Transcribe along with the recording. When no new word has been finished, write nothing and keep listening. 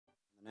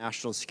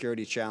National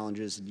Security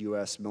Challenges and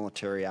U.S.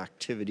 military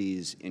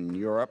activities in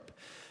Europe.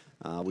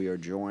 We are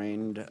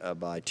joined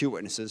by two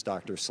witnesses,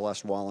 Dr.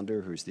 Celeste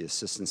Wallander, who's the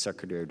Assistant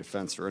Secretary of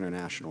Defense for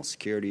International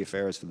Security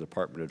Affairs for the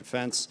Department of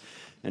Defense,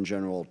 and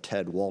General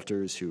Ted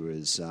Walters, who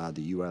is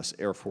the U.S.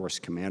 Air Force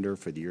Commander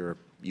for the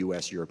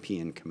U.S.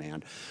 European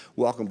Command.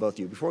 Welcome, both of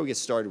you. Before we get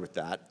started with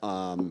that,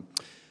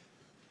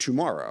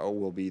 tomorrow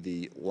will be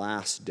the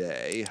last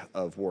day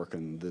of work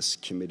in this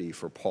committee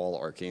for Paul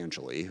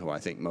Arcangeli, who I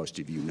think most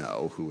of you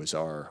know, who is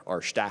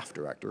our staff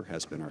director,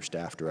 has been our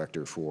staff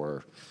director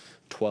for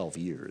 12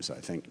 years, I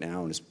think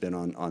now, and has been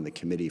on the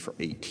committee for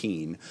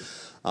 18.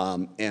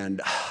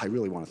 And I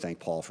really want to thank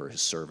Paul for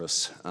his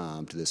service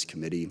to this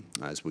committee.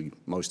 As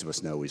most of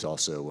us know, he's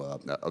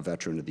also a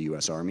veteran of the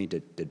U.S. Army,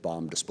 did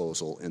bomb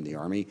disposal in the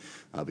Army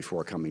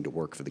before coming to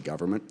work for the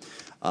government.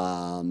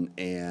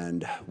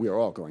 And we are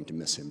all going to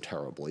miss him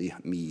terribly,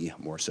 me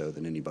more so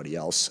than anybody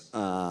else.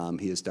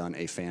 He has done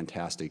a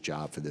fantastic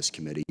job for this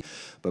committee,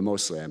 but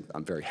mostly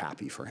I'm very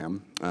happy for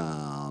him.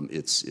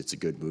 It's a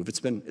good move. It's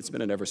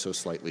been an ever so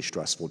slightly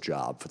stressful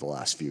job for the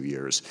last few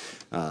years.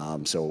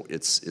 So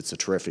it's a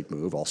terrific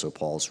move. Also,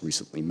 Paul's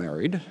recently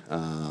married,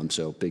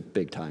 so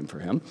big time for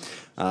him.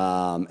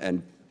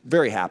 And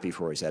very happy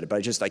for where he's headed.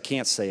 But I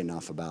can't say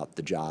enough about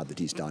the job that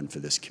he's done for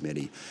this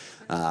committee.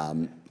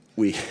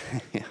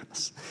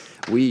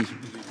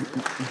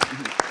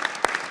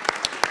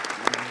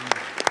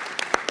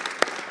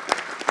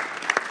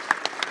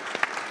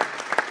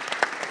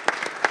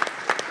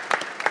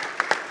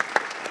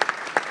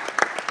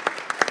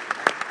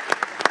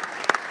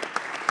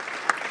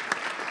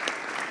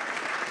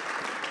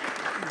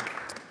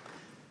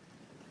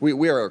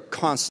 We are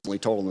constantly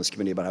told in this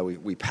committee about how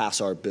we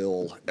pass our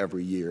bill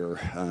every year,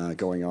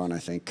 going on, I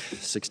think,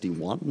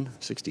 61,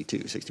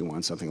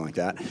 something like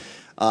that.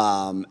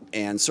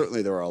 And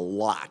certainly there are a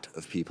lot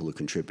of people who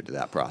contribute to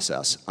that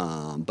process,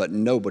 but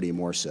nobody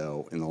more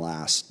so in the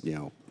last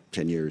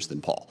 10 years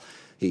than Paul.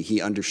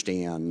 He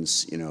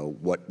understands,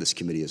 what this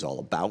committee is all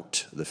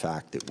about, the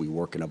fact that we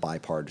work in a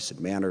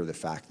bipartisan manner, the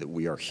fact that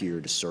we are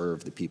here to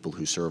serve the people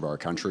who serve our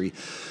country.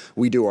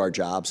 We do our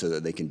job so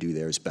that they can do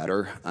theirs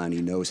better, and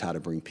he knows how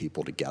to bring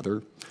people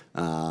together.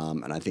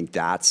 And I think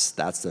that's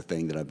the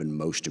thing that I've been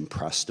most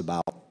impressed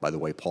about by the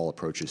way Paul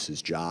approaches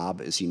his job,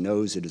 is he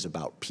knows it is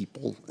about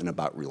people and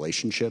about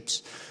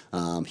relationships.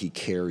 He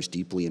cares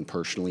deeply and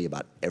personally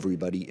about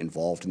everybody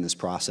involved in this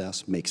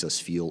process, makes us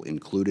feel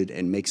included,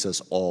 and makes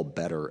us all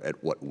better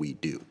at what we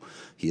do.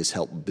 He has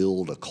helped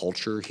build a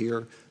culture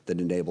here that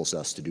enables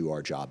us to do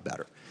our job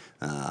better.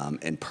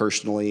 And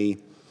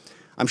personally,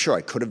 I'm sure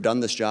I could have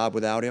done this job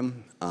without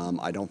him.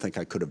 I don't think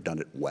I could have done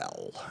it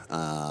well.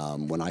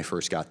 When I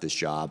first got this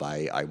job,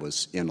 I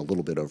was in a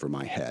little bit over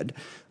my head,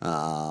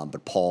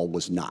 but Paul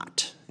was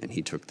not. And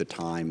he took the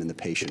time and the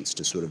patience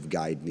to sort of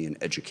guide me and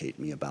educate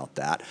me about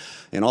that,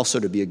 and also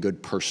to be a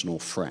good personal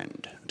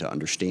friend, to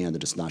understand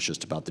that it's not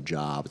just about the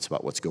job, it's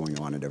about what's going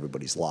on in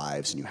everybody's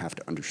lives, and you have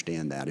to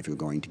understand that if you're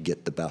going to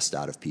get the best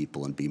out of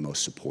people and be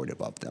most supportive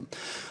of them.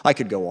 I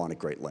could go on at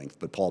great length,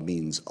 but Paul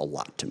means a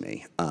lot to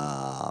me.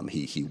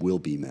 He will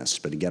be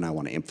missed, but again, I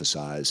want to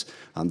emphasize,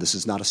 this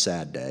is not a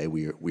sad day.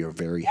 We are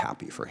very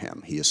happy for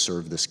him. He has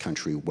served this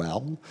country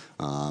well.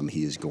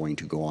 He is going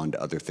to go on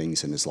to other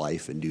things in his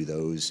life and do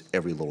those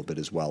every little bit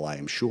as well, I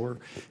am sure.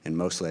 And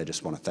mostly, I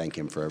just want to thank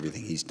him for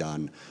everything he's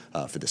done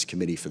for this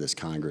committee, for this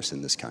Congress,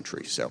 and this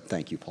country. So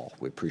thank you, Paul.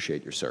 We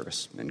appreciate your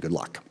service, and good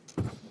luck.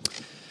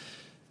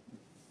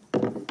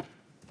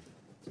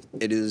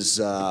 It is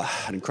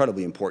an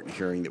incredibly important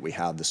hearing that we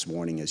have this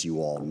morning, as you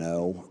all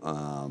know.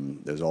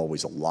 There's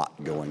always a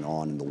lot going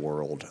on in the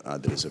world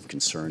that is of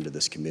concern to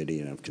this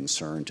committee and of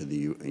concern to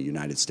the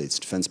United States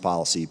defense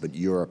policy, but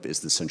Europe is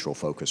the central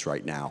focus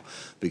right now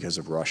because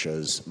of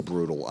Russia's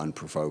brutal,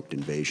 unprovoked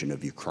invasion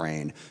of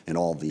Ukraine and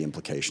all the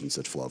implications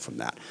that flow from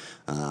that.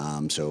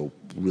 So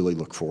really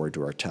look forward to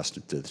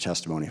the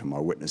testimony from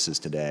our witnesses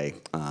today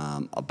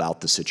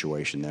about the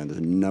situation there. There's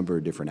a number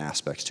of different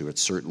aspects to it.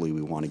 Certainly,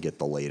 we want to get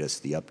the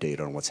latest, the update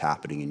on what's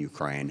happening in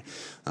Ukraine.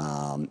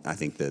 I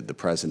think that the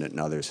President and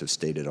others have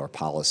stated our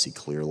policy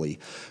clearly.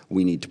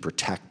 We need to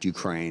protect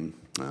Ukraine.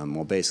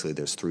 Well, basically,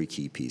 there's three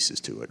key pieces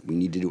to it. We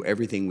need to do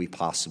everything we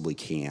possibly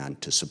can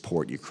to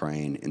support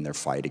Ukraine in their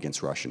fight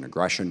against Russian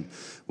aggression.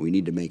 We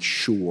need to make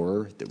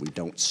sure that we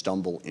don't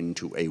stumble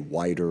into a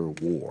wider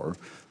war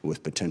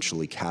with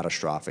potentially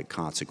catastrophic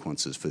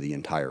consequences for the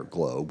entire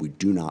globe. We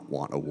do not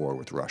want a war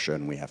with Russia,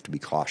 and we have to be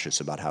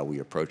cautious about how we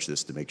approach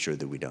this to make sure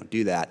that we don't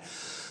do that.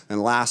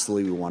 And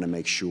lastly, we want to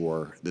make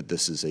sure that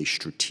this is a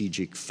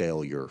strategic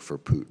failure for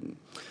Putin.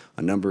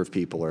 A number of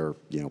people are,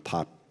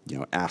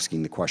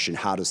 asking the question,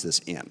 how does this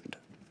end?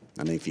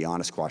 I think the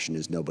honest question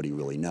is nobody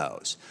really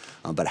knows.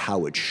 But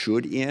how it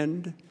should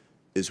end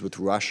is with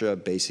Russia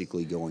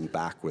basically going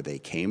back where they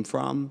came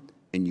from,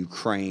 and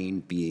Ukraine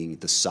being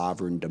the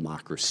sovereign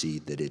democracy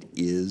that it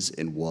is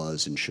and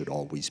was and should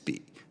always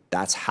be.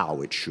 That's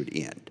how it should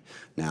end.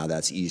 Now,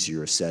 that's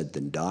easier said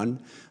than done,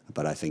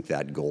 but I think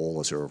that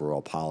goal as our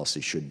overall policy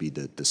should be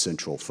the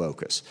central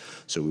focus.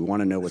 So we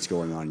want to know what's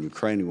going on in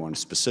Ukraine. We want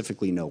to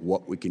specifically know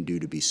what we can do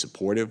to be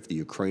supportive. The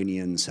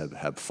Ukrainians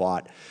have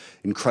fought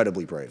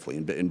incredibly bravely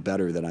and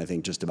better than I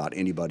think just about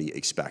anybody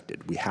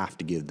expected. We have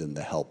to give them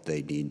the help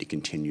they need to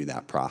continue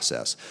that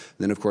process. And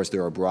then, of course,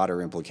 there are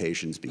broader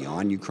implications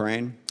beyond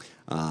Ukraine.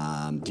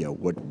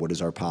 What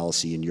is our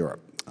policy in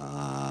Europe?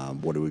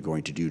 What are we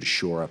going to do to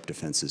shore up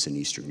defenses in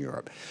Eastern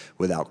Europe?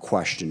 Without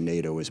question,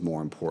 NATO is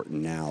more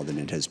important now than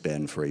it has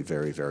been for a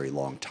very, very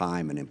long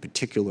time, and in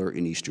particular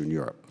in Eastern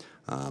Europe.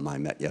 I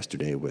met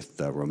yesterday with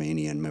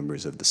Romanian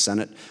members of the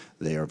Senate.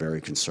 They are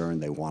very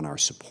concerned. They want our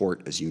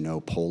support. As you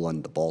know,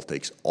 Poland, the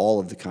Baltics, all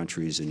of the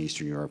countries in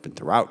Eastern Europe and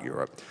throughout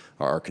Europe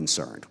are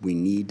concerned. We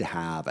need to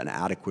have an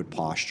adequate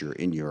posture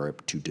in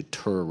Europe to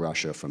deter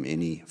Russia from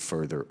any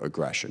further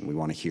aggression. We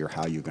want to hear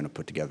how you're going to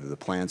put together the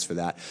plans for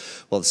that.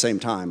 Well, at the same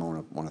time, I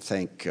want to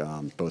thank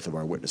both of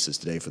our witnesses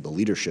today for the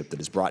leadership that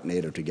has brought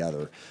NATO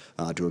together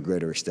to a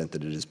greater extent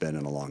than it has been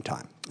in a long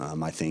time.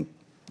 I think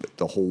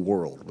the whole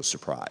world was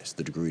surprised,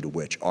 the degree to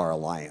which our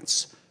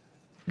alliance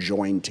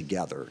joined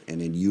together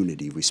and in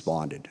unity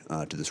responded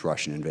to this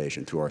Russian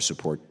invasion through our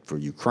support for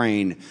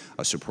Ukraine,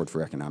 our support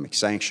for economic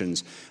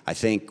sanctions. I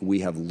think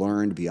we have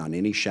learned beyond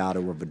any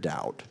shadow of a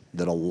doubt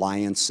that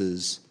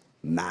alliances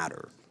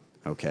matter,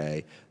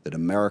 okay? That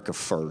America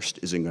first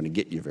isn't going to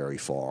get you very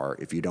far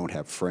if you don't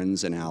have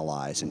friends and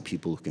allies and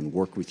people who can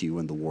work with you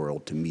in the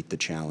world to meet the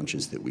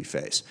challenges that we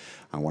face.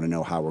 I want to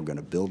know how we're going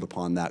to build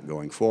upon that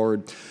going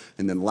forward.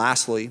 And then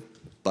lastly,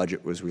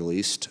 budget was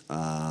released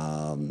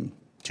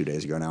 2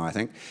 days ago now, I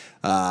think.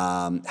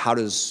 How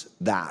does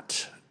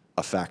that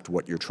affect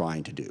what you're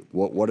trying to do?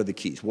 What are the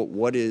keys?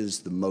 What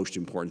is the most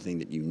important thing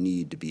that you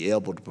need to be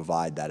able to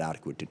provide that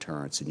adequate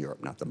deterrence in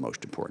Europe? Not the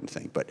most important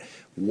thing, but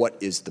what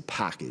is the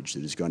package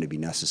that is going to be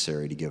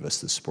necessary to give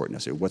us the support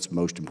necessary? What's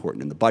most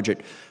important in the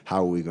budget? How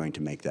are we going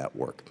to make that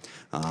work?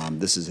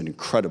 This is an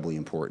incredibly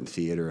important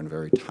theater and a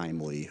very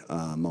timely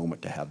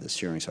moment to have this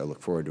hearing, so I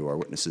look forward to our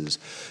witnesses'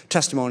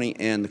 testimony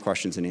and the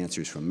questions and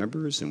answers from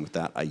members. And with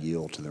that, I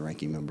yield to the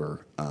ranking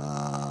member,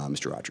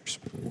 Mr. Rogers.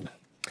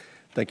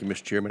 Thank you,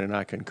 Mr. Chairman, and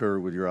I concur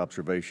with your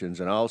observations,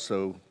 and I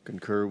also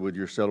concur with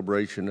your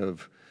celebration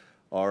of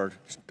our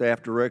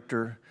staff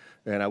director,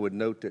 and I would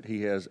note that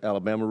he has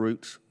Alabama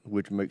roots,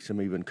 which makes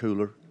him even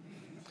cooler,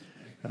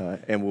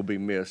 and will be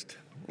missed.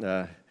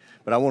 But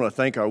I want to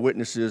thank our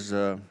witnesses,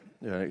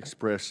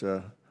 express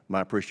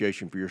my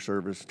appreciation for your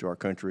service to our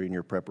country and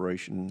your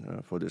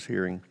preparation for this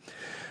hearing.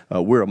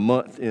 We're a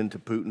month into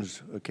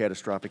Putin's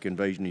catastrophic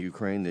invasion of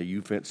Ukraine.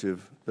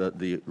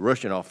 The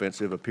Russian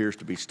offensive appears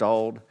to be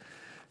stalled.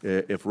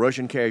 If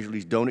Russian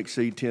casualties don't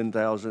exceed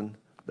 10,000,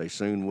 they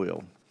soon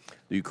will.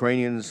 The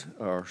Ukrainians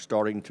are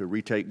starting to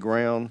retake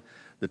ground.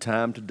 The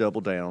time to double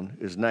down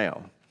is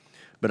now.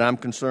 But I'm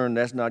concerned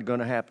that's not going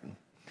to happen.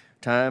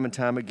 Time and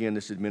time again,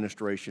 this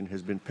administration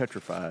has been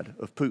petrified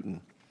of Putin,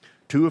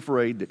 too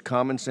afraid that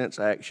common sense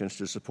actions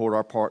to support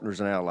our partners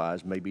and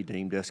allies may be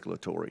deemed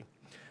escalatory.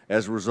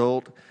 As a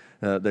result,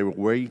 they were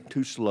way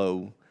too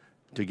slow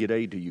to get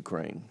aid to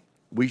Ukraine.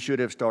 We should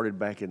have started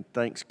back in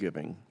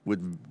Thanksgiving with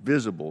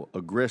visible,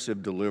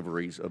 aggressive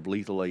deliveries of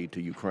lethal aid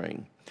to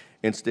Ukraine.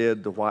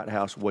 Instead, the White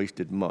House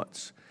wasted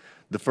months.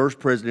 The first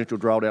presidential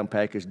drawdown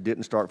package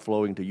didn't start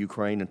flowing to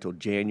Ukraine until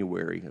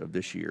January of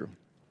this year.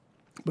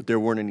 But there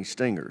weren't any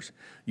Stingers.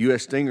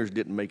 U.S. Stingers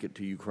didn't make it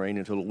to Ukraine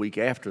until a week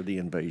after the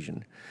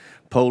invasion.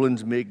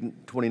 Poland's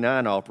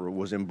MiG-29 offer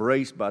was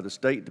embraced by the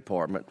State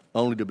Department,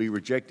 only to be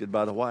rejected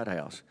by the White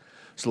House.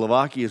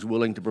 Slovakia is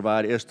willing to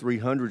provide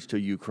S-300s to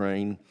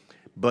Ukraine,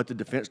 but the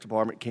Defense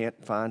Department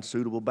can't find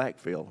suitable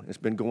backfill. It's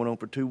been going on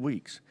for 2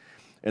 weeks.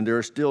 And there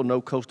are still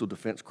no coastal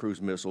defense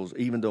cruise missiles,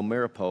 even though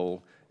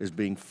Mariupol is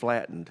being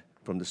flattened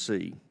from the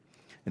sea.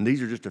 And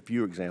these are just a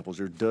few examples.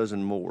 There's a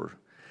dozen more.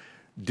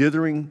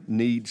 Dithering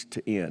needs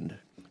to end.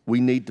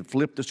 We need to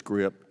flip the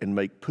script and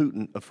make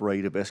Putin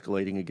afraid of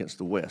escalating against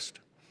the West.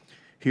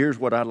 Here's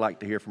what I'd like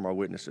to hear from our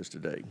witnesses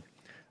today.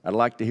 I'd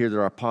like to hear that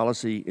our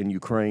policy in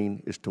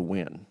Ukraine is to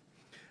win.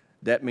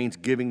 That means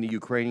giving the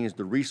Ukrainians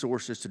the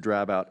resources to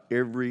drive out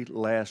every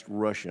last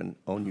Russian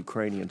on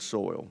Ukrainian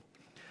soil.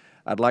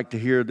 I'd like to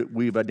hear that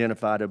we've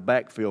identified a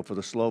backfill for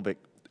the Slovak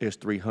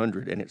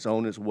S-300 and it's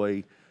on its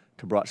way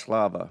to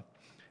Bratislava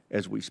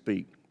as we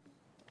speak.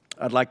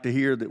 I'd like to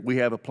hear that we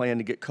have a plan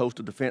to get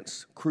coastal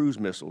defense cruise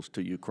missiles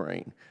to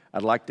Ukraine.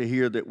 I'd like to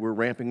hear that we're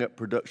ramping up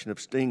production of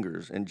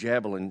Stingers and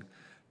Javelin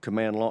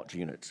command launch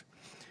units.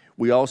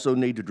 We also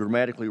need to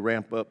dramatically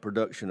ramp up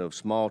production of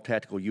small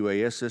tactical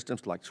UAS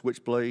systems like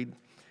Switchblade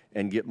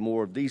and get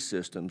more of these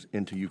systems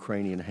into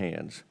Ukrainian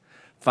hands.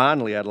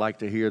 Finally, I'd like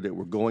to hear that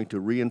we're going to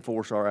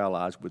reinforce our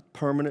allies with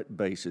permanent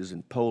bases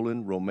in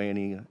Poland,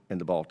 Romania, and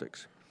the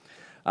Baltics.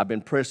 I've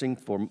been pressing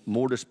for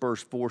more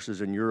dispersed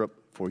forces in Europe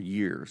for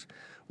years.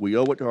 We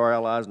owe it to our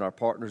allies and our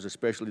partners,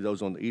 especially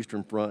those on the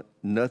Eastern Front.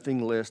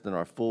 Nothing less than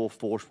our full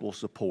forceful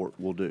support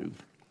will do.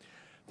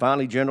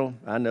 Finally, General,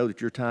 I know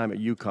that your time at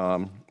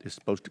EUCOM is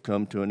supposed to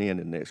come to an end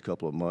in the next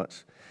couple of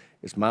months.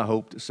 It's my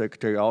hope that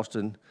Secretary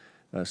Austin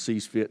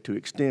sees fit to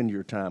extend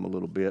your time a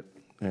little bit,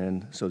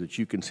 and so that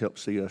you can help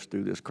see us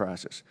through this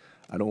crisis.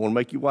 I don't want to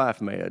make your wife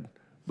mad,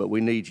 but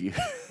we need you.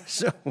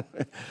 So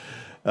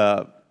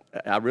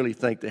I really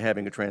think that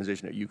having a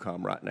transition at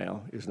EUCOM right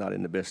now is not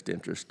in the best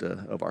interest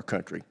of our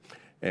country.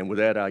 And with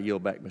that, I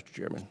yield back, Mr.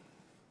 Chairman.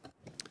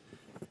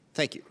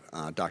 Thank you.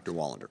 Dr.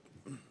 Wallander.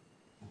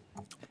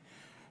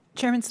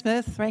 Chairman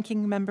Smith,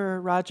 Ranking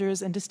Member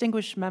Rogers, and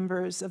distinguished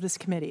members of this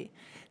committee,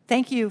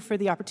 thank you for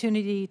the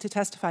opportunity to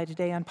testify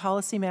today on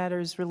policy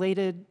matters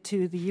related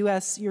to the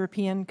U.S.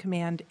 European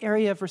Command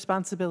area of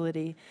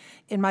responsibility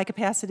in my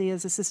capacity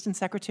as Assistant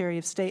Secretary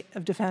of State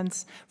of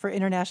Defense for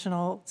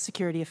International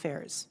Security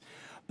Affairs.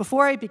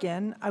 Before I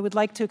begin, I would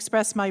like to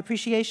express my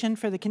appreciation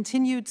for the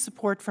continued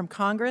support from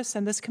Congress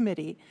and this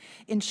committee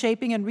in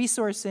shaping and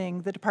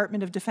resourcing the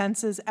Department of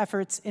Defense's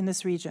efforts in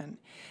this region.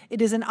 It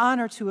is an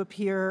honor to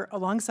appear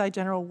alongside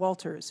General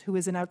Walters, who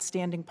is an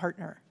outstanding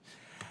partner.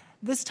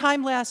 This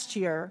time last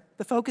year,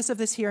 the focus of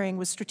this hearing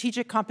was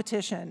strategic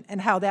competition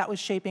and how that was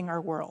shaping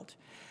our world.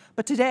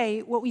 But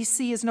today, what we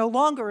see is no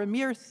longer a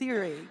mere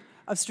theory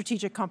of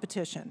strategic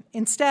competition.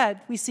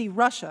 Instead, we see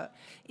Russia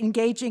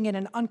engaging in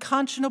an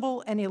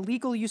unconscionable and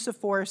illegal use of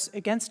force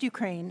against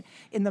Ukraine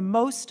in the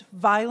most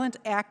violent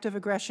act of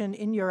aggression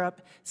in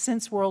Europe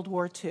since World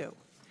War II.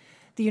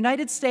 The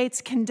United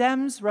States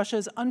condemns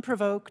Russia's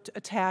unprovoked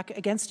attack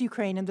against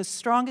Ukraine in the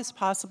strongest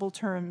possible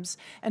terms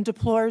and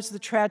deplores the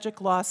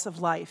tragic loss of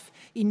life,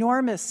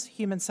 enormous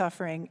human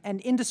suffering, and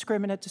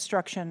indiscriminate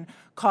destruction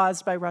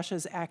caused by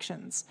Russia's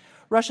actions.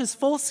 Russia's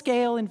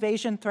full-scale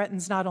invasion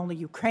threatens not only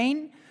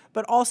Ukraine,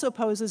 but also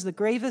poses the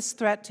gravest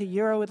threat to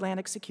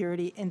Euro-Atlantic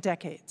security in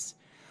decades.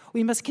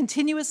 We must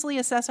continuously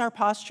assess our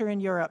posture in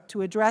Europe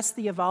to address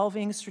the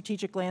evolving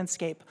strategic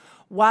landscape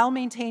while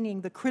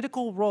maintaining the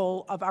critical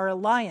role of our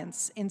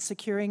alliance in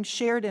securing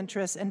shared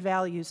interests and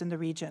values in the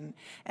region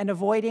and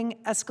avoiding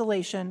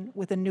escalation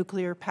with a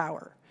nuclear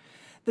power.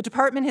 The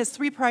Department has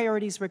three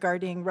priorities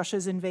regarding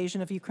Russia's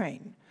invasion of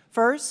Ukraine.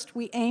 First,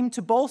 we aim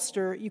to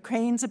bolster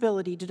Ukraine's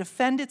ability to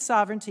defend its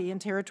sovereignty and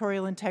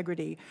territorial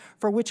integrity,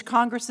 for which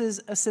Congress's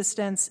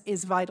assistance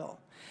is vital.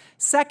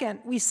 Second,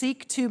 we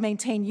seek to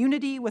maintain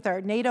unity with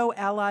our NATO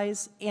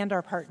allies and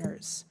our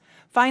partners.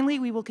 Finally,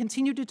 we will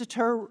continue to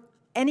deter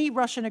any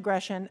Russian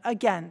aggression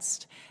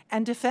against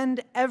and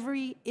defend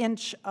every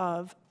inch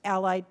of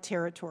allied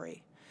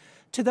territory.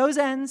 To those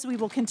ends, we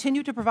will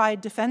continue to provide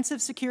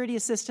defensive security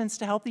assistance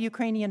to help the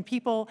Ukrainian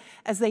people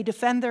as they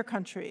defend their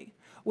country.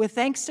 With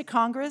thanks to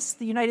Congress,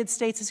 the United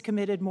States has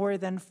committed more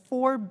than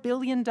 $4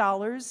 billion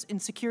in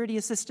security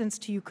assistance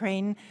to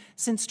Ukraine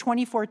since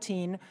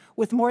 2014,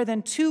 with more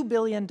than $2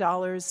 billion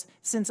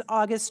since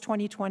August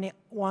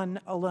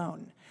 2021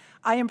 alone.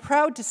 I am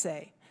proud to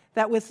say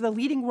that with the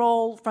leading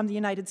role from the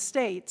United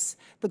States,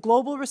 the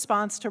global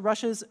response to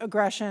Russia's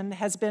aggression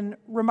has been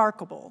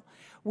remarkable,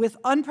 with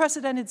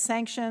unprecedented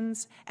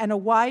sanctions and a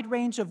wide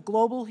range of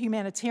global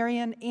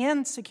humanitarian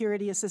and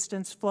security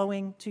assistance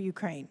flowing to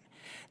Ukraine.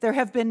 There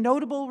have been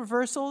notable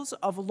reversals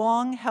of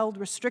long-held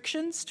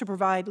restrictions to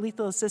provide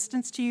lethal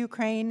assistance to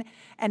Ukraine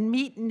and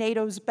meet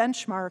NATO's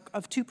benchmark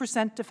of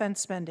 2% defense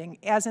spending,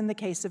 as in the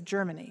case of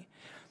Germany.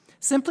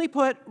 Simply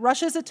put,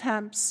 Russia's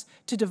attempts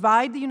to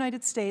divide the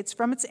United States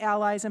from its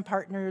allies and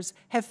partners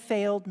have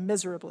failed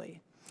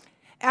miserably.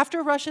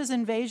 After Russia's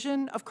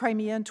invasion of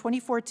Crimea in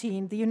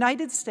 2014, the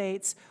United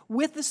States,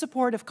 with the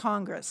support of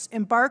Congress,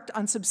 embarked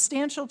on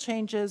substantial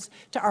changes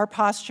to our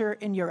posture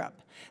in Europe.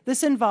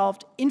 This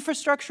involved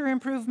infrastructure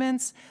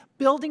improvements,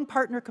 building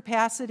partner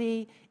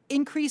capacity,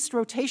 increased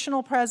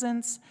rotational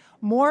presence,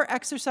 more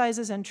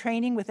exercises and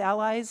training with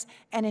allies,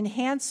 and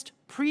enhanced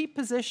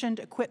pre-positioned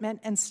equipment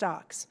and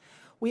stocks.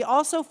 We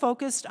also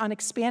focused on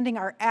expanding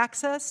our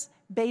access,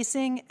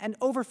 basing, and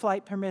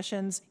overflight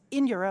permissions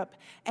in Europe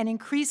and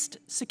increased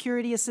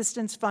security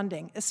assistance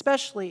funding,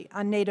 especially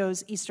on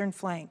NATO's eastern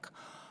flank.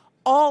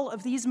 All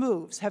of these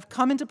moves have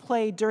come into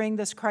play during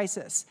this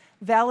crisis,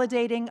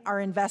 validating our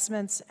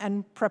investments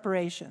and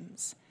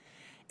preparations.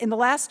 In the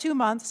last 2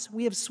 months,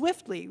 we have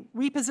swiftly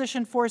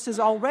repositioned forces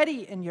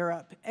already in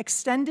Europe,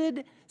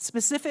 extended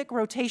specific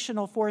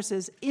rotational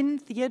forces in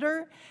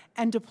theater,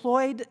 and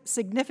deployed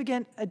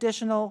significant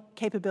additional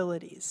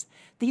capabilities.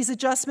 These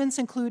adjustments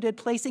included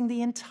placing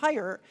the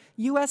entire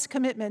U.S.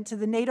 commitment to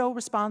the NATO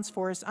response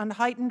force on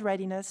heightened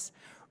readiness,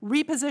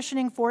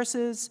 repositioning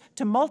forces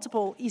to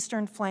multiple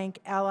Eastern Flank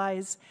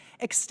allies,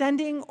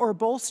 extending or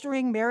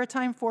bolstering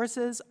maritime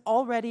forces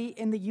already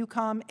in the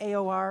EUCOM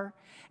AOR,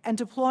 and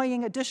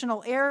deploying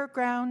additional air,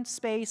 ground,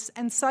 space,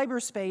 and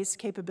cyberspace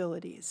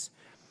capabilities.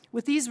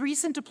 With these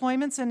recent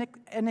deployments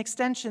and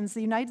extensions,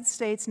 the United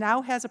States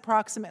now has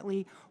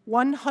approximately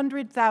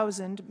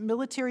 100,000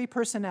 military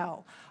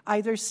personnel,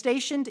 either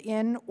stationed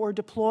in or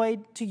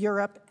deployed to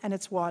Europe and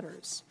its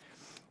waters.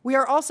 We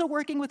are also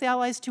working with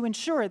allies to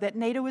ensure that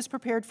NATO is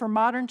prepared for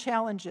modern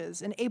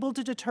challenges and able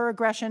to deter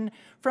aggression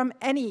from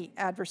any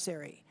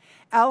adversary.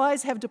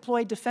 Allies have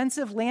deployed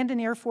defensive land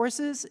and air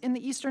forces in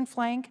the eastern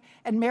flank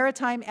and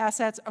maritime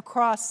assets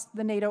across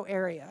the NATO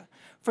area.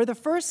 For the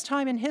first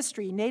time in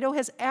history, NATO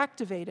has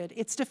activated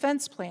its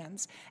defense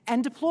plans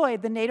and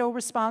deployed the NATO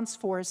response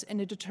force in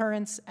a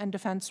deterrence and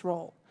defense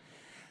role.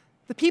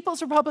 The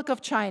People's Republic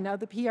of China,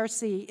 the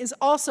PRC, is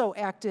also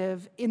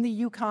active in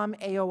the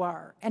EUCOM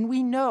AOR, and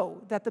we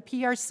know that the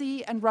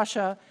PRC and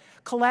Russia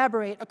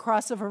collaborate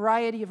across a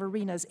variety of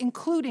arenas,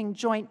 including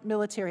joint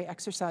military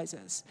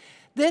exercises.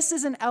 This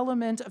is an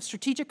element of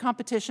strategic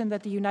competition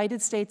that the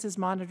United States is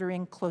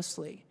monitoring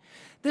closely.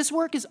 This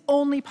work is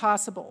only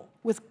possible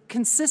with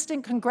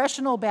consistent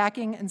congressional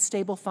backing and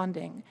stable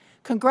funding.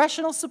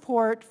 Congressional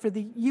support for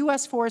the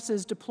U.S.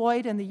 forces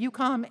deployed in the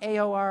EUCOM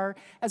AOR,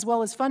 as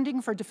well as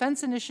funding for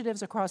defense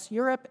initiatives across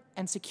Europe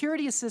and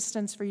security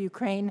assistance for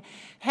Ukraine,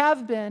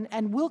 have been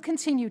and will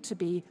continue to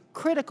be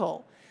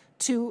critical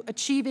to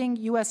achieving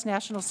U.S.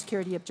 national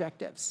security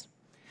objectives.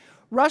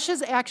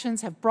 Russia's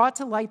actions have brought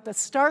to light the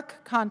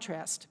stark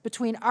contrast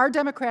between our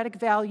democratic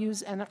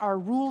values and our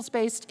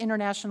rules-based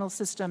international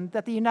system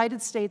that the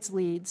United States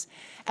leads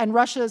and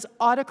Russia's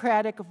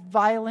autocratic,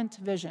 violent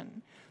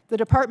vision. The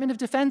Department of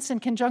Defense, in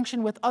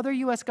conjunction with other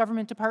U.S.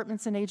 government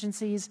departments and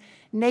agencies,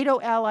 NATO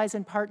allies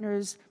and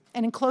partners,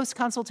 and in close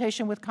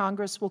consultation with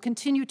Congress, will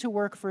continue to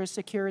work for a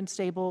secure and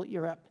stable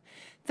Europe.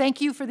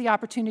 Thank you for the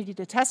opportunity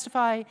to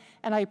testify,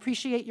 and I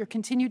appreciate your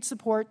continued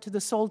support to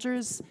the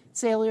soldiers,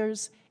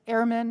 sailors,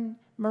 airmen,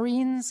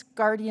 Marines,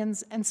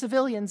 Guardians, and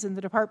civilians in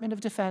the Department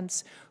of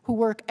Defense who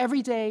work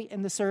every day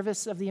in the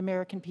service of the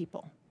American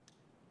people.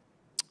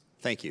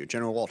 Thank you.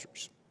 General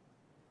Walters.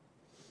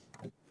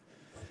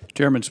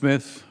 Chairman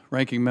Smith,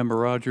 Ranking Member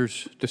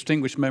Rogers,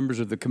 distinguished members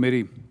of the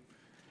committee,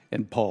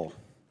 and Paul,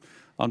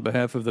 on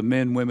behalf of the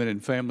men, women,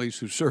 and families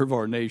who serve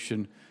our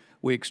nation,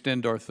 we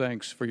extend our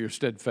thanks for your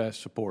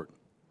steadfast support.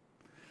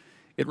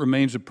 It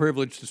remains a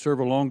privilege to serve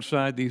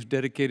alongside these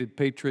dedicated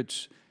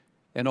patriots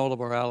and all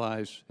of our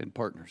allies and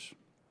partners.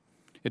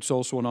 It's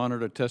also an honor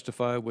to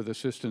testify with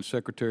Assistant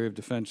Secretary of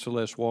Defense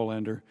Celeste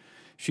Wallander.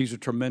 She's a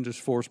tremendous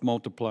force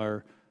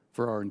multiplier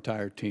for our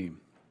entire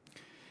team.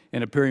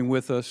 And appearing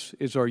with us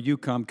is our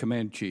EUCOM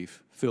Command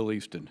Chief, Phil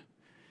Easton.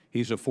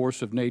 He's a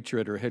force of nature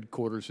at our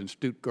headquarters in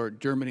Stuttgart,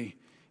 Germany,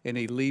 and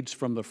he leads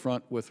from the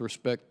front with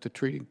respect to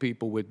treating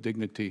people with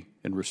dignity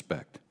and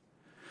respect.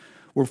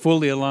 We're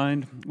fully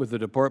aligned with the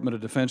Department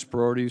of Defense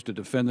priorities to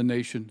defend the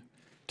nation,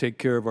 take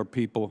care of our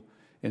people,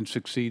 and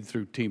succeed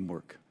through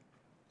teamwork.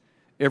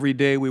 Every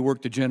day we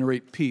work to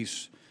generate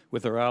peace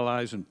with our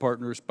allies and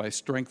partners by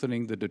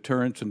strengthening the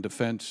deterrence and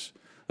defense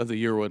of the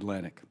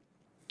Euro-Atlantic.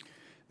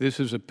 This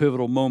is a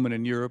pivotal moment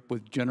in Europe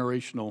with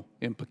generational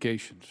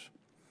implications.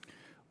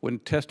 When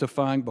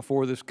testifying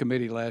before this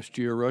committee last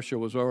year, Russia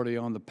was already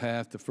on the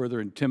path to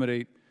further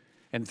intimidate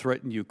and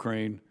threaten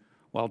Ukraine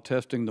while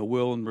testing the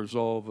will and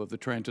resolve of the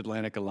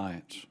transatlantic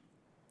alliance.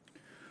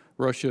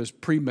 Russia's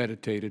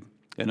premeditated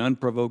and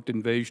unprovoked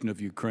invasion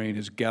of Ukraine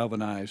has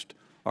galvanized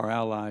our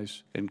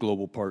allies and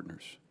global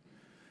partners.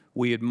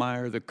 We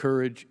admire the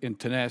courage and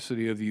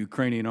tenacity of the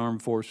Ukrainian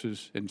armed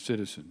forces and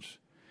citizens,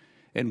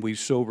 and we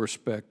so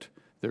respect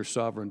their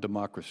sovereign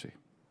democracy.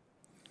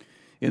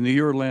 In the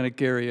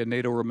Euro-Atlantic area,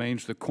 NATO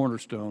remains the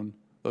cornerstone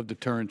of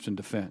deterrence and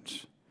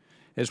defense.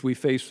 As we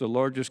face the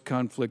largest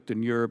conflict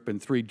in Europe in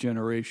 3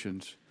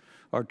 generations,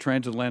 our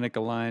transatlantic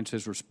alliance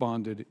has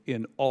responded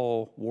in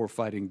all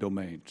warfighting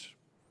domains.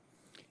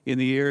 In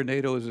the air,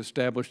 NATO has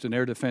established an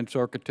air defense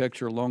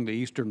architecture along the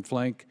eastern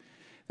flank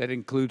that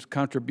includes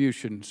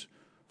contributions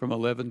from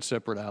 11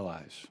 separate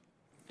allies.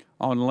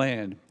 On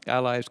land,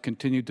 allies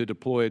continue to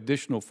deploy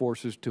additional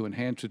forces to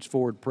enhance its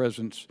forward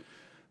presence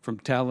from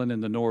Tallinn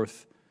in the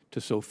north to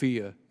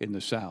Sofia in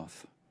the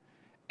south.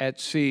 At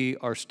sea,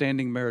 our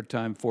standing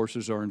maritime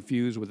forces are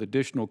infused with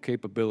additional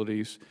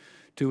capabilities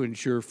to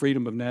ensure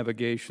freedom of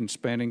navigation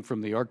spanning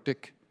from the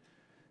Arctic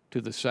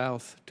to the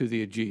south to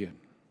the Aegean.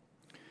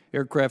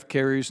 Aircraft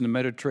carriers in the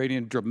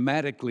Mediterranean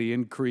dramatically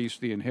increase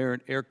the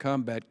inherent air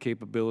combat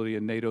capability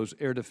in NATO's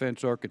air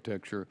defense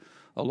architecture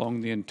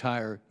along the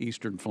entire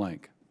eastern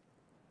flank.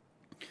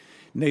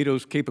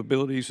 NATO's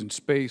capabilities in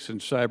space and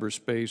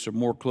cyberspace are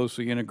more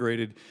closely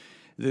integrated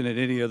than at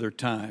any other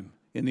time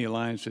in the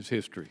alliance's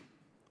history.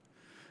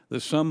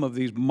 The sum of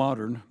these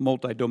modern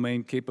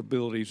multi-domain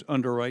capabilities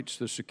underwrites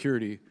the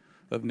security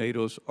of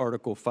NATO's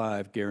Article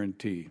 5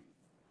 guarantee.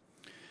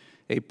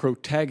 A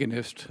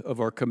protagonist of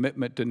our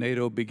commitment to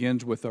NATO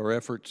begins with our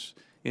efforts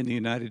in the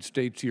United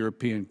States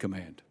European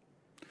Command.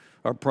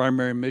 Our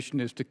primary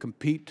mission is to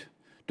compete,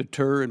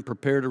 deter, and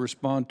prepare to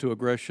respond to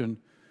aggression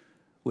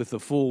with the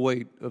full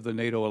weight of the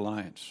NATO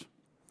alliance.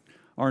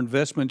 Our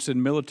investments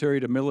in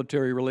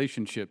military-to-military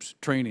relationships,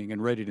 training,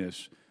 and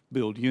readiness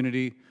build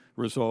unity,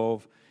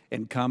 resolve,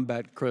 and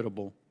combat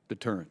credible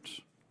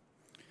deterrence.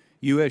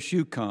 U.S.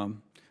 EUCOM,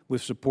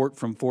 with support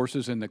from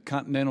forces in the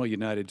continental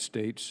United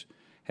States,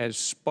 has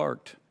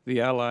sparked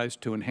the allies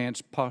to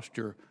enhance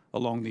posture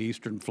along the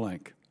eastern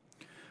flank,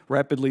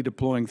 rapidly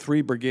deploying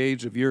 3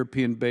 brigades of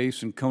European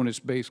base and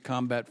CONUS-based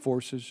combat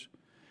forces,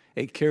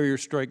 a carrier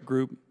strike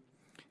group,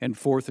 and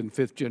fourth and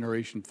fifth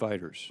generation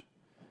fighters.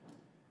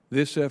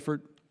 This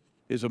effort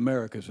is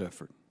America's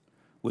effort,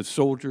 with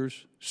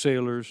soldiers,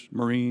 sailors,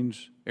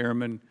 Marines,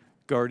 airmen,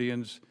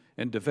 guardians,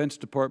 and Defense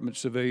Department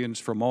civilians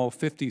from all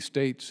 50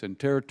 states and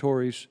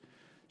territories,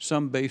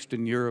 some based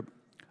in Europe,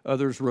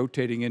 others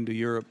rotating into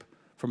Europe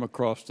from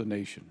across the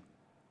nation.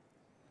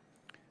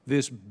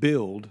 This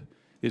build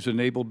is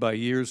enabled by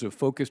years of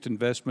focused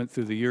investment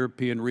through the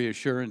European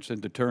Reassurance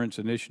and Deterrence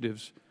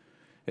Initiatives,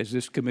 as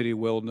this committee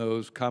well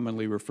knows,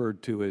 commonly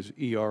referred to as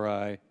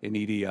ERI and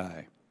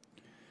EDI.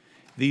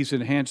 These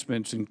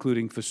enhancements,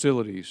 including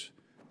facilities,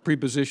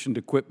 pre-positioned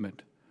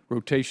equipment,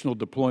 rotational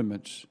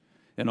deployments,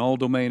 and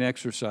all-domain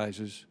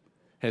exercises,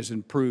 has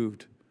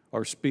improved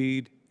our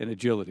speed and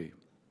agility.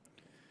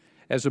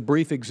 As a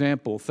brief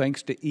example,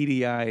 thanks to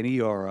EDI and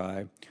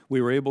ERI,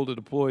 we were able to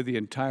deploy the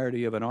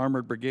entirety of an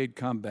Armored Brigade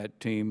combat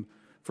team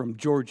from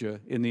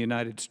Georgia in the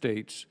United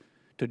States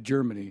to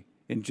Germany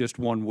in just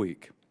 1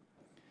 week.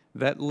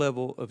 That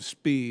level of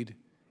speed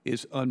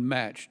is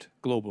unmatched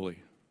globally.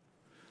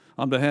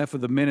 On behalf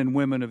of the men and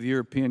women of the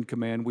European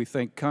Command, we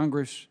thank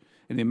Congress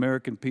and the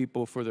American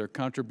people for their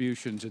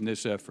contributions in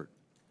this effort.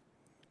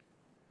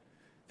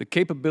 The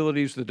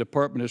capabilities the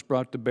Department has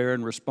brought to bear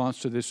in response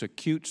to this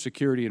acute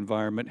security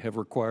environment have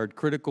required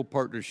critical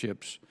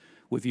partnerships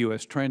with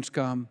U.S.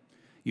 Transcom,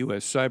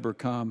 U.S.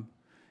 Cybercom,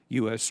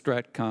 U.S.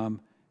 Stratcom,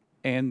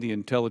 and the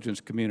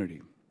intelligence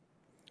community.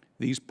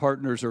 These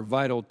partners are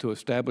vital to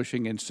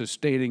establishing and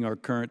sustaining our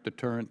current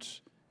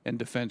deterrence and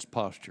defense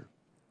posture.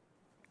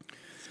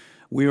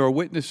 We are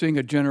witnessing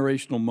a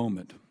generational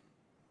moment,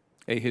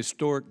 a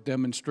historic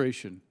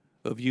demonstration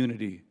of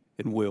unity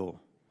and will,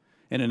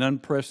 and an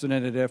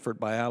unprecedented effort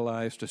by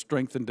allies to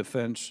strengthen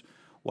defense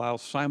while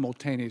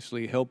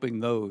simultaneously helping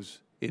those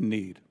in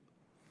need.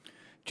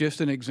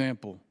 Just an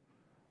example,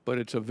 but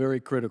it's a very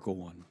critical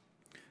one.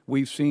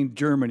 We've seen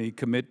Germany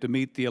commit to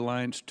meet the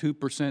alliance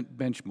 2%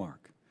 benchmark,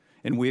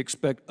 and we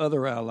expect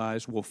other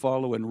allies will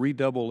follow and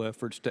redouble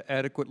efforts to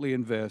adequately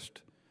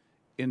invest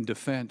in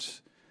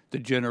defense to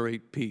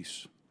generate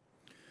peace.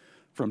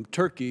 From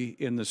Turkey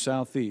in the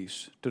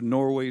southeast to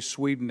Norway,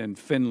 Sweden, and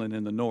Finland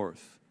in the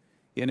north,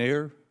 in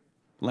air,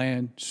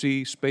 land,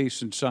 sea,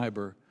 space, and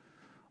cyber,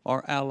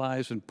 our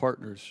allies and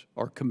partners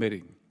are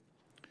committing.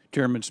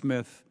 Chairman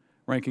Smith,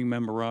 Ranking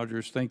Member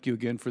Rogers, thank you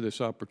again for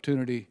this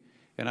opportunity,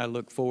 and I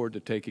look forward to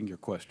taking your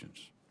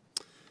questions.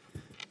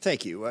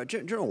 Thank you.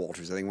 General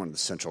Walters, I think one of the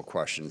central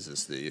questions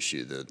is the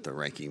issue that the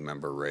ranking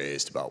member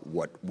raised about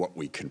what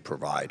we can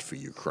provide for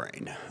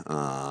Ukraine.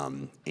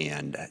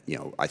 And, you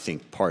know, I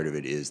think part of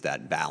it is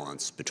that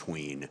balance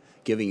between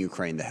giving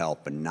Ukraine the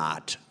help and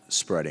not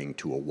spreading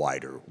to a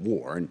wider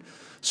war. And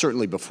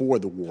certainly before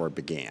the war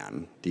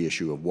began, the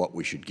issue of what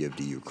we should give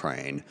to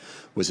Ukraine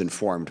was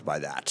informed by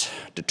that,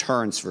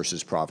 deterrence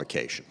versus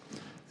provocation.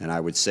 And I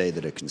would say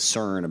that a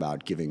concern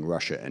about giving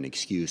Russia an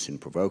excuse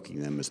and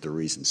provoking them is the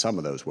reason some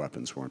of those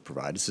weapons weren't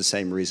provided. It's the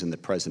same reason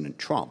that President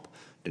Trump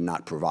did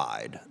not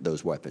provide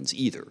those weapons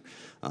either,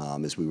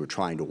 as we were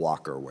trying to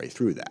walk our way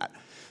through that.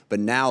 But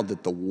now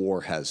that the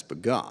war has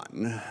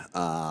begun,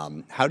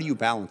 how do you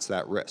balance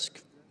that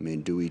risk? I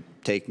mean, do we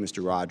take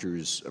Mr.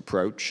 Rogers'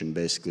 approach and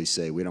basically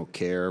say we don't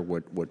care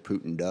what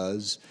Putin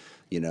does?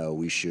 You know,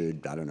 we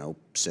should, I don't know,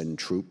 send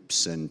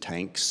troops and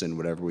tanks and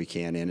whatever we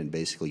can in and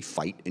basically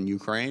fight in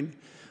Ukraine?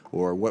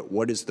 Or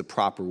what is the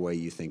proper way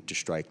you think to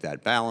strike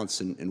that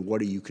balance? And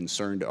what are you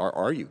concerned, or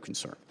are you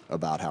concerned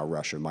about how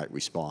Russia might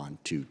respond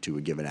to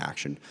a given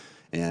action?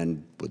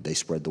 And would they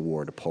spread the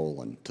war to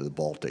Poland, to the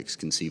Baltics,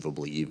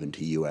 conceivably even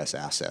to U.S.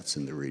 assets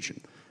in the region?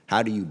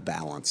 How do you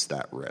balance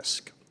that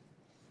risk?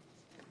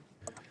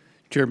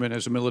 Chairman,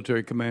 as a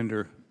military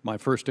commander, my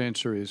first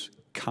answer is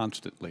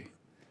constantly.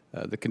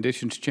 The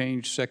conditions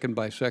change second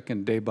by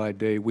second, day by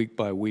day, week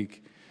by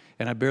week.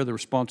 And I bear the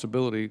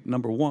responsibility,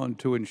 number one,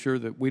 to ensure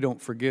that we don't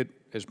forget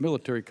as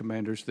military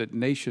commanders that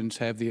nations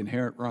have the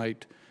inherent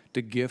right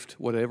to gift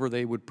whatever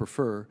they would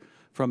prefer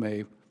from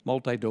a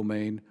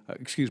multi-domain,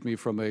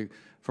 from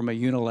a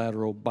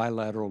unilateral,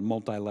 bilateral,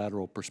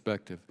 multilateral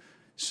perspective.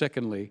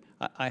 Secondly,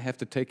 I have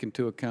to take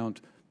into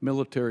account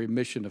military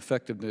mission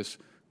effectiveness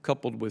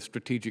coupled with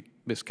strategic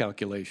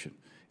miscalculation.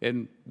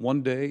 And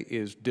one day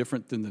is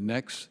different than the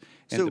next,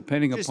 and so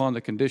depending upon the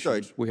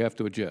conditions, we have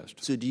to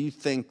adjust. So do you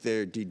think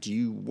there,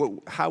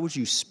 how would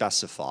you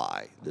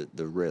specify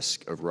the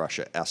risk of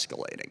Russia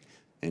escalating?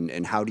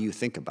 And how do you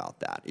think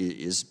about that?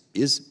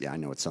 I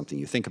know it's something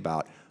you think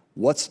about.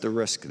 What's the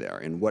risk there,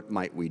 and what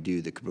might we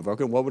do that could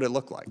provoke it, and what would it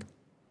look like?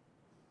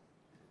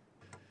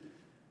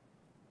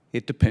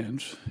 It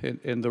depends,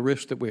 and the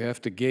risk that we have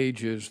to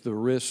gauge is the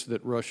risk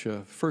that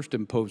Russia first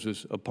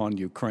imposes upon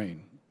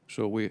Ukraine.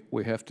 So we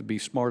have to be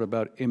smart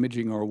about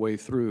imaging our way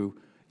through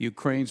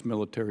Ukraine's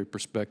military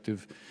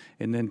perspective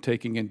and then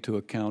taking into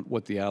account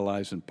what the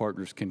allies and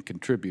partners can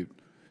contribute.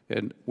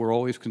 And we're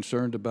always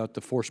concerned about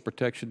the force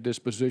protection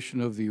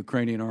disposition of the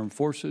Ukrainian armed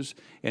forces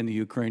and the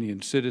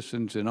Ukrainian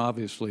citizens and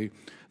obviously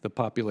the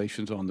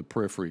populations on the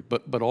periphery.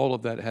 But all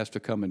of that has to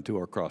come into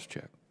our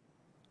cross-check.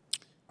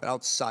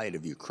 outside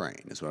of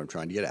Ukraine is what I'm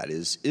trying to get at.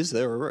 Is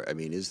there, I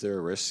mean, is there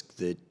a risk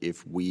that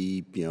if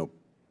we,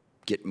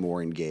 get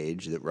more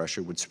engaged, that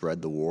Russia would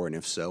spread the war? And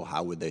if so,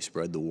 how would they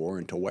spread the war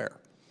and to where?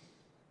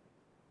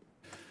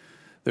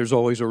 There's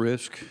always a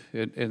risk,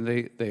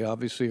 and they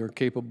obviously are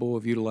capable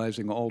of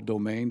utilizing all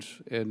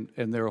domains and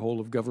their whole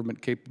of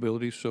government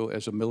capabilities. So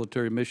as a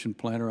military mission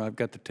planner, I've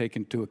got to take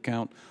into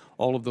account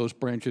all of those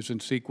branches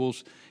and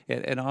sequels.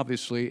 And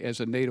obviously, as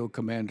a NATO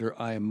commander,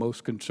 I am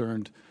most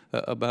concerned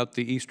about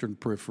the eastern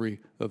periphery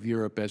of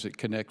Europe as it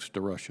connects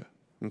to Russia.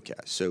 Okay,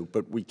 so,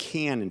 but we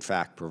can, in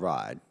fact,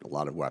 provide a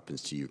lot of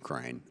weapons to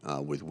Ukraine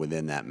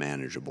within that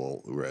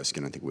manageable risk,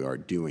 and I think we are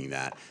doing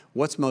that.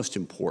 What's most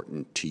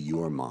important to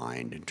your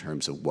mind in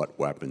terms of what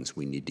weapons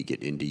we need to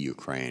get into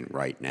Ukraine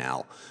right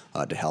now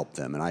to help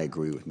them? And I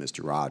agree with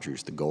Mr.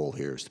 Rogers. The goal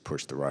here is to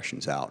push the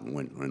Russians out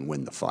and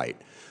win the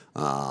fight.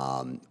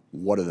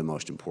 What are the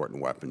most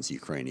important weapons the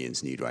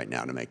Ukrainians need right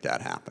now to make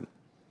that happen?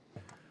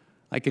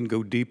 I can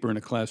go deeper in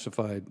a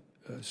classified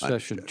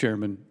session,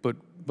 Chairman, but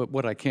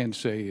what I can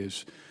say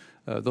is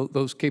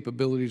those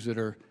capabilities that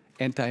are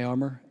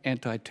anti-armor,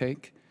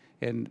 anti-tank,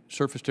 and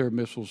surface-to-air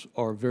missiles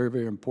are very,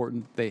 very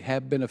important. They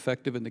have been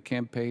effective in the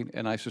campaign,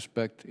 and I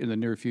suspect in the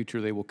near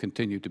future they will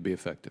continue to be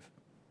effective.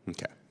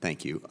 Okay,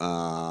 thank you.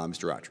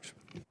 Mr. Rogers.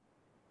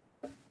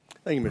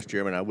 Thank you, Mr.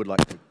 Chairman. I would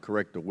like to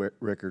correct the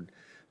record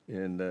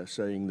in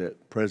saying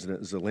that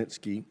President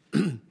Zelensky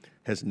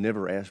has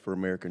never asked for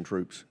American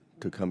troops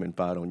to come and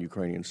fight on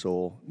Ukrainian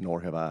soil, nor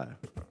have I.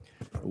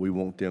 We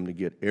want them to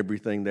get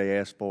everything they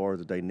ask for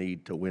that they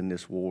need to win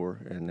this war,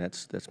 and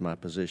that's my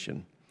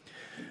position.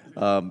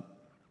 The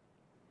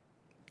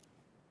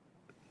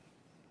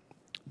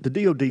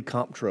DOD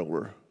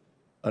comptroller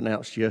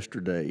announced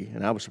yesterday,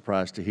 and I was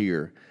surprised to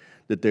hear,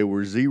 that there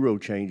were 0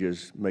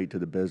 changes made to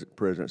the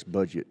president's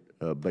budget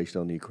based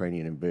on the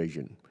Ukrainian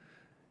invasion.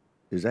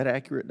 Is that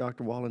accurate,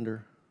 Dr.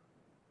 Wallander?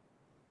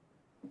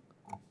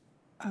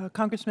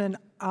 Congressman,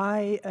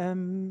 I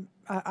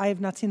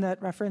have not seen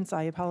that reference.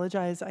 I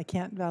apologize. I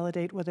can't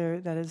validate whether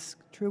that is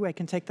true. I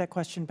can take that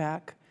question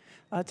back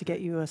to get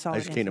you a solid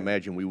answer. I just can't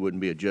imagine we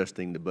wouldn't be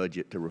adjusting the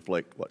budget to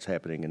reflect what's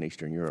happening in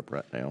Eastern Europe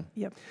right now.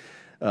 Yep.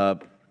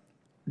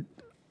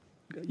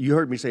 You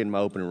heard me say in my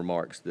opening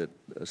remarks that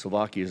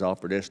Slovakia has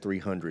offered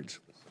S-300s,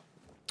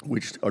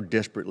 which are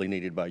desperately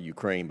needed by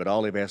Ukraine, but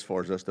all they've asked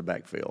for is us to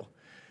backfill.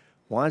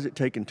 Why is it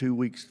taking 2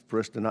 weeks for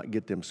us to not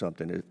get them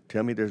something?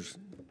 Tell me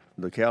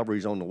the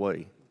cavalry's on the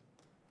way.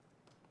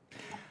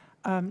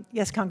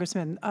 Yes,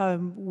 Congressman.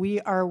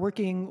 We are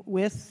working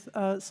with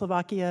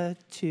Slovakia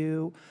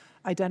to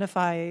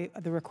identify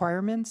the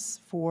requirements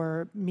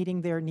for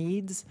meeting their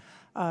needs.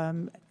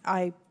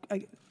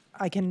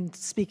 I can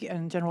speak,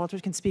 and General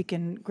Walters can speak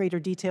in greater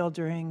detail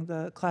during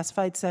the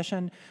classified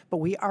session, but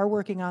we are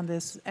working on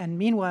this. And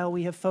meanwhile,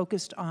 we have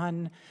focused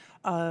on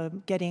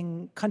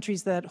getting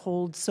countries that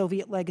hold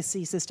Soviet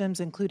legacy systems,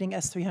 including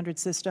S-300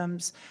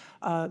 systems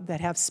that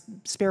have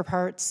spare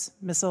parts,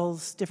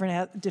 missiles,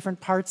 different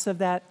parts of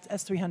that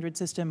S-300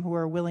 system, who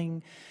are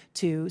willing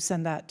to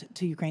send that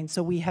to Ukraine.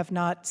 So we have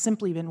not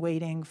simply been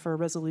waiting for a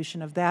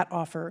resolution of that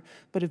offer,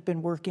 but have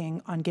been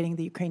working on getting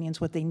the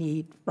Ukrainians what they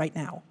need right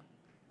now.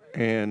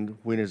 And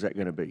when is that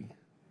going to be?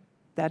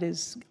 That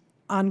is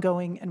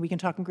ongoing, and we can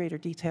talk in greater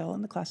detail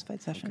in the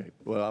classified session. Okay.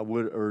 Well, I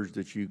would urge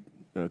that you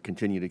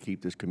continue to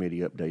keep this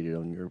committee updated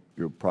on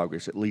your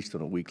progress, at least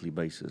on a weekly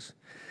basis.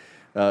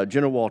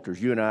 General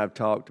Walters, you and I have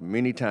talked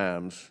many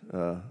times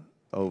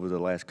over the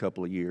last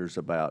couple of years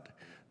about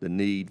the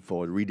need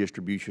for the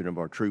redistribution of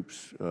our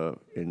troops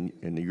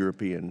in the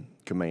European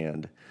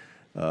Command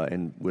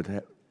and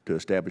to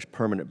establish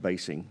permanent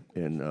basing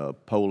in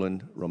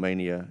Poland,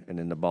 Romania, and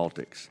in the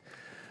Baltics.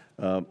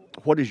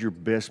 What is your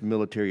best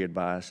military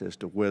advice as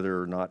to whether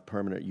or not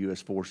permanent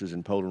U.S. forces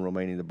in Poland,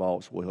 Romania, and the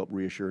Baltics will help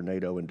reassure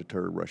NATO and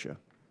deter Russia?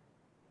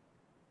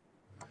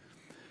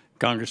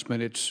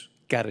 Congressman, it's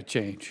got to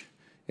change.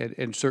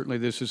 And certainly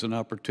this is an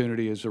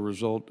opportunity as a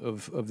result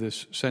of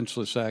this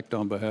senseless act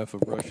on behalf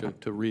of Russia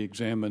to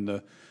re-examine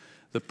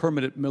the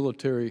permanent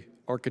military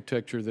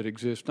architecture that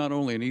exists not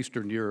only in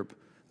Eastern Europe,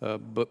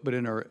 but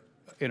in our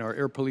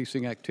air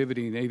policing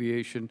activity in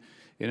aviation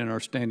and in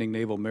our standing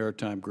naval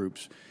maritime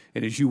groups.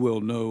 And as you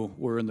well know,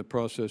 we're in the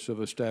process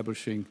of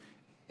establishing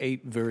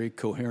 8 very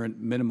coherent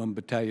minimum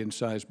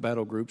battalion-sized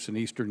battle groups in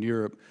Eastern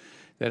Europe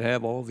that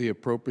have all the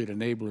appropriate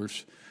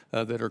enablers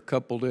that are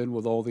coupled in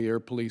with all the air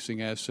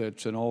policing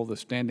assets and all the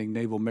standing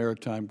naval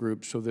maritime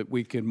groups so that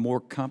we can more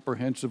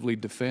comprehensively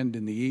defend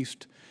in the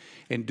east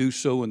and do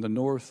so in the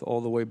north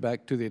all the way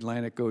back to the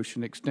Atlantic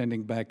Ocean,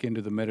 extending back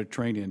into the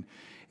Mediterranean.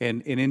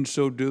 And in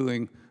so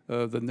doing,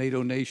 the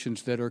NATO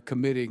nations that are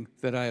committing,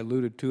 that I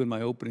alluded to in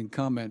my opening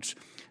comments,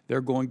 they're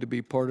going to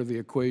be part of the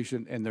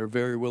equation, and they're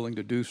very willing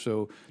to do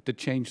so to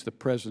change the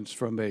presence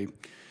from a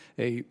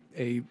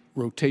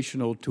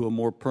rotational to a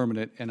more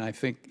permanent, and I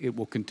think it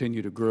will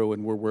continue to grow,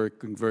 and we're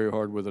working very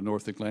hard with the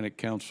North Atlantic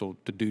Council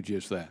to do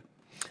just that.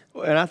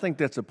 And I think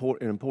that's an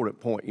important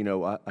point. You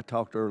know, I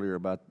talked earlier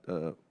about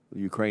the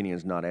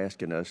Ukrainians not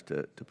asking us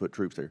to put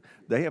troops there.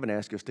 They haven't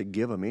asked us to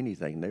give them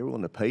anything. They're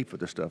willing to pay for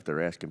the stuff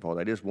they're asking for.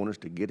 They just want us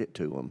to get it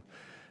to them.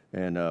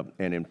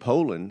 And in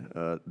Poland,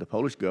 the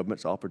Polish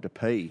government's offered to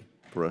pay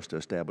for us to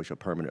establish a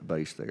permanent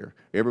base there.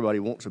 Everybody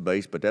wants a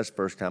base, but that's the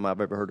first time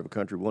I've ever heard of a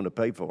country willing to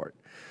pay for it.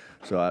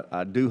 So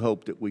I do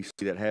hope that we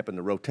see that happen.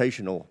 The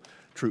rotational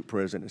troop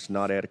presence is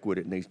not adequate.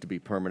 It needs to be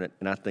permanent.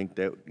 And I think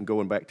that,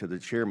 going back to the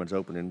chairman's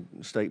opening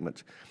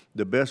statements,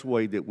 the best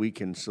way that we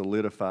can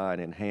solidify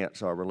and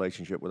enhance our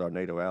relationship with our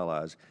NATO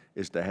allies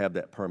is to have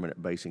that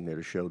permanent basing there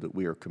to show that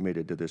we are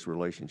committed to this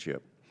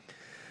relationship.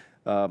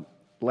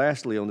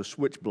 Lastly, on the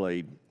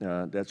Switchblade,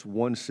 that's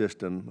one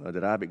system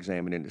that I've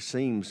examined, and it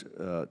seems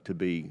to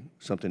be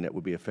something that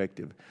would be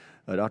effective.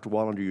 Dr.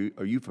 Wallander,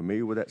 are you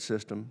familiar with that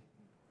system?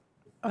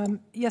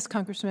 Yes,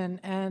 Congressman,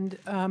 and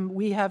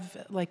we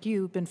have, like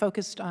you, been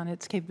focused on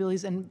its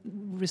capabilities and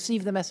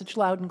received the message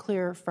loud and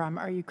clear from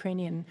our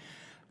Ukrainian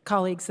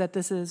colleagues that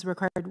this is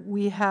required.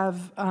 We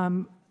have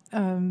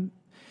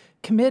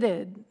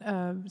committed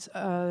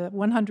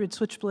 100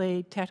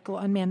 Switchblade tactical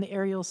unmanned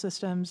aerial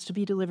systems to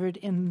be delivered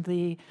in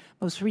the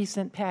most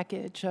recent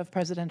package of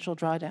presidential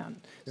drawdown.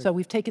 So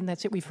we've taken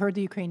that, we've heard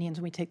the Ukrainians,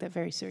 and we take that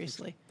very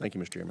seriously. Thank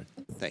you, Mr. Chairman.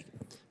 Thank you.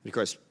 Of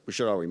course, we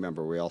should all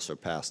remember we also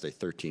passed a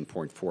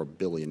 $13.4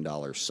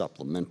 billion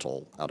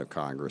supplemental out of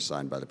Congress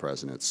signed by the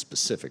President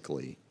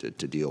specifically to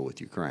deal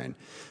with Ukraine.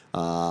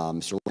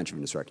 Mr.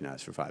 Lanchman is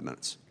recognized for 5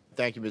 minutes.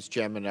 Thank you, Mr.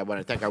 Chairman. I want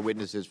to thank our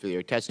witnesses for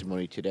their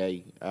testimony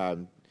today.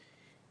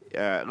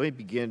 Let me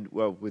begin,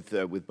 well, with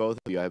both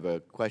of you. I have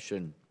a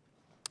question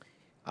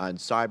on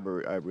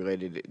cyber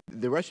related.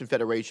 The Russian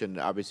Federation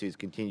obviously has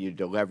continued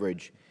to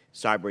leverage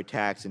cyber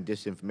attacks and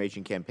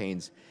disinformation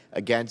campaigns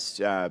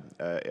against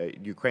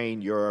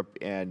Ukraine, Europe,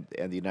 and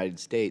the United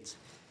States.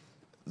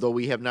 Though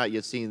we have not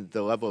yet seen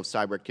the level of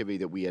cyber activity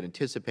that we had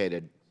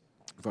anticipated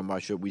from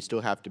Russia, we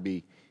still have to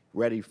be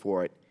ready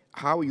for it.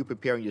 How are you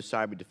preparing your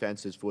cyber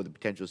defenses for the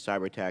potential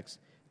cyber attacks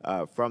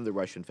from the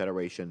Russian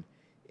Federation?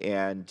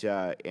 And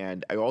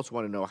I also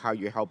want to know how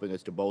you're helping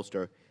us to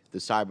bolster the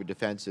cyber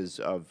defenses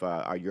of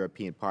our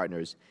European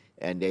partners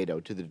and NATO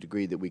to the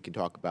degree that we can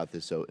talk about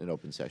this in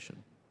open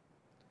session.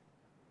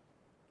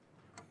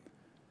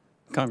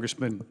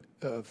 Congressman,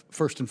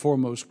 first and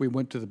foremost, we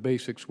went to the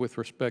basics with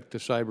respect to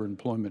cyber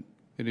employment.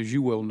 And as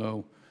you well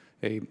know,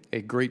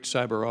 a great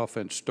cyber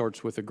offense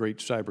starts with a great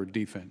cyber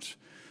defense.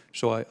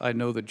 So I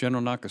know that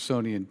General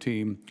Nakasone and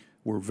team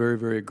were very,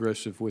 very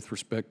aggressive with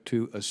respect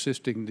to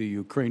assisting the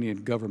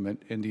Ukrainian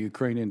government and the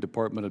Ukrainian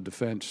Department of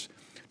Defense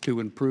to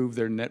improve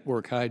their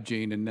network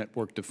hygiene and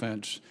network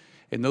defense.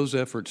 And those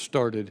efforts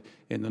started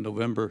in the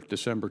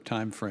November-December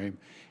timeframe.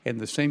 And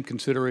the same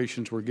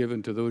considerations were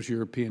given to those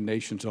European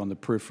nations on the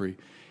periphery.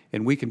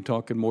 And we can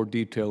talk in more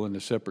detail in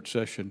a separate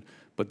session,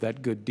 but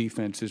that good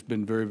defense has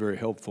been very, very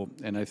helpful.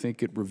 And I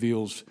think it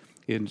reveals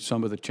in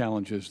some of the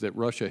challenges that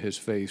Russia has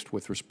faced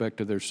with respect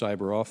to their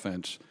cyber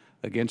offense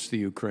against the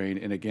Ukraine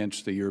and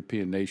against the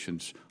European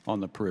nations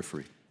on the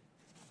periphery.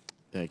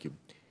 Thank you.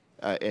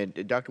 And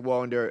Dr.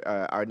 Wallander,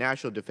 our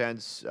national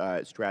defense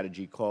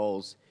strategy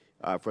calls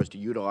for us to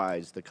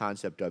utilize the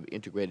concept of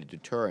integrated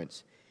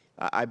deterrence.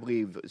 I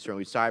believe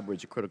certainly cyber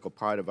is a critical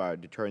part of our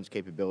deterrence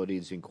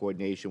capabilities in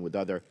coordination with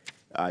other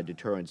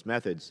deterrence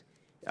methods.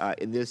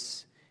 In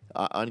this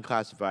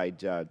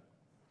unclassified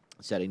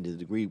setting, to the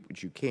degree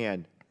which you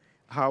can,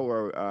 how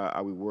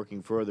are we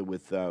working further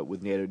with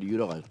NATO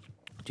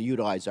to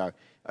utilize our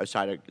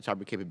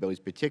cyber capabilities,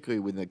 particularly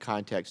within the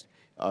context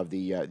of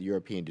the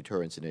European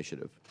Deterrence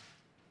Initiative?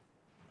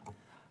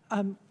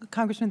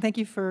 Congressman, thank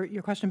you for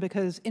your question,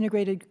 because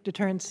integrated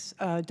deterrence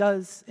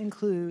does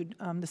include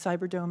the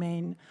cyber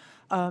domain,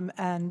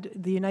 and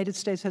the United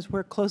States has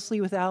worked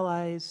closely with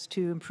allies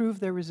to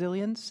improve their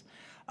resilience,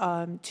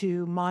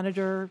 to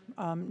monitor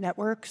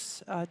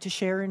networks, to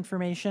share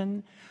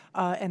information,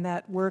 and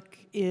that work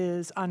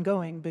is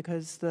ongoing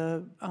because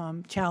the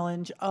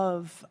challenge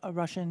of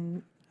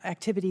Russian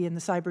activity in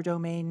the cyber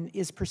domain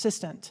is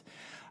persistent.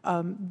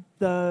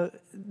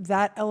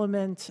 That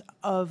element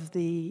of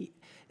the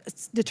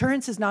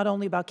deterrence is not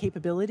only about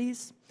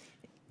capabilities.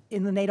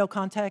 In the NATO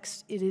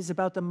context, it is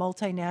about the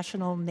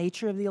multinational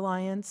nature of the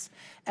alliance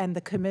and the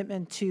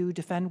commitment to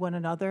defend one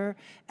another,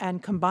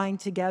 and combine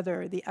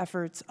together the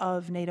efforts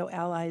of NATO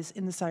allies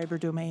in the cyber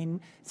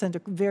domain, send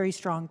a very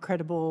strong,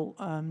 credible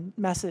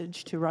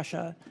message to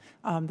Russia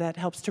that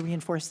helps to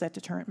reinforce that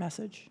deterrent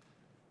message.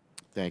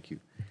 Thank you.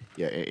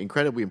 Yeah,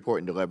 incredibly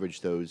important to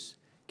leverage those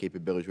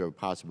capabilities wherever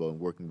possible and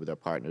working with our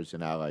partners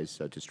and allies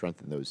to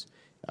strengthen those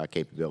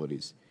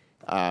capabilities.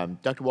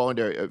 Dr.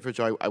 Wallander, first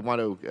of all, I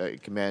want to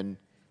commend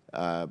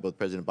both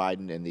President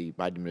Biden and the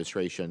Biden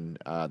administration,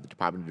 the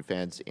Department of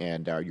Defense,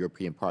 and our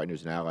European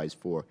partners and allies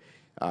for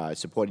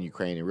supporting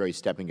Ukraine and really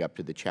stepping up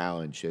to the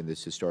challenge in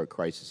this historic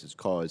crisis is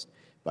caused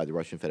by the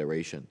Russian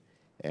Federation.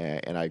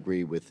 And I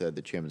agree with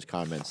the Chairman's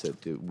comments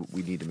that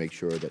we need to make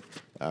sure that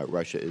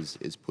Russia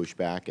is pushed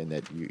back and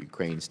that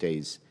Ukraine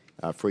stays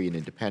free and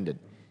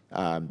independent.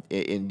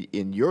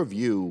 In your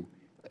view,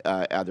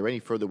 are there any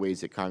further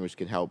ways that Congress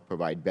can help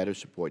provide better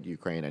support to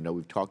Ukraine? I know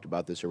we've talked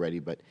about this already,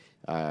 but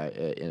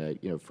in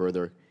a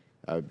further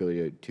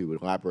ability to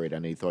elaborate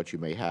on any thoughts you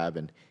may have,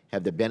 and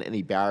have there been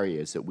any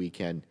barriers that we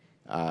can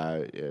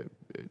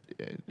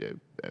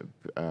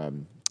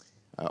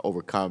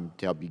overcome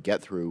to help you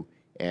get through?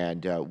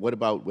 And what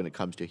about when it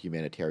comes to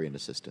humanitarian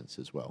assistance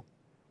as well?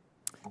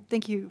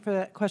 Thank you for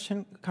that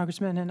question,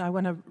 Congressman, and I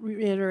want to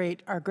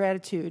reiterate our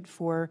gratitude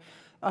for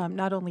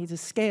not only the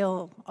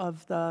scale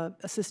of the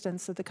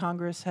assistance that the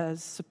Congress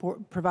has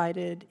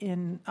provided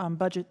in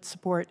budget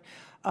support,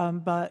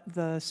 but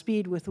the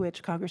speed with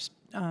which Congress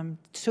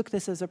took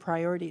this as a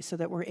priority so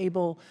that we're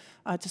able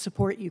to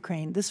support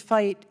Ukraine. This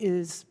fight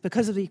is,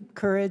 because of the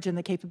courage and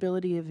the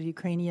capability of the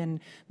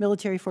Ukrainian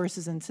military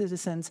forces and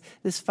citizens,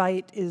 this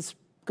fight is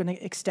going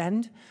to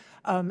extend.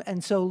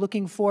 And so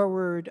looking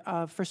forward,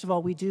 first of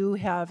all, we do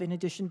have, in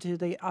addition to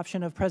the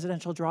option of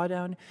presidential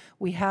drawdown,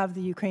 we have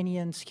the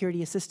Ukrainian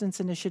Security Assistance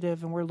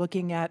Initiative, and we're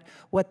looking at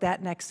what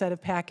that next set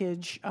of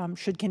package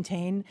should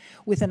contain,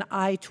 with an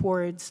eye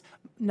towards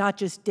not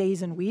just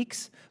days and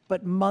weeks,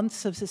 but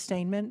months of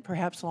sustainment,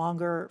 perhaps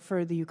longer,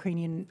 for the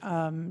Ukrainian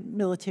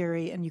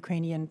military and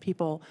Ukrainian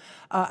people.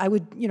 I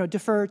would,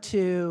 defer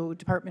to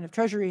Department of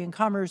Treasury and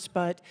Commerce,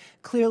 but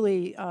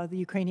clearly the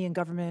Ukrainian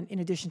government, in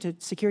addition to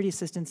security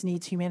assistance,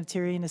 needs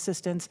humanitarian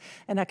assistance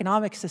and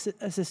economic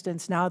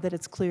assistance now that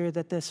it's clear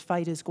that this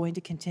fight is going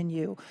to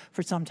continue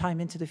for some time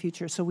into the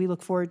future. So we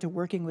look forward to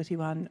working with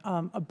you on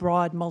a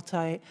broad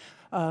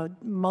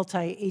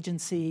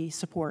multi-agency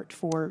support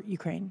for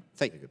Ukraine.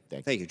 Thank you.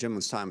 Thank you.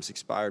 Gentleman's time has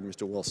expired.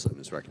 Mr. Wilson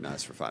is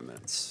recognized for 5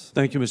 minutes.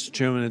 Thank you, Mr.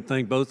 Chairman, and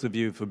thank both of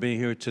you for being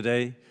here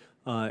today.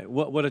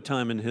 What a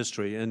time in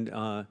history. And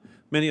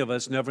many of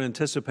us never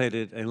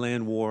anticipated a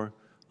land war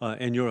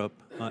in Europe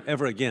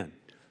ever again.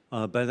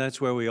 But that's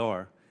where we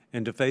are,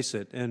 and to face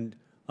it. And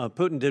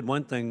Putin did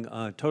one thing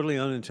totally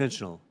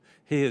unintentional.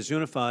 He has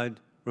unified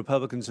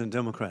Republicans and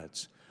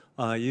Democrats.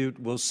 You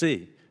will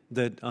see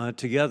that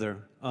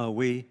together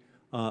we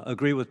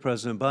agree with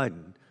President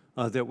Biden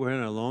that we're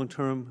in a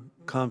long-term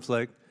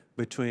conflict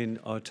between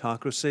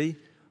autocracy,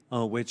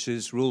 which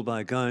is ruled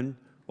by gun,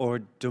 or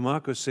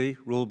democracy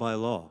ruled by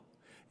law.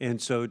 And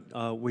so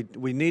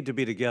we need to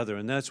be together,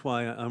 and that's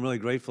why I'm really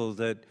grateful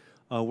that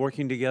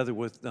working together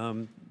with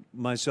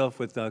myself,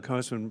 with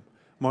Congressman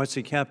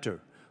Marcy Kaptur,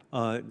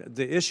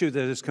 the issue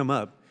that has come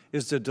up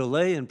is the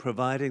delay in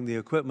providing the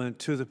equipment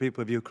to the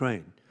people of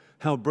Ukraine.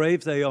 How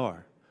brave they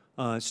are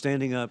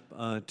standing up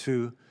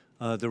to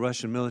the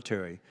Russian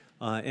military.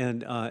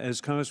 And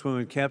as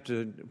Congresswoman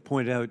Kaptur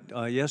pointed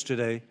out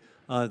yesterday,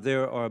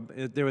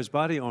 there is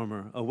body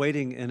armor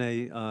awaiting in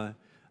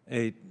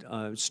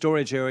a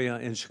storage area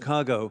in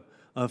Chicago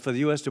for the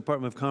U.S.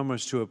 Department of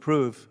Commerce to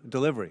approve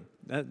delivery.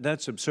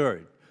 That's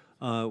absurd.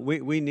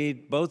 We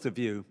need both of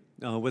you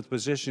with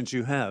positions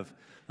you have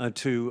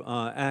to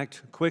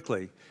act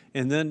quickly.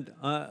 And then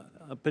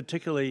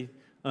particularly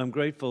I'm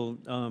grateful,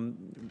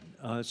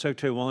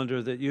 Secretary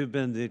Wallander, that you've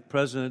been the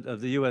president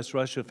of the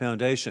U.S.-Russia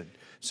Foundation.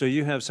 So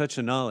you have such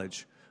a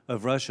knowledge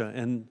of Russia.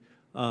 And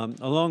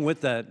along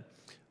with that,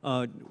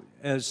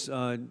 as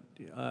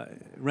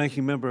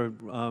Ranking Member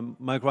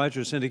Mike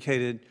Rogers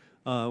indicated,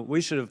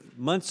 we should have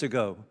months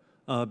ago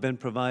been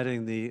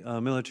providing the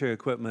military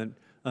equipment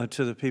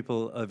to the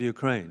people of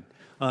Ukraine.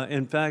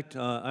 In fact,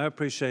 I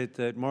appreciate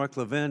that Mark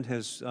Levin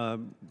has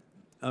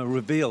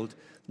revealed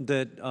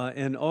that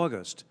in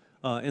August,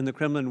 in the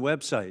Kremlin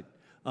website,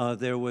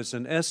 there was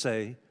an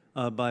essay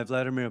by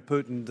Vladimir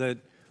Putin that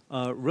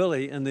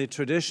really, in the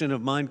tradition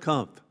of Mein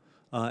Kampf,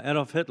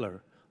 Adolf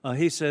Hitler,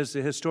 he says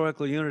the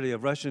historical unity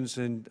of Russians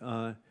and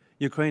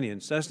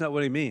Ukrainians. That's not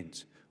what he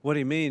means. What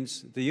he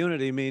means, the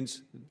unity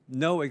means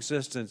no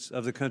existence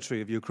of the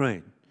country of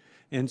Ukraine.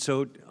 And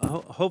so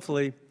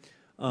hopefully,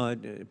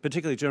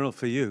 particularly, General,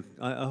 for you,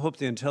 I hope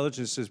the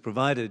intelligence is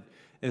provided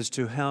as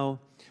to how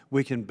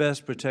we can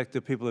best protect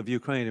the people of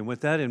Ukraine. And with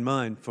that in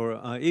mind,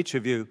 for each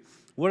of you,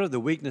 what are the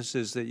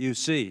weaknesses that you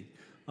see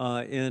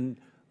in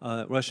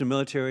Russian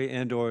military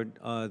and or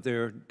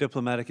their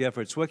diplomatic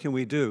efforts? What can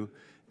we do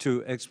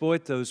to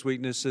exploit those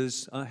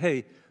weaknesses?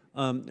 Try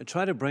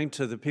to bring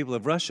to the people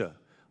of Russia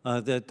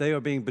that they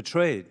are being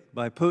betrayed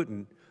by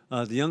Putin,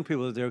 the young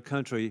people of their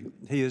country.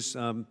 He is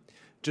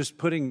just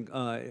putting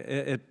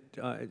at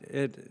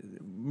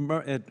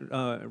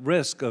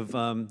risk of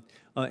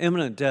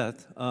imminent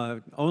death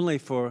only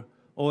for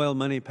oil,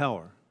 money,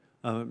 power.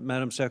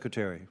 Madam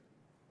Secretary.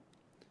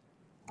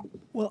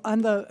 Well,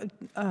 on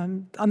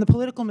the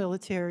political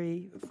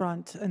military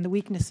front and the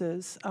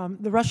weaknesses,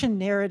 the Russian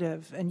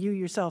narrative, and you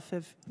yourself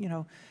have,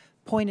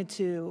 pointed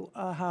to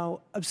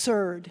how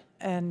absurd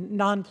and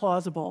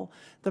non-plausible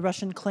the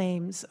Russian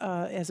claims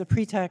as a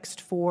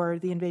pretext for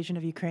the invasion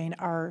of Ukraine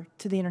are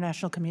to the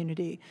international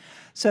community.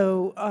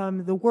 So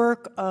the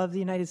work of the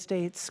United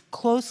States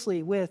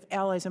closely with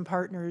allies and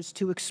partners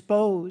to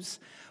expose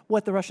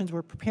what the Russians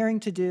were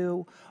preparing to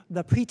do,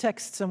 the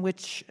pretexts in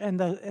which, and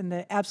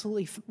the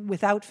absolutely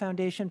without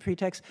foundation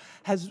pretext,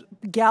 has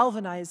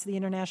galvanized the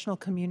international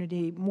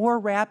community more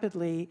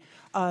rapidly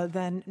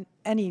than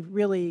any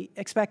really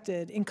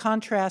expected, in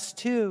contrast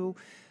to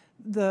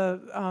the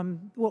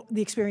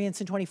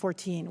experience in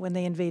 2014 when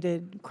they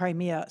invaded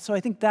Crimea. So I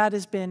think that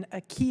has been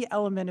a key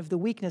element of the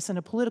weakness in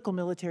a political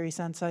military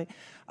sense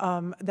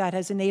that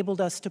has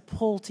enabled us to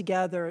pull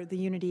together the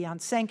unity on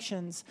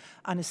sanctions,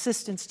 on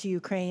assistance to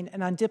Ukraine,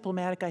 and on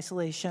diplomatic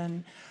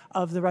isolation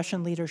of the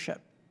Russian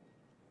leadership.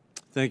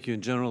 Thank you.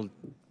 General.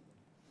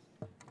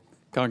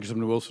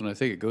 Congressman Wilson, I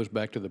think it goes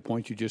back to the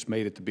point you just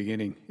made at the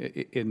beginning.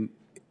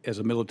 As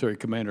a military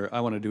commander, I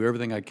want to do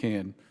everything I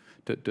can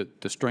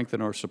to strengthen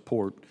our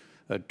support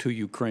to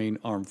Ukraine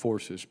armed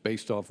forces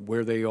based off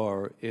where they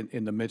are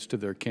in the midst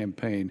of their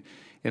campaign.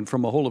 And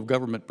from a whole of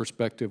government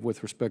perspective,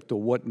 with respect to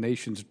what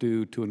nations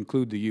do to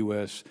include the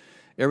U.S.,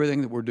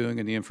 everything that we're doing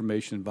in the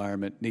information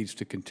environment needs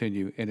to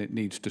continue and it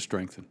needs to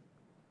strengthen.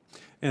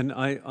 And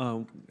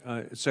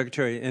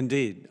Secretary,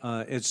 indeed,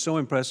 it's so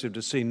impressive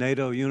to see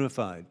NATO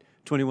unified,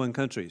 21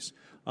 countries.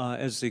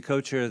 As the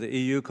co-chair of the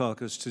EU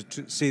caucus,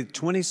 to see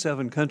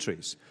 27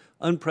 countries,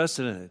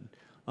 unprecedented,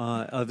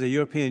 of the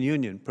European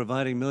Union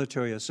providing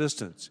military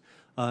assistance.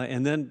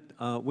 And then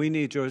we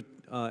need your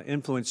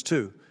influence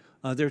too.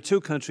 There are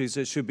two countries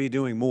that should be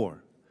doing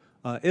more.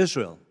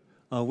 Israel,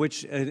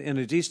 which in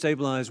a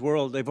destabilized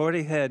world, they've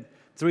already had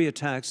 3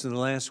 attacks in the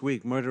last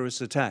week,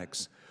 murderous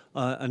attacks.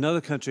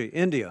 Another country,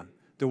 India,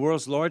 the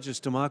world's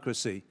largest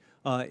democracy.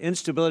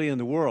 Instability in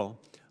the world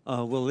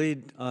will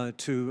lead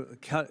to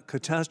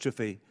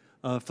catastrophe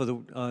for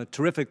the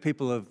terrific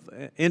people of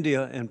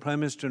India, and Prime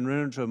Minister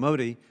Narendra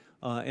Modi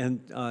and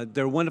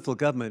their wonderful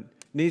government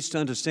needs to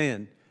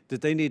understand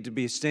that they need to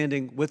be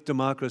standing with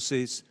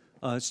democracies,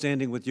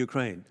 standing with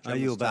Ukraine.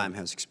 Gentleman's time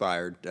has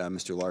expired.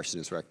 Mr.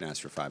 Larson is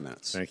recognized for 5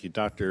 minutes. Thank you,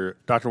 Dr.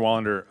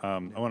 Wallander.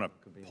 I want to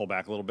pull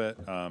back a little bit.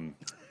 It's going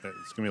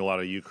to be a lot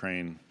of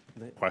Ukraine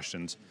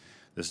questions.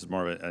 This is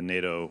more of a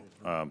NATO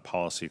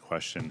policy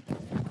question.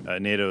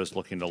 NATO is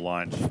looking to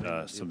launch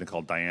something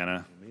called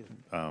Diana,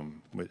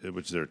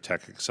 which is their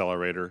tech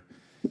accelerator.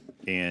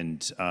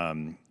 And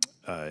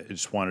I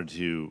just wanted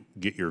to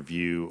get your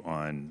view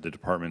on the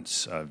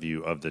department's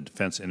view of the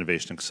Defense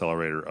Innovation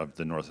Accelerator of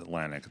the North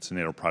Atlantic. It's a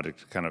NATO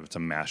project, it's a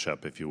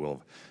mashup, if you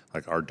will,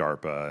 like our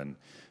DARPA and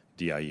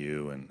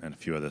DIU and a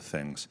few other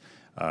things.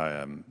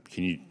 Can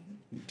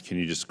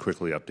you just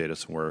quickly update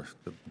us on where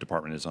the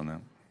department is on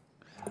that?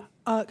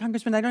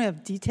 Congressman, I don't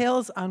have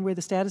details on where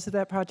the status of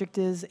that project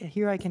is.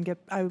 Here,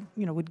 I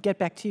would get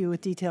back to you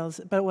with details.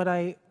 But what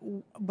I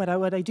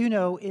do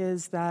know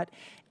is that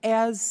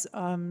as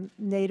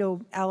NATO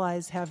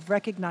allies have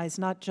recognized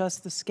not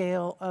just the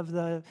scale of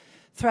the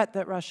threat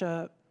that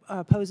Russia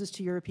poses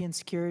to European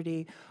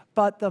security,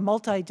 but the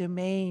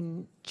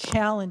multi-domain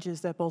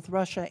challenges that both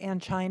Russia and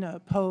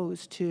China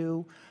pose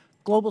to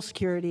global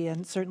security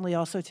and certainly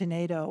also to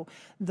NATO,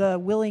 the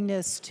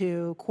willingness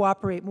to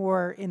cooperate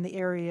more in the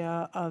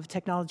area of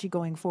technology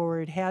going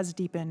forward has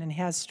deepened and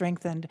has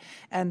strengthened,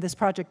 and this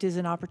project is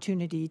an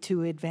opportunity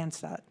to advance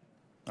that.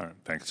 All right,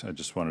 thanks. I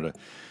just wanted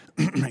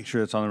to make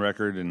sure it's on the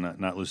record and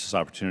not lose this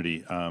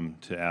opportunity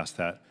to ask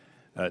that.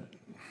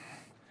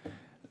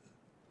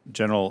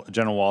 General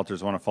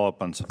Walters, I want to follow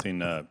up on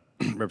something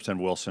Representative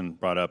Wilson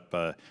brought up,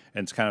 and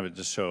it's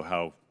just show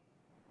how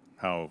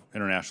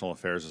international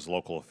affairs is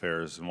local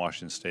affairs. In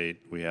Washington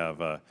State, we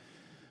have about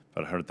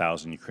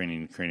 100,000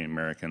 Ukrainian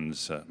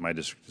Americans. My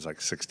district is like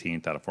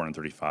 16th out of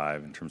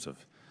 435 in terms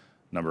of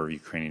number of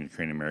Ukrainian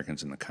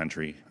Americans in the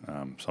country.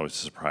 It's always a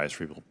surprise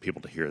for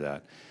people to hear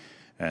that.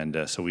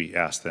 And so we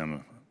asked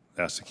the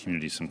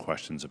community some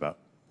questions about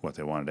what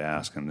they wanted to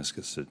ask, and this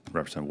gets to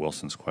Representative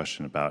Wilson's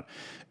question about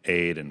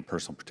aid and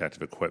personal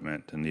protective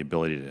equipment and the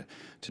ability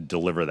to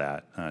deliver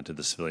that to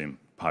the civilian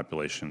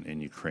population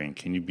in Ukraine.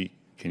 Can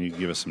you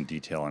give us some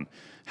detail on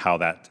how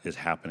that is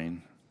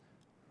happening?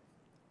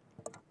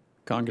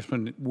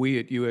 Congressman, we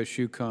at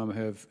USUCOM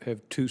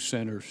have 2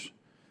 centers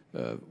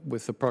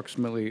with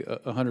approximately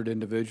 100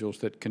 individuals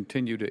that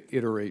continue to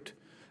iterate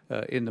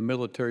in the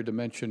military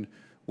dimension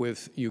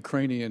with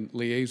Ukrainian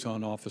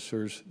liaison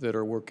officers that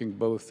are working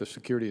both the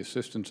security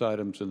assistance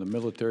items in the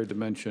military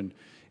dimension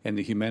and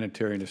the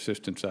humanitarian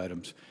assistance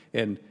items.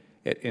 And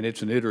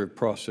it's an iterative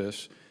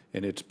process,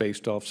 and it's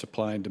based off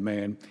supply and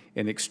demand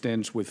and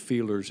extends with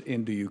feelers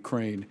into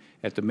Ukraine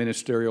at the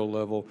ministerial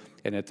level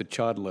and at the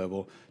CHOD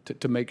level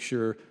to make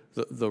sure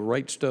the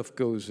right stuff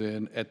goes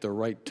in at the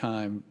right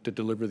time to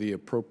deliver the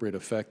appropriate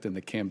effect in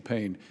the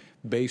campaign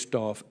based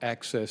off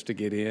access to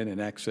get in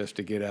and access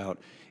to get out.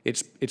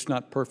 It's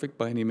not perfect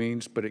by any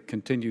means, but it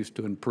continues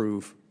to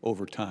improve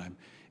over time.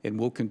 And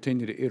we'll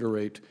continue to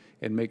iterate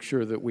and make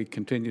sure that we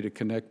continue to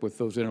connect with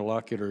those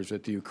interlocutors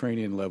at the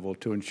Ukrainian level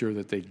to ensure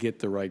that they get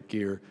the right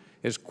gear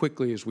as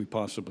quickly as we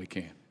possibly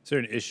can. Is there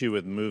an issue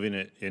with moving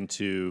it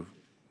into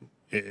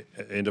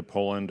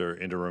Poland or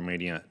into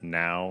Romania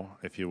now,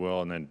 if you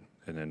will, and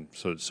then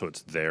so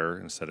it's there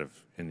instead of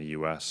in the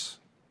U.S.?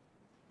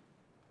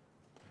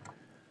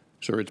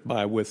 Sir, it's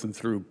by, with, and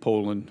through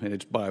Poland, and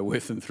it's by,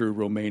 with, and through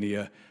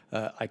Romania.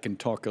 I can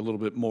talk a little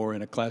bit more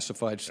in a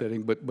classified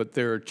setting, but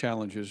there are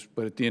challenges.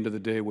 But at the end of the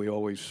day, we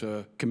always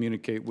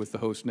communicate with the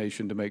host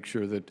nation to make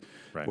sure that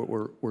Right.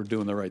 we're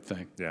doing the right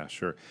thing. Yeah,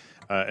 sure.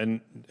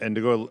 And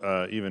to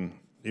go even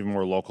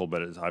more local,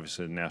 but it's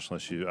obviously a national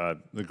issue.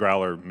 The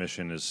Growler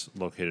mission is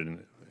located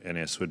in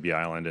Whidbey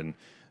Island, and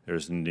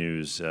there's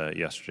news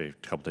yesterday,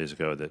 a couple days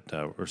ago,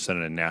 that we're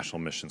sending a national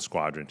mission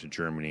squadron to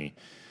Germany.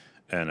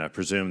 And I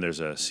presume there's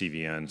a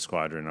CVN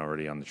squadron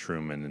already on the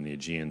Truman and the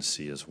Aegean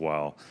Sea as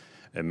well.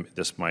 And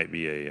this might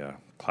be a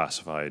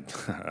classified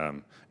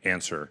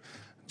answer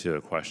to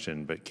the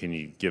question, but can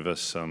you give us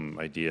some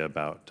idea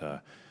about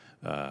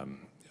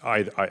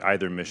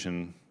either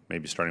mission,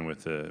 maybe starting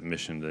with the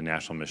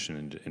national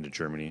mission into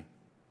Germany?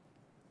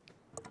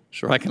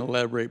 Sure, I can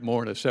elaborate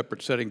more in a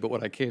separate setting, but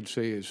what I can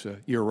say is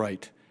you're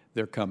right.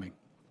 They're coming.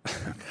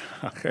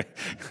 Okay.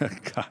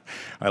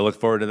 I look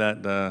forward to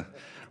that.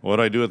 What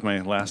do I do with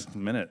my last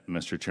minute,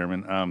 Mr.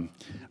 Chairman?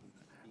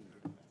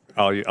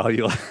 I'll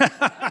yield.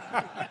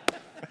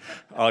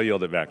 I'll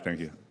yield it back. Thank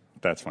you.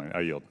 That's fine.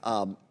 I'll yield.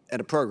 And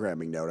a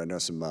programming note, I know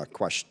some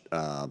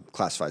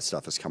classified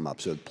stuff has come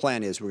up. So the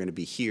plan is we're going to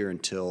be here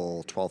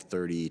until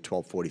 12:30,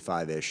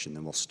 12:45-ish, and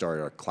then we'll start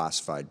our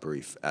classified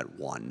brief at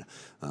 1.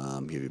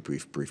 Give you a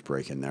brief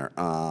break in there.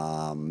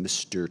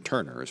 Mr.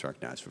 Turner is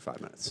recognized for 5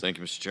 minutes. Thank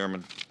you, Mr.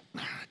 Chairman.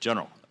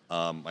 General,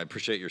 I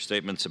appreciate your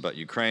statements about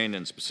Ukraine,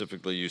 and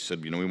specifically you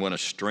said, we want to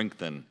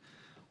strengthen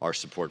our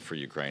support for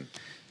Ukraine.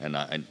 And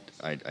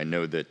I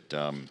know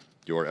that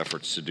your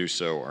efforts to do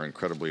so are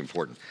incredibly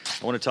important.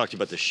 I want to talk to you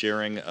about the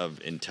sharing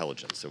of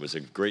intelligence. There was a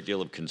great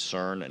deal of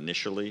concern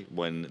initially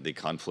when the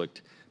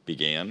conflict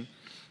began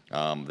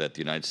that the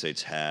United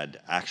States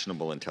had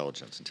actionable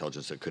intelligence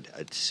that could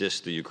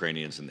assist the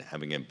Ukrainians in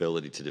having an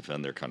ability to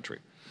defend their country,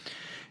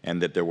 and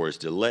that there was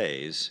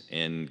delays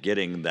in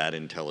getting that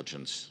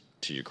intelligence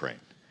to Ukraine.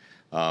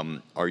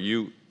 Are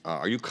you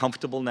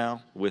comfortable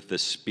now with the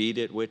speed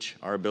at which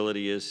our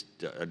ability is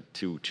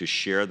to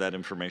share that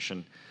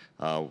information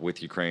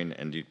with Ukraine?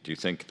 And do you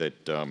think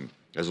that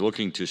as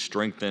looking to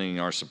strengthening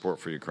our support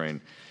for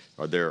Ukraine,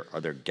 are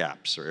there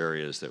gaps or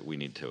areas that we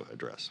need to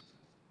address?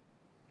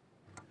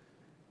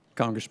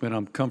 Congressman,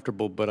 I'm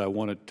comfortable, but I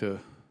want it to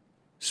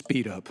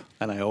speed up.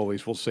 And I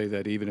always will say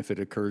that even if it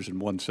occurs in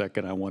 1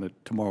 second, I want it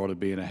tomorrow to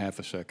be in a half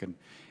a second.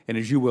 And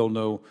as you well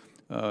know,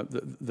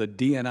 the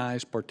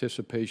DNI's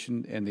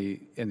participation and the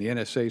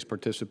NSA's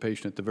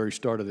participation at the very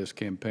start of this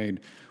campaign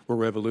were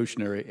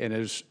revolutionary. And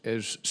as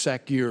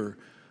SACEUR,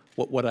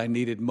 what I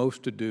needed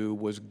most to do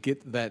was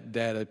get that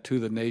data to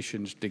the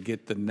nations to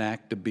get the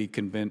NAC to be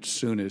convinced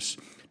soonest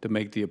to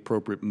make the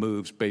appropriate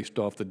moves based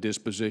off the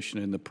disposition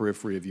in the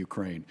periphery of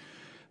Ukraine.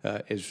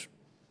 As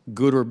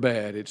good or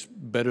bad, it's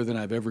better than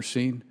I've ever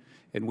seen,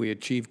 and we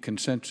achieved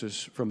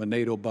consensus from a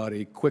NATO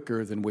body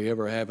quicker than we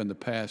ever have in the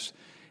past,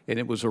 and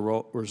it was a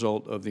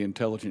result of the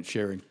intelligence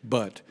sharing,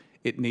 but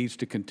it needs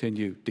to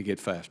continue to get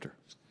faster.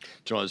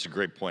 General, that's a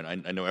great point.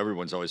 I know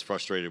everyone's always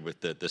frustrated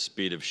with the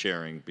speed of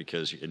sharing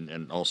because,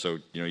 and also,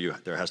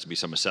 there has to be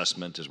some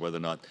assessment as whether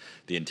or not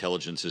the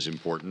intelligence is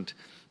important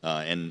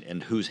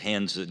and whose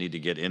hands does it need to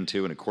get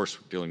into. And of course,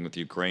 dealing with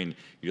Ukraine,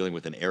 you're dealing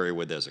with an area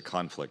where there's a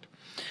conflict.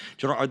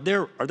 General,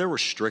 are there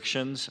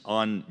restrictions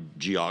on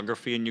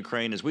geography in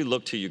Ukraine? As we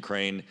look to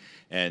Ukraine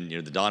and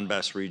the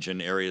Donbass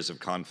region, areas of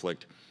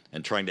conflict,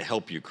 and trying to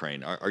help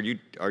Ukraine, are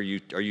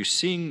you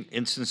seeing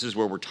instances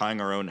where we're tying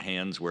our own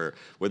hands, where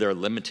there are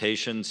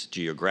limitations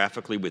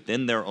geographically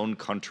within their own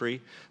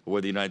country,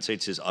 where the United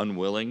States is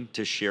unwilling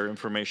to share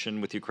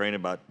information with Ukraine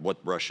about what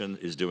Russia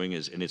is doing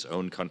in its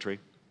own country?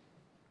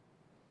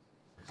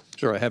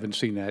 Sir, I haven't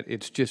seen that.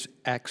 It's just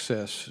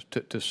access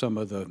to some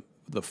of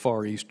the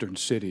far eastern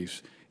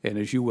cities. And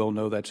as you well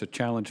know, that's a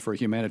challenge for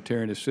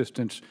humanitarian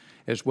assistance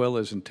as well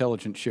as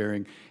intelligence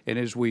sharing. And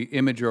as we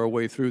image our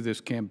way through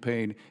this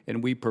campaign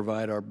and we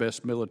provide our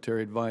best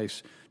military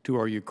advice to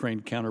our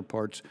Ukraine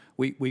counterparts,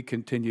 we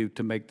continue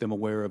to make them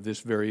aware of this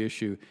very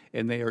issue,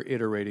 and they are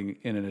iterating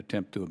in an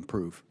attempt to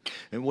improve.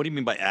 And what do you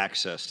mean by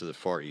access to the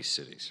Far East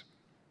cities?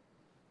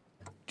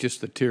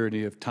 Just the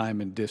tyranny of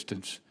time and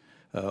distance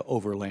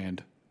over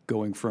land,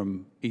 going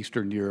from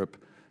Eastern Europe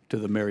to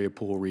the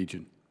Mariupol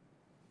region.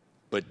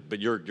 But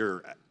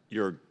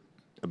your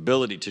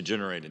ability to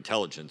generate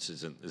intelligence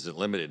isn't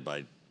limited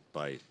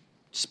by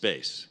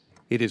space.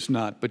 It is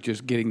not, but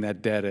just getting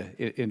that data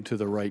into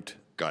the right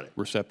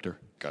receptor.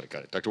 Got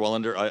it. Dr.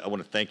 Wallander, I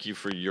want to thank you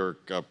for your,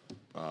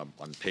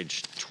 on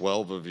page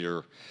 12 of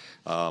your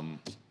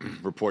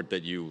report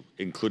that you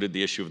included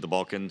the issue of the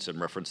Balkans and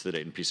referenced the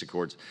Dayton Peace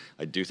Accords.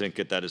 I do think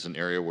that is an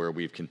area where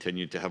we've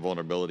continued to have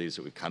vulnerabilities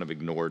that we've kind of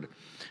ignored.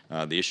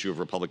 The issue of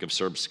Republic of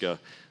Srpska,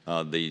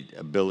 the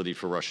ability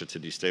for Russia to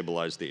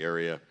destabilize the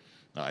area,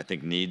 I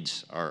think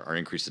needs our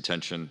increased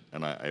attention,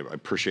 and I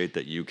appreciate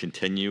that you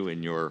continue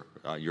in your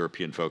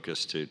European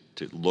focus to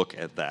look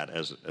at that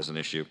as an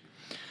issue.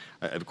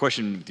 I have a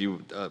question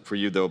for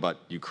you, though, about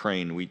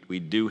Ukraine. We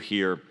do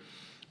hear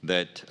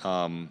that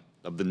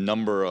of the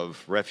number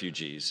of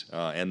refugees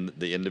and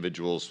the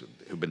individuals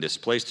who've been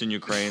displaced in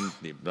Ukraine,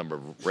 the number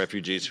of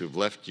refugees who've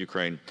left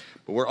Ukraine,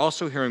 but we're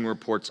also hearing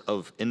reports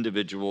of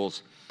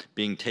individuals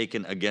being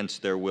taken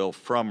against their will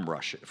from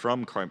Russia,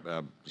 from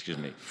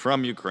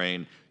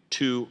Ukraine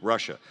to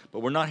Russia. But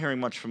we're not hearing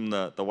much from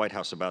the White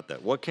House about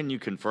that. What can you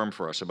confirm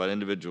for us about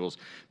individuals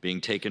being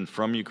taken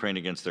from Ukraine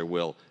against their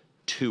will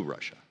to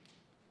Russia?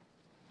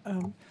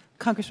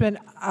 Congressman,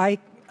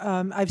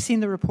 I've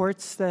seen the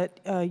reports that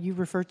you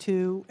refer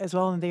to as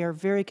well, and they are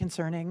very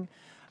concerning.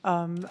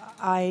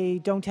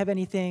 I don't have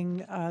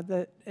anything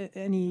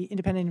any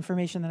independent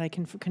information that I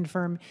can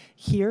confirm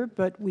here,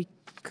 but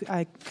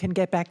I can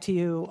get back to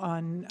you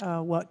on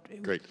what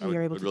Great. we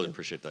are able to really do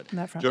appreciate that. on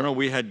that front. General,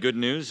 we had good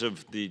news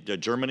of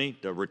Germany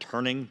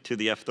returning to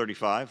the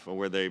F-35,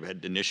 where they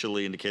had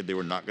initially indicated they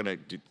were not going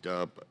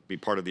to be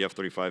part of the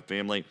F-35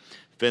 family.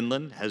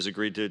 Finland has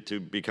agreed to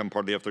become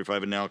part of the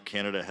F-35, and now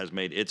Canada has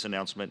made its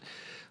announcement.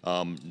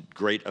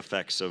 Great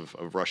effects of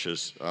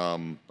Russia's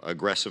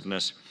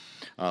aggressiveness.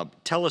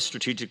 Tell us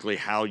strategically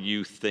how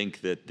you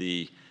think that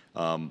the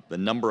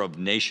number of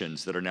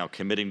nations that are now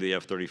committing to the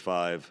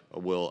F-35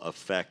 will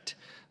affect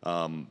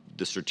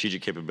the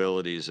strategic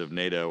capabilities of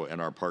NATO and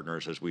our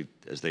partners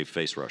as they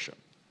face Russia.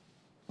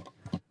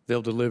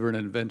 They'll deliver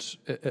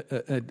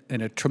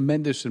a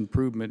tremendous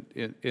improvement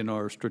in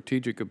our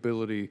strategic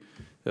ability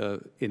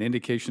in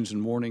indications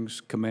and warnings,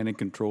 command and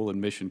control,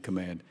 and mission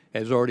command,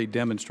 as already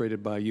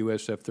demonstrated by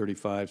U.S.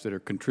 F-35s that are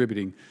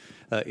contributing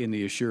in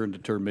the assure and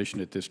deter mission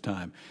at this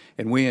time.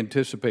 And we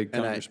anticipate,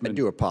 Congressman— And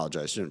I do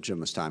apologize.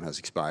 Jim's time has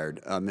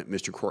expired.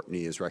 Mr.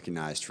 Courtney is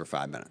recognized for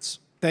 5 minutes.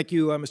 Thank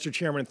you, Mr.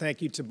 Chairman.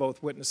 Thank you to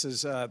both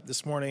witnesses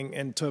this morning.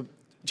 And to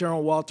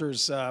General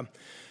Walters,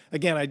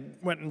 again, I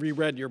went and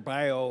reread your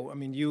bio. I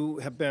mean, you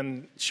have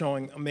been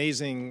showing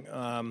amazing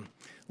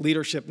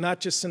leadership,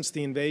 not just since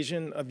the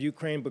invasion of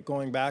Ukraine, but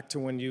going back to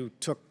when you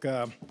took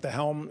the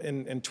helm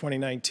in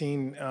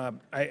 2019.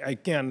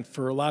 Again,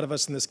 for a lot of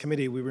us in this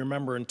committee, we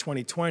remember in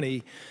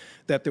 2020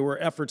 that there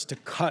were efforts to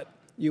cut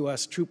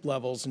U.S. troop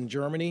levels in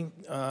Germany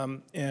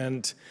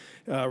and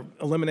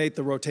eliminate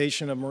the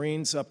rotation of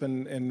Marines up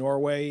in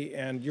Norway.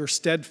 And your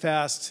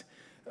steadfast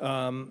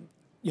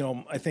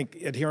I think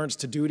adherence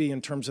to duty in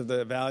terms of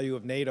the value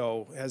of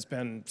NATO has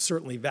been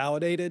certainly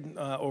validated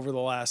over the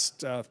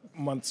last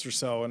months or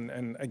so.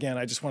 And again,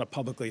 I just want to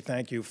publicly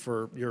thank you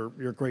for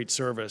your great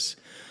service.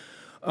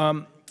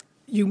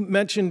 You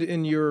mentioned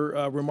in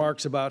your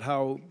remarks about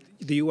how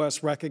the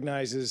U.S.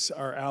 recognizes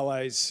our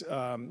allies'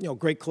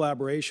 great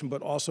collaboration,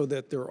 but also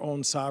that their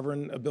own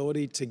sovereign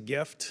ability to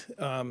gift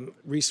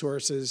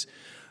resources.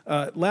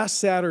 Last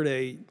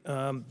Saturday,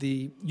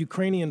 the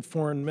Ukrainian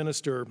foreign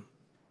minister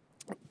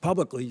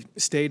publicly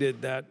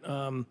stated that,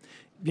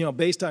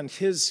 based on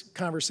his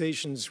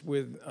conversations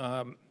with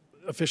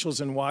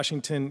officials in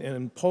Washington and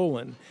in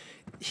Poland,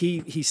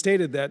 he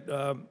stated that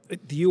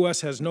the U.S.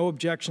 has no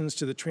objections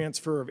to the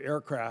transfer of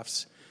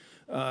aircrafts,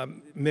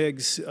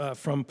 MiGs,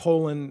 from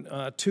Poland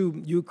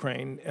to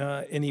Ukraine.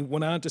 And he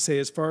went on to say,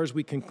 as far as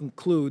we can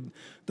conclude,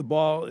 the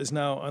ball is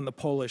now on the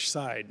Polish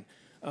side.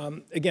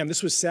 Again,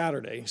 this was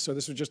Saturday, so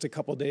this was just a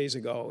couple days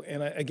ago.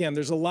 And again,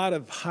 there's a lot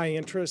of high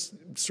interest,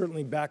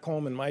 certainly back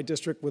home in my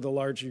district with a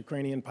large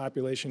Ukrainian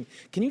population.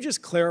 Can you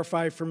just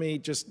clarify for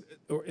me,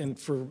 and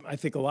for I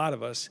think a lot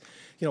of us,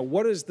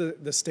 what is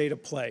the state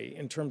of play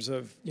in terms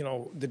of,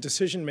 the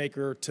decision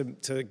maker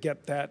to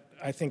get that,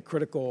 I think,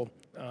 critical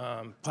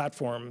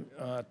platform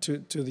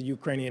to the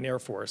Ukrainian Air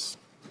Force?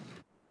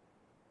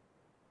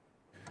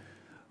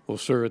 Well,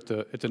 sir, at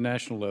the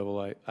national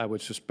level, I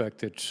would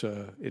suspect it's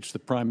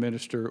the Prime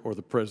Minister or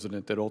the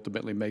President that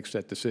ultimately makes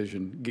that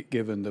decision,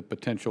 given the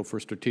potential for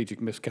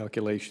strategic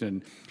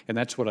miscalculation, and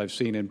that's what I've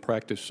seen in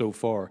practice so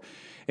far.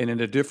 And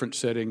in a different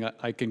setting,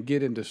 I can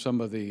get into some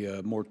of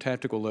the more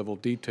tactical level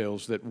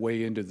details that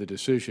weigh into the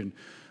decision,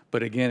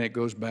 but again, it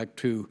goes back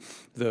to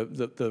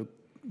the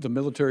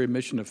military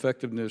mission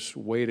effectiveness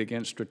weighed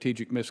against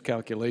strategic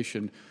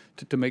miscalculation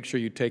to make sure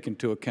you take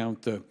into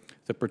account the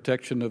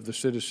protection of the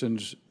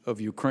citizens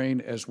of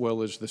Ukraine as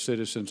well as the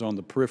citizens on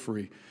the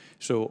periphery.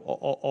 So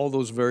all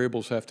those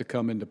variables have to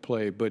come into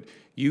play. But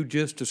you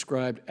just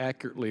described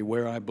accurately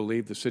where I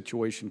believe the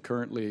situation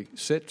currently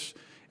sits,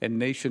 and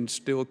nations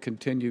still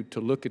continue to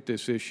look at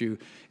this issue,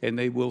 and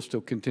they will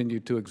still continue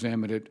to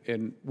examine it,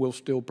 and we'll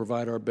still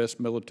provide our best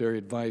military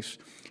advice,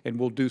 and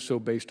we'll do so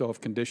based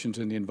off conditions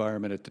in the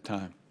environment at the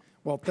time.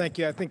 Well, thank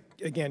you. I think,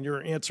 again,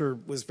 your answer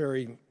was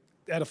very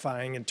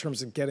edifying in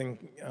terms of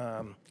getting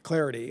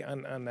clarity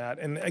on that.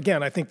 And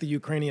again, I think the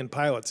Ukrainian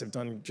pilots have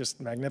done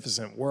just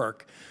magnificent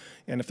work.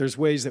 And if there's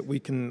ways that we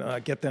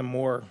can get them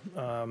more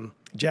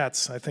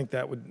jets, I think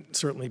that would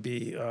certainly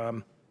be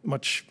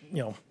much,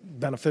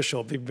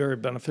 beneficial, be very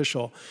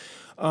beneficial.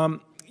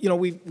 you know,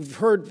 we've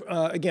heard,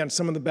 again,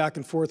 some of the back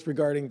and forth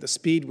regarding the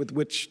speed with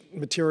which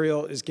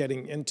material is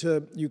getting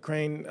into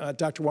Ukraine.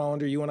 Dr.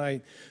 Wallander, you and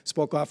I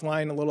spoke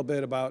offline a little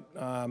bit about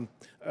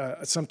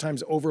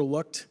sometimes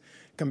overlooked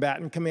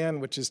combatant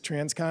command, which is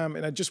TRANSCOM.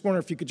 And I just wonder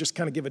if you could just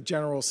kind of give a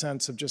general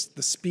sense of just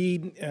the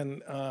speed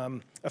and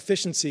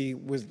efficiency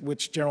with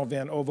which General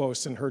Van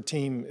Ovos and her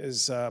team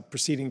is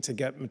proceeding to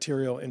get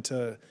material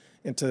into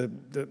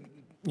the,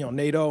 you know,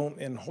 NATO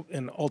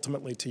and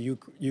ultimately to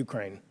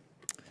Ukraine.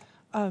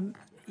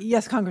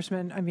 Yes,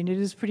 Congressman. I mean, it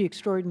is pretty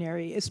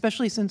extraordinary,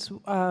 especially since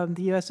the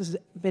U.S. has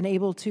been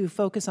able to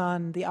focus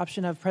on the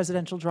option of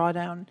presidential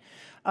drawdown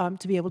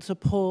to be able to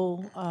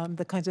pull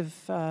the kinds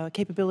of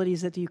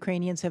capabilities that the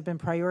Ukrainians have been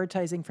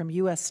prioritizing from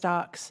U.S.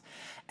 stocks.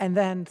 And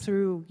then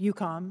through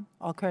EUCOM,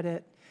 all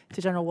credit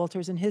to General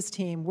Walters and his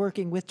team,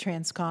 working with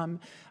TRANSCOM,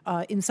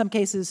 in some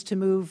cases to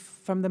move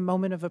from the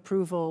moment of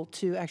approval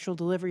to actual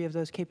delivery of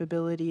those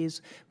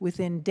capabilities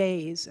within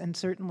days, and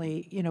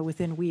certainly, you know,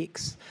 within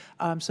weeks.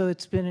 So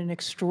it's been an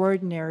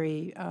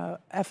extraordinary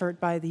effort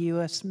by the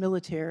U.S.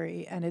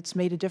 military, and it's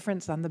made a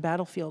difference on the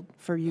battlefield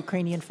for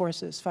Ukrainian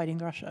forces fighting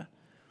Russia.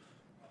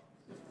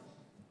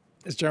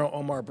 As General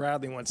Omar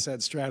Bradley once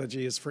said,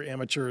 strategy is for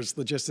amateurs,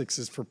 logistics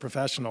is for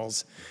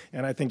professionals.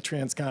 And I think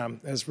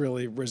TRANSCOM has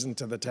really risen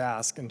to the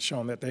task and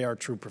shown that they are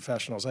true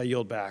professionals. I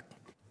yield back.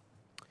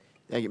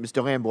 Thank you.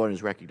 Mr. Lamborn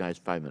is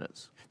recognized 5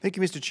 minutes. Thank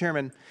you, Mr.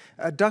 Chairman.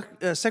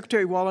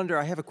 Secretary Wallander,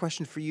 I have a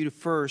question for you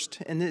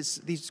first. And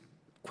these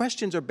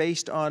questions are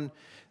based on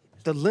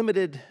the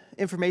limited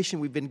information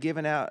we've been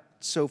given out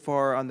so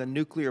far on the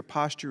nuclear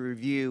posture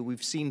review.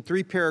 We've seen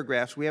 3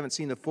 paragraphs. We haven't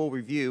seen the full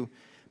review.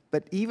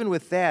 But even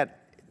with that,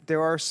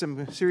 there are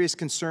some serious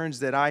concerns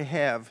that I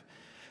have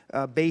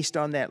based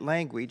on that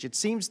language. It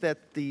seems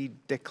that the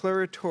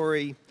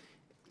declaratory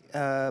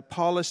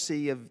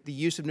policy of the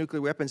use of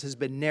nuclear weapons has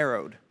been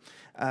narrowed,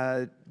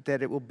 that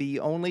it will be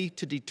only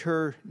to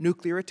deter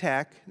nuclear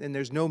attack, and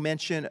there's no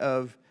mention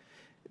of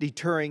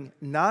deterring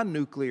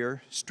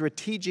non-nuclear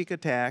strategic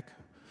attack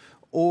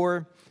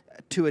or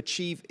to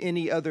achieve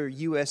any other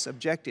U.S.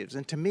 objectives.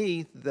 And to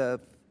me,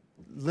 the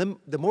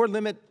more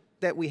limit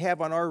that we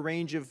have on our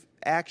range of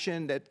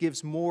action, that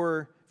gives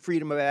more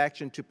freedom of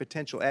action to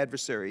potential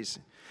adversaries.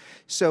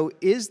 So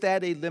is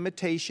that a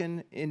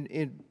limitation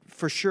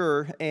for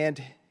sure?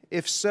 And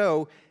if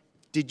so,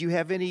 did you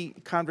have any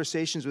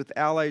conversations with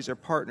allies or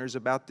partners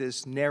about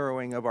this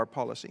narrowing of our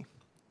policy?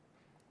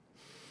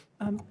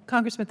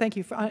 Congressman, thank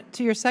you.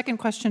 To your second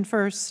question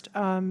first,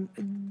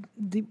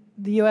 the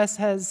U.S.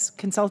 has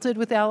consulted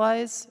with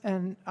allies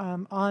and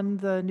on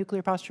the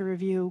nuclear posture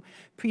review,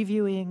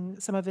 previewing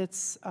some of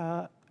its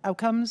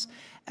outcomes.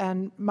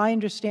 And my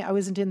understanding, I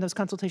wasn't in those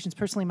consultations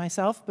personally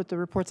myself, but the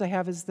reports I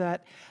have is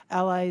that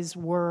allies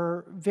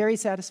were very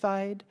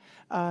satisfied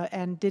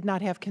and did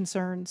not have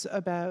concerns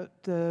about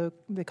the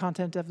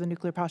content of the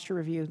nuclear posture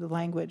review, the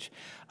language.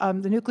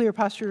 The nuclear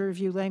posture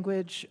review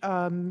language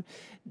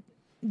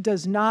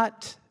does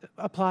not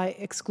apply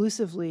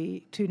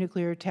exclusively to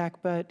nuclear attack,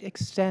 but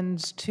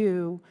extends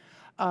to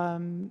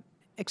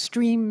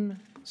extreme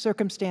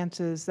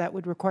circumstances that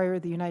would require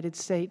the United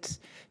States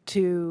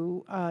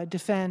to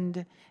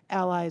defend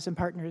allies and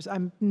partners.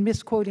 I'm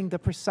misquoting the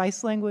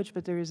precise language,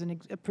 but there is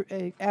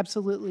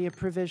absolutely a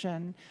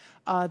provision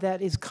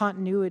that is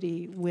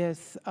continuity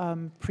with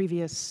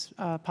previous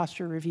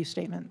posture review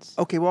statements.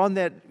 Okay, well, on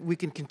that, we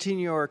can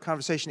continue our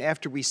conversation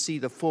after we see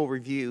the full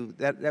review.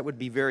 That would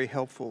be very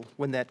helpful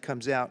when that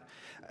comes out.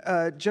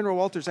 General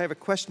Walters, I have a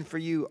question for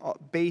you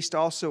based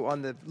also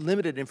on the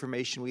limited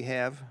information we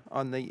have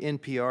on the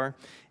NPR.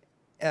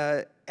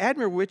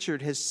 Admiral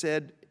Richard has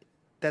said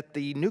that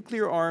the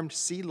nuclear-armed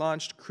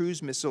sea-launched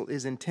cruise missile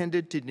is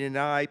intended to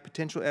deny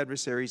potential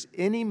adversaries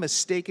any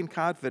mistaken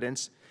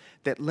confidence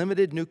that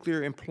limited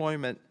nuclear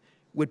employment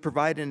would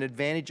provide an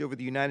advantage over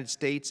the United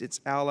States,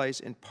 its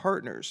allies, and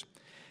partners.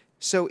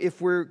 So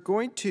if we're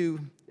going to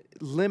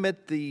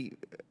limit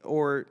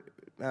or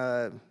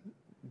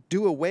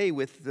do away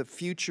with the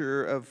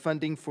future of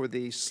funding for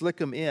the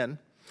SLCM-N,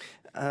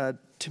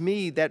 to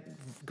me,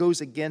 that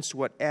goes against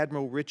what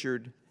Admiral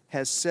Richard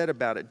has said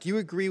about it. Do you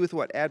agree with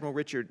what Admiral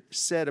Richard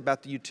said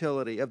about the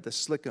utility of the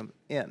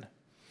SLCM-N?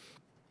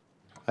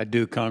 I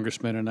do,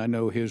 Congressman, and I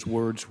know his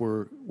words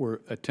were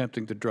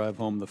attempting to drive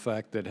home the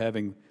fact that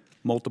having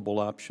multiple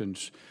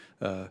options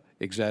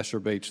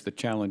exacerbates the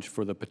challenge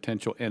for the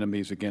potential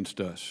enemies against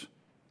us.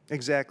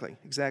 Exactly,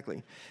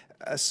 exactly.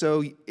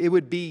 So it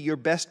would be your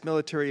best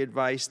military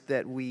advice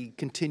that we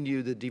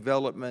continue the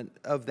development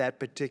of that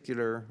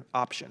particular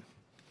option?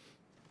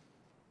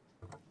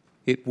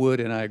 It would,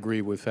 and I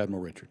agree with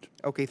Admiral Richards.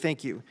 Okay,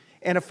 thank you.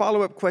 And a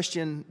follow-up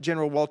question,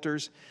 General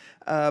Walters.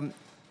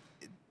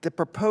 The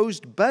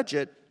proposed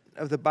budget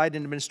of the Biden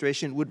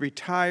administration would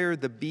retire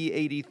the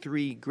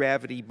B-83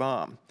 gravity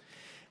bomb.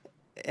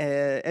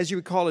 As you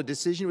recall, a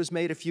decision was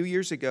made a few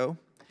years ago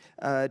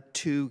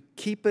to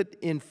keep it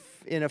in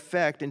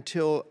effect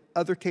until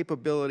other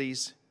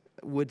capabilities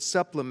would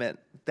supplement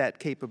that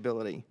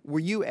capability. Were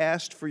you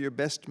asked for your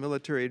best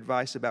military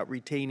advice about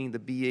retaining the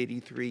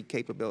B-83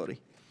 capability?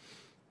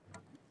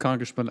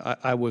 Congressman,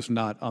 I was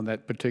not on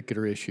that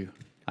particular issue.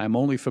 I'm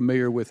only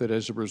familiar with it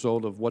as a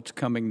result of what's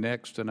coming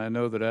next, and I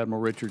know that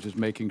Admiral Richards is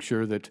making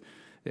sure that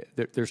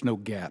there's no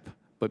gap.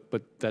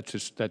 But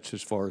that's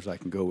as far as I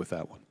can go with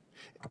that one.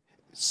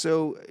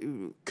 So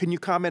can you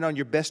comment on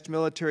your best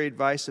military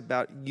advice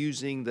about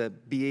using the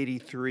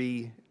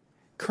B-83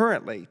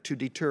 currently to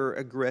deter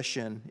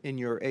aggression in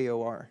your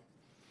AOR?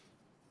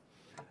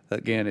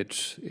 Again,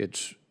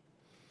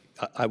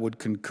 I would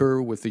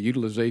concur with the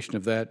utilization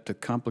of that to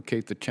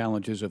complicate the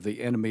challenges of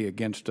the enemy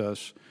against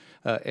us,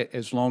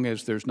 as long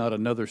as there's not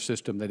another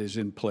system that is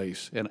in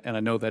place. And I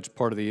know that's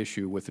part of the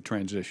issue with the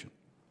transition.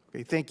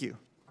 Okay, thank you.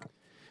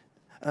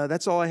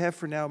 That's all I have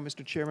for now,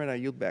 Mr. Chairman. I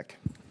yield back.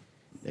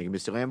 Thank you,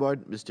 Mr.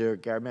 Lamborn. Mr.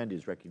 Garamendi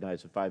is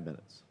recognized for 5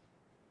 minutes.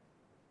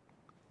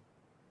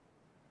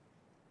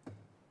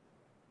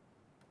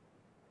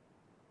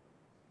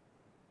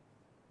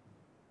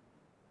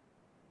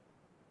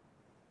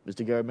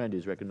 Mr. Garamendi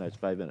is recognized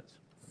 5 minutes.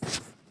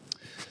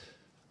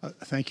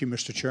 Thank you,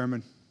 Mr.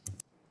 Chairman.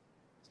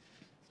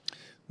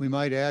 We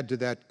might add to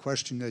that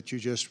question that you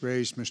just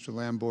raised, Mr.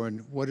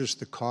 Lamborn, what is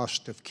the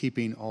cost of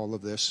keeping all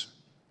of this?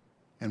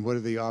 And what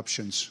are the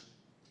options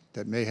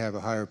that may have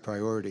a higher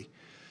priority?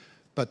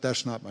 But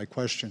that's not my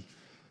question.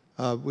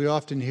 We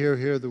often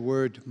hear the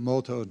word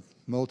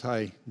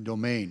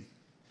multi-domain.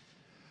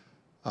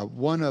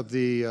 One of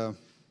the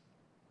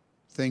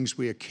things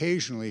we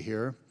occasionally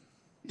hear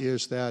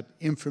is that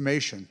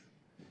information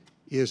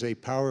is a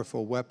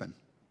powerful weapon.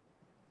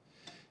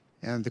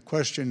 And the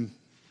question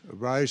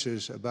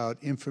arises about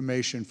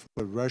information for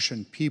the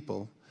Russian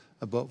people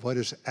about what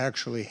is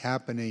actually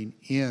happening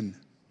in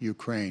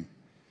Ukraine.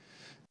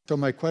 So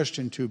my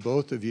question to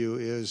both of you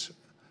is,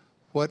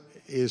 what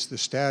is the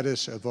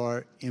status of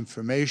our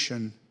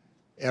information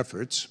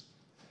efforts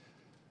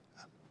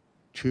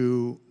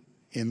to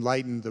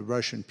enlighten the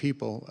Russian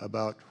people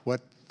about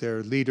what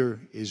their leader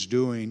is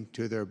doing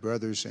to their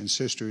brothers and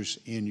sisters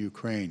in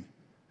Ukraine?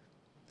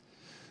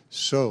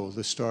 So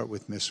let's start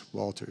with Ms.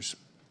 Walters.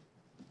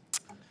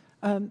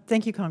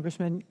 Thank you,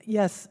 Congressman.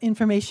 Yes,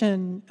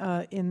 information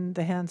in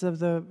the hands of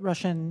the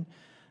Russian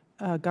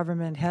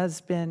government has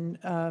been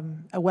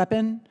a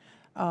weapon.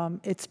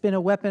 It's been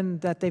a weapon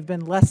that they've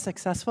been less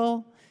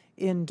successful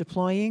in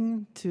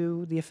deploying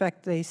to the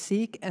effect they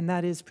seek, and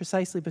that is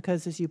precisely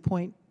because, as you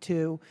point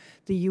to,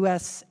 the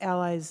U.S.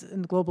 allies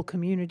in the global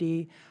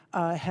community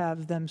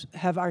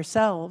have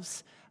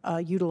ourselves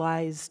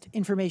utilized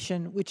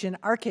information, which in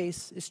our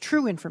case is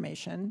true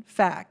information,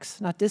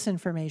 facts, not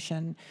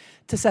disinformation,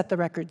 to set the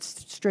record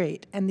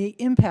straight. And the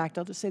impact,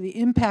 I'll just say the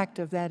impact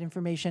of that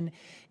information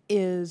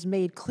is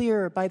made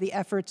clear by the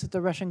efforts that the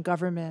Russian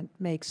government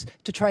makes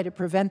to try to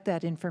prevent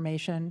that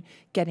information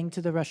getting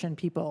to the Russian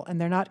people. And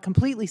they're not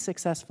completely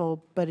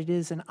successful, but it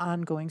is an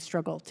ongoing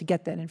struggle to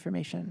get that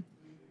information.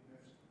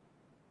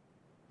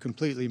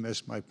 Completely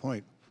missed my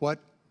point. What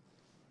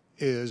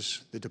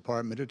is the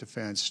Department of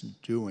Defense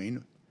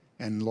doing,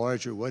 and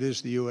larger, what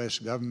is the U.S.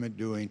 government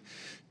doing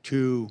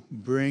to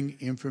bring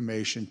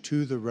information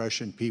to the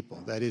Russian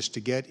people? That is, to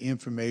get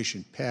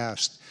information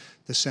past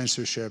the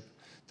censorship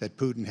that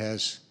Putin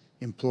has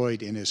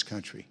employed in his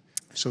country.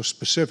 So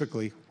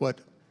specifically,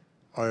 what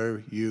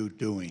are you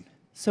doing?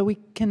 So we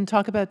can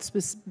talk about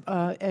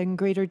in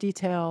greater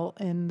detail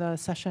in the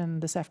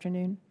session this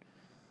afternoon.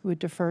 We would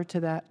defer to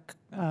that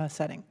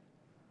setting.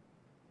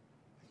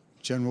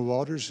 General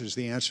Walters, is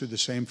the answer the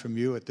same from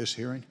you at this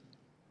hearing?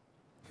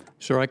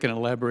 Sir, I can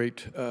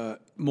elaborate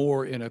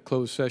more in a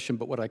closed session,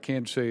 but what I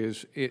can say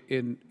is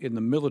in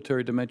the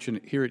military dimension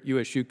here at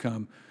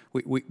USUCOM,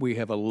 we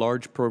have a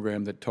large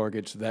program that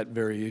targets that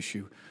very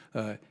issue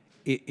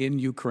in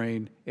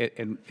Ukraine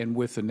and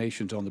with the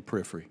nations on the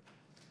periphery.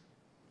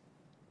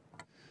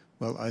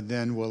 Well, I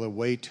then will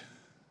await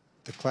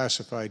the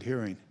classified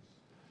hearing.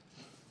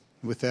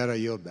 With that, I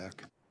yield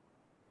back.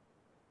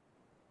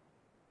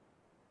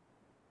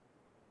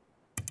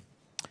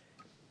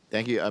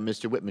 Thank you.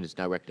 Mr. Whitman is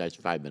now recognized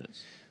for 5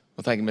 minutes.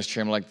 Well, thank you, Mr.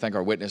 Chairman. I'd like to thank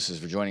our witnesses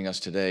for joining us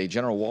today.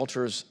 General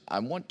Walters, I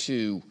want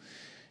to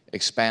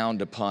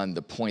expound upon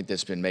the point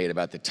that's been made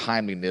about the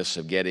timeliness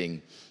of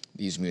getting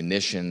these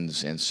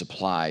munitions and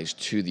supplies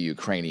to the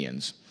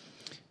Ukrainians.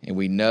 And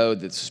we know that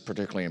this is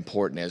particularly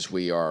important as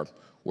we are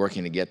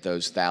working to get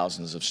those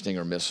thousands of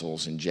Stinger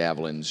missiles and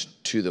Javelins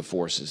to the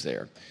forces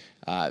there.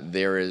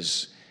 There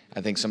is,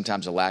 I think,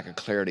 sometimes a lack of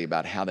clarity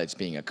about how that's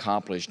being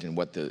accomplished and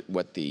what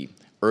the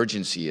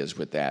urgency is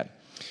with that.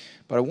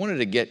 But I wanted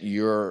to get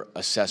your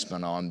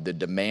assessment on the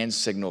demand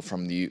signal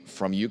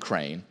from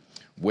Ukraine.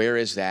 Where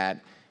is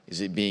that?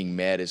 Is it being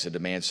met? Is the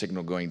demand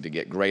signal going to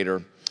get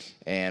greater?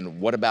 And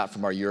what about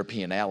from our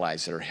European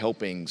allies that are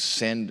helping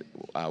send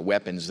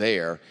weapons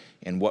there,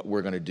 and what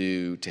we're going to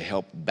do to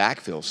help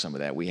backfill some of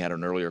that? We had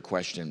an earlier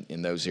question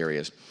in those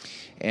areas.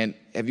 And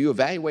have you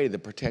evaluated the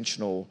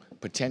potential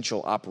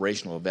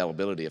operational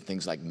availability of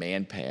things like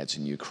man pads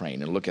in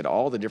Ukraine, and look at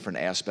all the different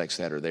aspects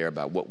that are there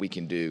about what we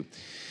can do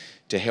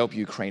to help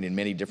Ukraine in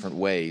many different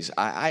ways?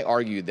 I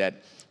argue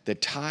that the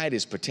tide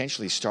is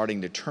potentially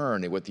starting to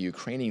turn in what the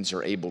Ukrainians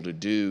are able to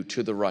do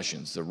to the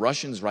Russians. The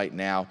Russians right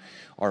now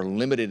are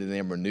limited in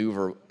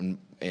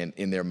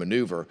their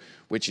maneuver,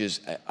 which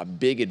is a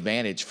big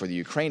advantage for the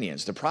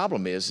Ukrainians. The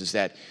problem is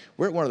that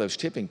we're at one of those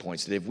tipping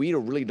points that if we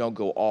really don't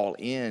go all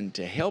in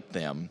to help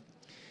them,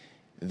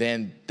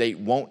 then they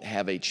won't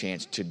have a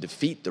chance to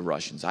defeat the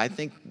Russians. I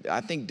think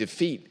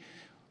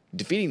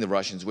defeating the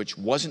Russians, which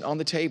wasn't on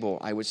the table,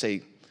 I would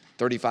say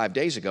 35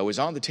 days ago, is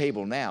on the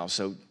table now.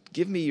 So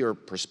give me your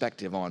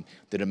perspective on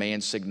the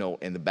demand signal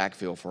and the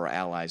backfill for our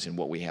allies and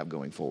what we have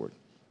going forward.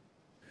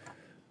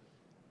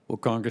 Well,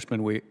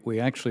 Congressman, we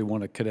actually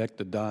want to connect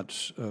the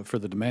dots for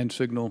the demand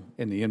signal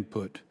and the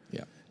input.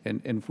 Yeah.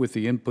 And with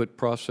the input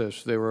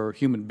process, there are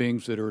human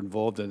beings that are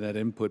involved in that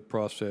input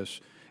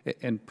process,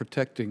 and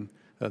protecting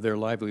their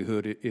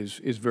livelihood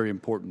is very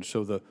important.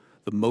 So the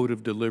mode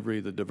of delivery,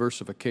 the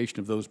diversification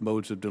of those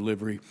modes of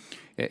delivery,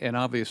 and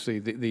obviously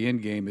the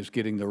end game is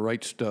getting the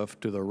right stuff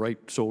to the right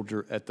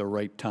soldier at the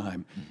right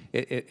time.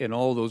 And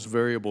all those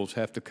variables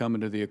have to come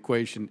into the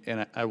equation.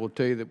 And I will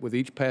tell you that with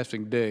each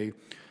passing day,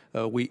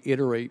 we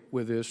iterate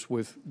with this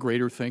with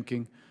greater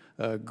thinking,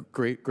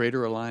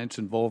 greater alliance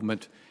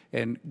involvement,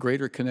 and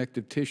greater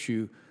connective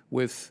tissue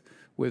with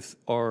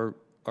our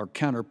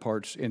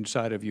counterparts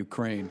inside of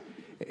Ukraine.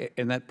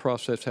 And that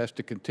process has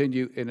to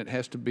continue, and it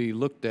has to be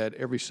looked at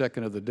every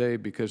second of the day,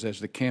 because as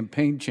the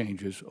campaign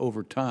changes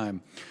over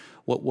time,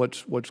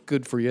 what's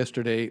good for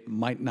yesterday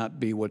might not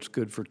be what's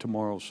good for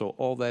tomorrow. So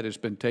all that has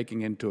been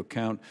taken into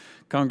account.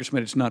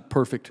 Congressman, it's not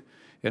perfect,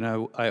 and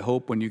I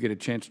hope when you get a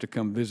chance to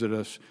come visit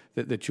us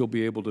that you'll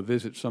be able to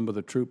visit some of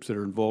the troops that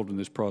are involved in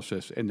this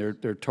process, and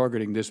they're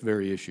targeting this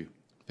very issue.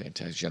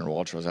 Fantastic, General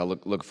Walters. I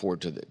look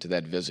forward to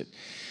that visit.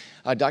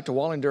 Dr.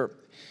 Wallander,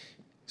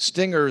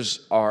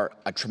 Stingers are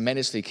a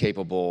tremendously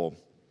capable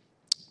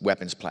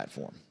weapons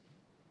platform.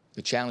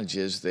 The challenge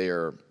is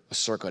they're a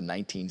circa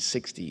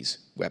 1960s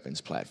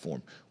weapons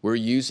platform. We're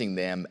using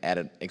them at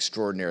an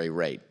extraordinary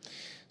rate.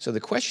 So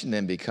the question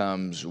then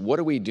becomes, what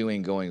are we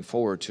doing going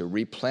forward to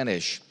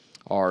replenish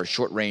our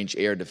short-range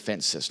air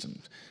defense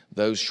systems?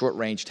 Those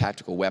short-range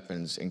tactical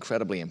weapons,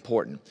 incredibly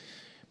important.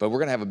 But we're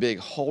going to have a big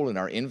hole in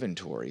our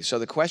inventory. So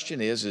the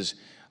question is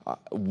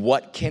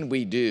what can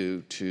we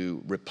do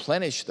to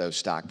replenish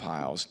those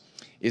stockpiles?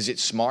 Is it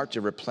smart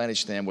to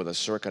replenish them with a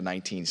circa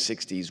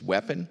 1960s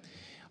weapon?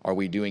 Are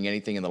we doing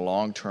anything in the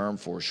long term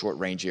for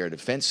short-range air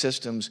defense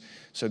systems?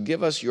 So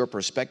give us your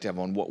perspective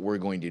on what we're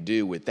going to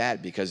do with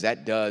that, because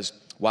that does,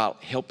 while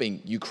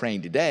helping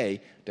Ukraine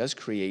today, does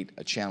create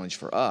a challenge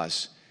for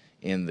us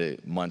in the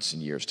months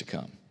and years to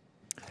come.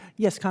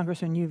 Yes,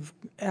 Congressman, you've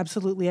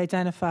absolutely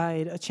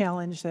identified a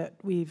challenge that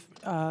we're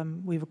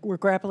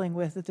grappling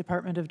with at the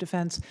Department of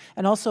Defense,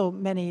 and also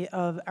many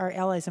of our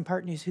allies and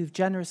partners who've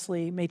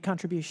generously made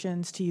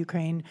contributions to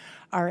Ukraine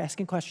are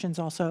asking questions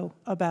also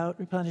about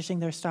replenishing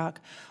their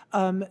stock.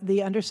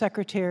 The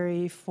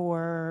Undersecretary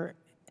for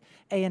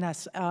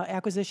A&S,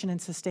 Acquisition and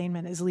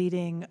Sustainment, is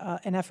leading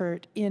an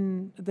effort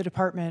in the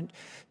department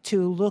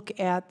to look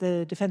at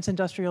the defense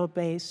industrial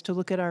base, to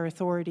look at our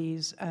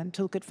authorities, and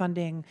to look at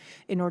funding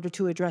in order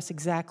to address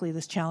exactly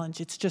this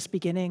challenge. It's just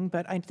beginning,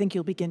 but I think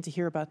you'll begin to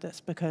hear about this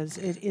because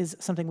it is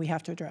something we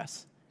have to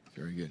address.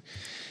 Very good.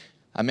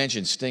 I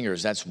mentioned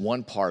Stingers, that's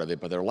one part of it,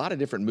 but there are a lot of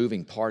different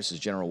moving parts, as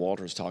General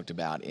Walters talked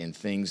about, in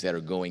things that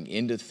are going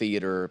into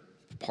theater,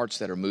 parts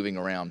that are moving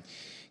around.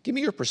 Give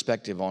me your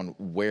perspective on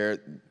where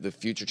the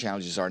future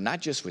challenges are,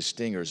 not just with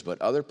Stingers, but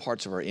other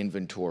parts of our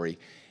inventory.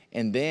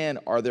 And then,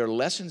 are there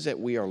lessons that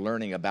we are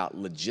learning about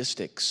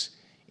logistics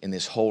in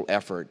this whole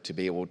effort to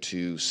be able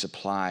to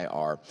supply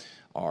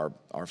our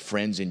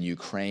friends in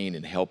Ukraine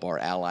and help our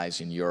allies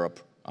in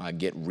Europe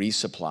get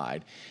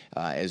resupplied?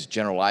 As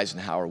General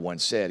Eisenhower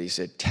once said, he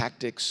said,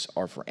 tactics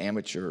are for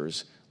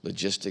amateurs,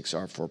 logistics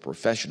are for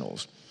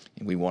professionals.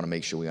 And we want to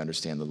make sure we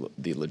understand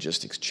the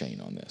logistics chain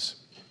on this.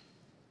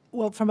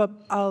 Well,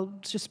 I'll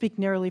just speak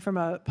narrowly from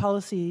a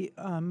policy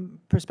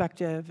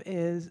perspective.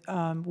 We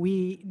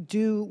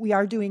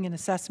are doing an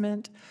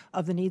assessment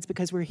of the needs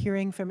because we're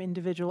hearing from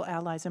individual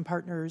allies and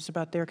partners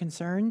about their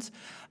concerns,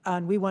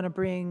 and we want to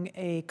bring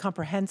a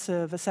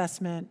comprehensive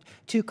assessment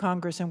to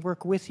Congress and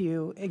work with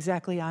you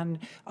exactly on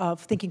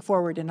thinking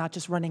forward and not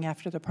just running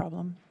after the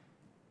problem.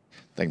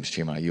 Thank you, Mr.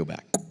 Chairman. I yield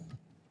back.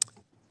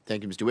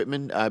 Thank you, Mr.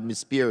 Whitman. Ms.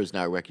 Spear is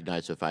now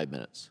recognized for 5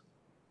 minutes.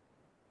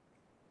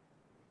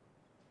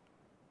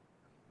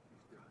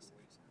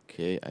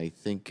 Okay, I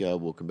think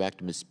we'll come back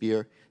to Ms.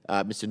 Spear.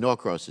 Mr.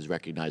 Norcross is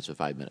recognized for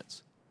 5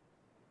 minutes.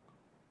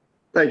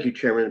 Thank you,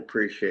 Chairman.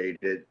 Appreciate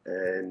it.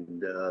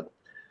 And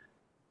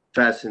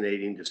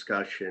fascinating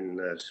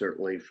discussion,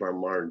 certainly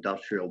from our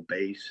industrial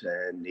base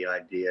and the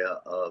idea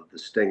of the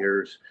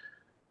Stingers,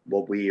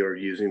 what we are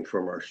using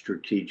from our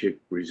strategic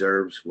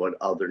reserves, what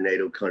other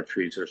NATO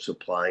countries are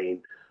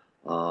supplying.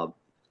 But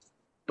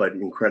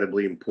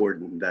incredibly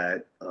important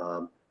that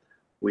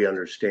we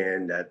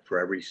understand that for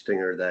every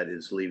Stinger that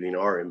is leaving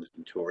our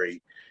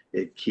inventory,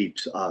 it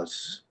keeps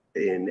us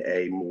in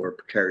a more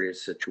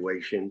precarious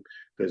situation.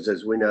 Because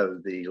as we know,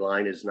 the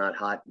line is not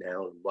hot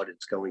now, and what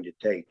it's going to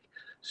take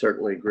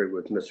certainly agree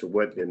with Mr.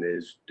 Whitman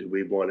is, do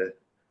we want to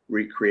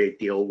recreate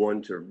the old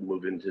ones or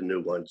move into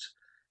new ones?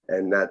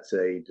 And that's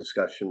a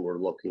discussion we're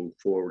looking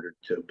forward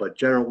to. But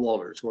General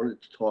Walters,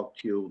 wanted to talk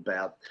to you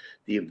about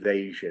the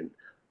invasion.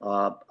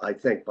 I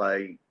think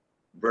by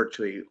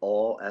virtually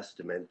all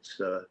estimates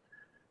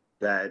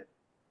that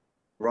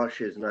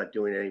Russia is not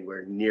doing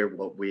anywhere near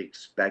what we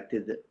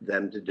expected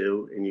them to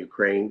do in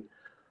Ukraine.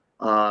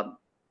 When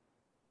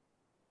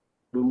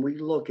we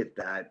look at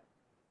that,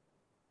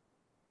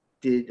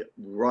 did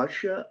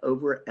Russia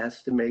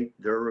overestimate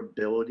their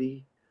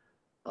ability?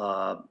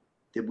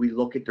 Did we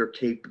look at their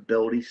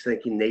capabilities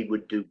thinking they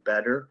would do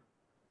better?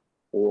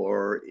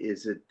 Or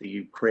is it the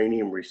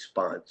Ukrainian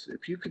response?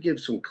 If you could give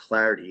some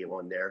clarity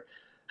on there,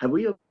 have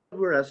we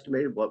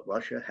overestimated what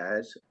Russia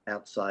has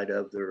outside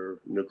of their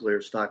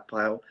nuclear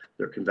stockpile,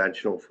 their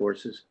conventional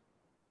forces?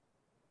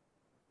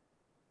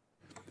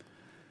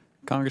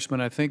 Congressman,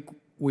 I think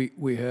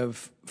we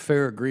have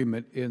fair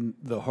agreement in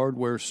the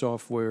hardware,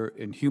 software,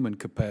 and human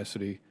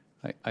capacity.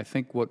 I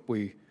think what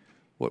we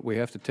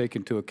have to take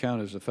into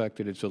account is the fact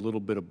that it's a little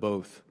bit of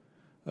both.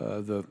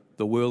 The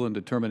will and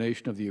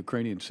determination of the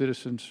Ukrainian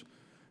citizens.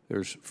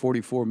 There's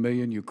 44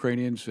 million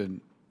Ukrainians,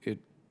 and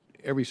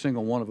every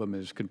single one of them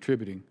is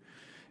contributing.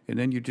 And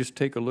then you just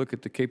take a look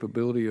at the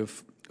capability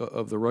of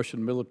the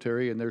Russian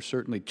military, and they're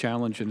certainly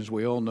challenged. And as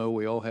we all know,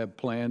 we all have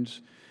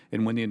plans.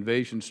 And when the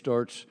invasion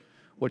starts,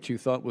 what you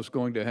thought was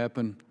going to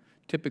happen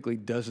typically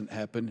doesn't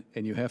happen,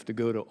 and you have to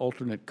go to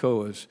alternate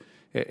COAs.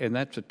 And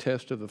that's a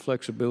test of the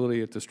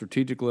flexibility at the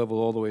strategic level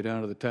all the way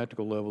down to the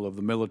tactical level of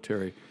the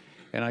military.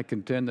 And I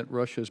contend that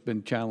Russia has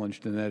been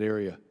challenged in that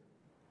area,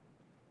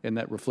 and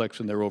that reflects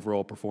in their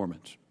overall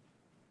performance.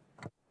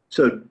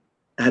 So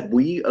have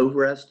we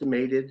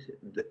overestimated,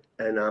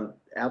 and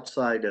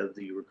outside of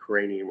the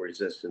Ukrainian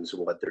resistance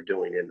and what they're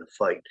doing in the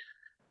fight,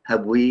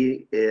 have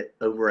we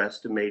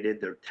overestimated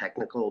their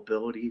technical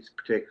abilities,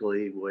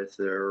 particularly with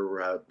their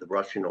the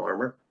Russian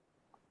armor?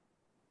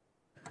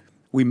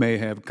 We may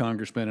have,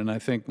 Congressman, and I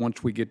think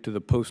once we get to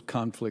the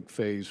post-conflict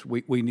phase,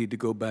 we need to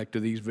go back to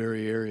these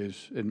very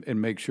areas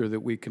and make sure that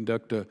we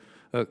conduct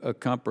a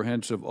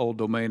comprehensive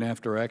all-domain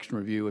after-action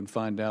review and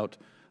find out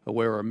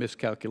where our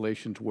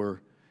miscalculations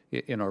were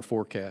in our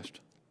forecast.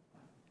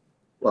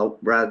 Well,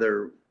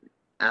 rather,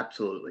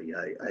 absolutely.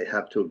 I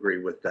have to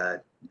agree with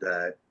that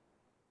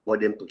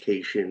what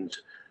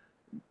implications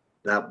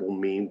that will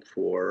mean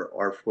for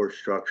our force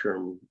structure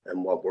and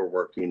what we're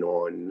working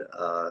on,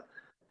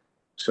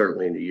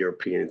 certainly in the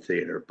European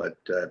theater. But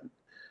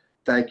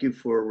thank you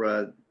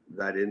for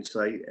that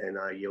insight, and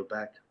I yield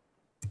back.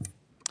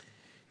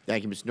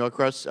 Thank you, Mr.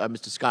 Norcross.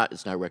 Mr. Scott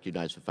is now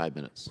recognized for 5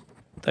 minutes.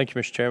 Thank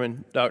you, Mr.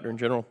 Chairman. Doctor and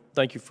General,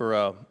 thank you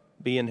for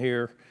being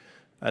here.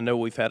 I know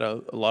we've had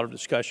a lot of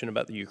discussion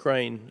about the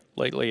Ukraine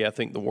lately. I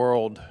think the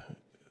world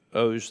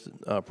owes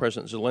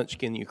President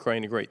Zelensky and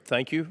Ukraine a great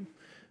thank you.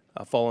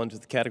 I fall into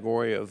the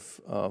category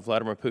of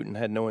Vladimir Putin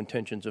had no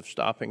intentions of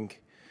stopping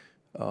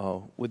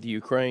with the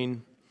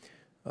Ukraine.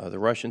 The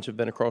Russians have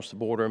been across the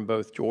border in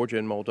both Georgia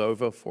and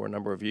Moldova for a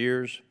number of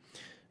years.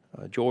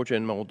 Georgia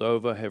and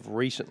Moldova have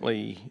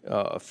recently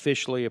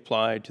officially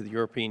applied to the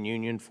European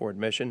Union for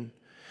admission.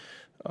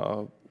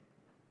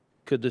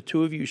 Could the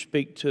two of you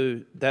speak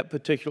to that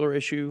particular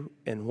issue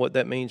and what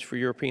that means for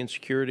European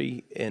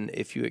security, and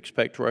if you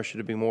expect Russia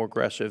to be more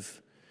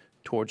aggressive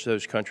towards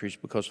those countries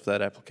because of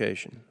that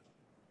application?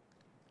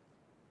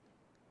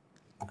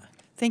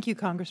 Thank you,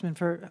 Congressman,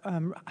 for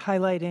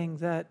highlighting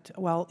that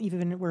while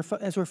even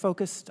as we're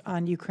focused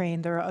on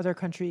Ukraine, there are other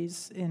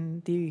countries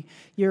in the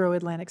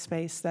Euro-Atlantic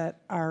space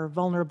that are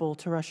vulnerable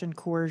to Russian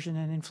coercion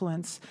and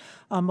influence.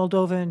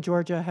 Moldova and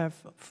Georgia have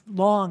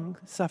long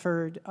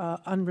suffered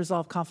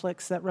unresolved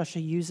conflicts that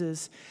Russia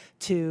uses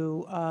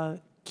to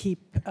keep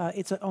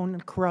its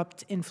own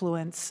corrupt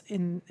influence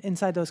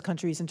inside those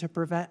countries and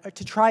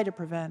to try to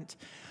prevent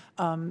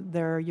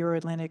their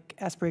Euro-Atlantic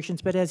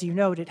aspirations. But as you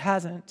note, it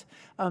hasn't.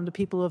 The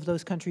people of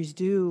those countries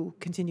do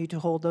continue to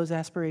hold those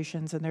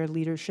aspirations, and their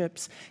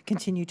leaderships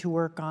continue to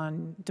work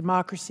on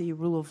democracy,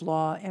 rule of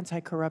law,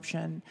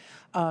 anti-corruption.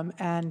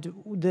 And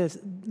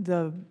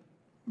the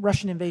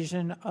Russian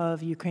invasion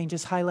of Ukraine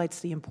just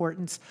highlights the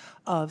importance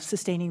of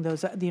sustaining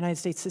those, the United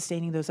States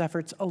sustaining those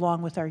efforts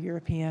along with our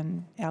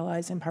European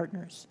allies and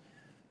partners.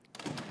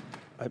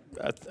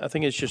 I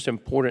think it's just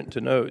important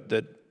to note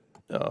that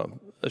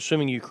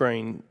assuming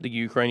the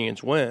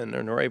Ukrainians win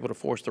and are able to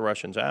force the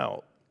Russians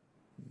out,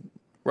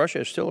 Russia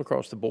is still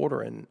across the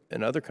border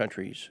in other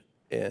countries,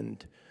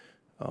 and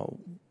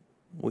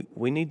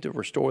we need to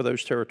restore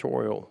those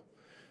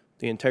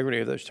the integrity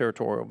of those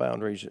territorial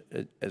boundaries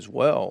as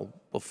well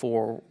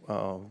before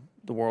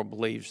the world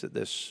believes that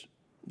this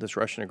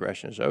Russian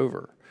aggression is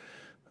over.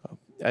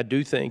 I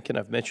do think, and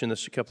I've mentioned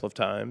this a couple of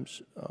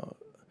times,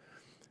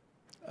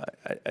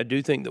 I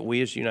do think that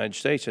we as the United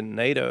States and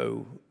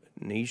NATO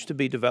needs to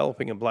be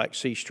developing a Black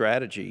Sea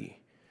strategy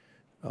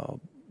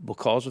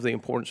because of the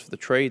importance of the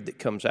trade that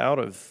comes out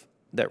of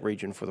that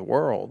region for the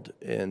world.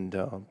 And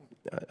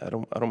I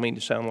don't mean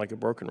to sound like a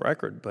broken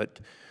record,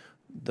 but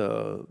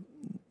the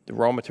the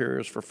raw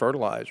materials for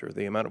fertilizer,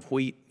 the amount of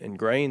wheat and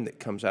grain that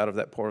comes out of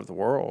that part of the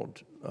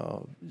world.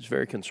 It's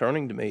very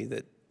concerning to me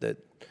that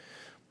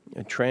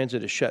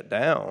transit is shut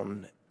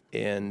down,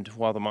 and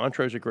while the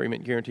Montrose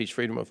Agreement guarantees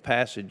freedom of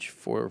passage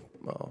for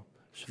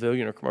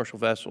civilian or commercial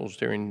vessels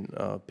during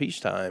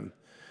peacetime,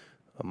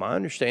 my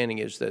understanding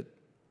is that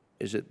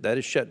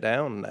is shut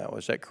down now.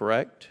 Is that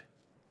correct?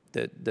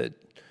 That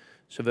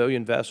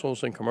civilian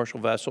vessels and commercial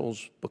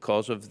vessels,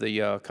 because of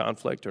the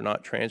conflict, are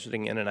not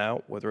transiting in and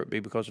out, whether it be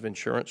because of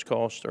insurance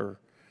costs or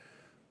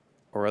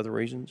other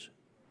reasons?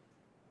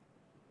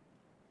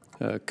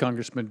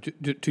 Congressman,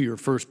 to your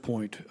first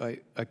point,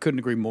 I couldn't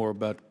agree more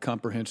about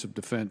comprehensive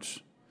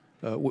defense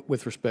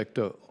with respect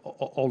to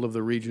all of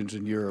the regions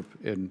in Europe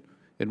and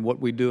what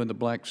we do in the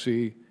Black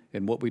Sea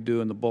and what we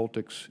do in the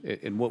Baltics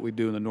and what we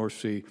do in the North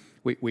Sea.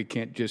 We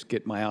can't just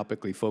get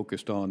myopically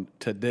focused on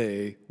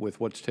today with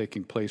what's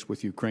taking place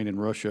with Ukraine and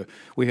Russia.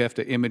 We have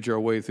to image our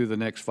way through the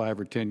next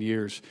 5 or 10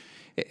 years,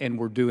 and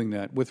we're doing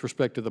that. With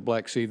respect to the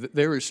Black Sea,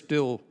 there is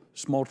still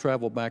small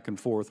travel back and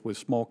forth with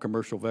small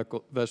commercial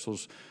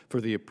vessels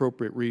for the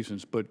appropriate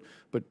reasons, but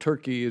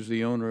Turkey is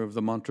the owner of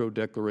the Montreux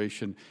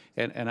Declaration,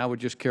 and I would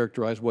just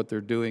characterize what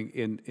they're doing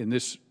in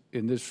this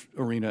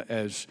arena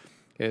as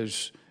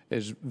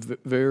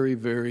very,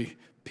 very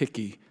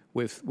picky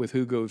with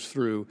who goes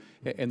through,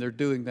 and they're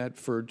doing that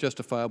for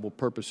justifiable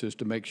purposes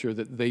to make sure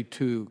that they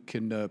too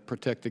can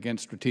protect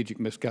against strategic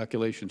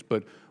miscalculations.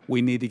 But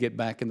we need to get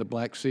back in the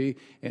Black Sea,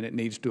 and it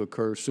needs to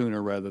occur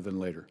sooner rather than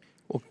later.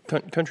 Well,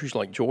 countries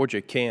like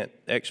Georgia can't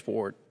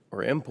export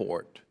or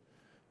import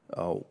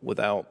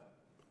without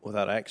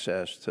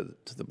access to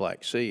the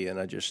Black Sea, and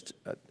I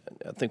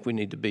think we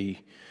need to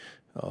be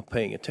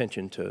paying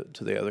attention to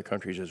the other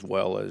countries as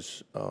well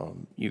as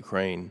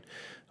Ukraine.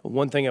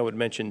 One thing I would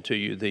mention to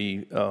you,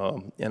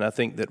 and I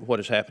think that what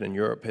has happened in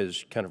Europe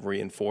has kind of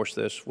reinforced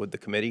this with the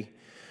committee.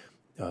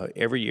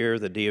 Every year,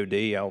 the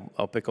DOD,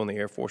 I'll pick on the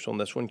Air Force on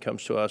this one,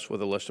 comes to us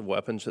with a list of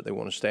weapons that they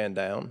want to stand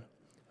down.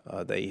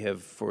 They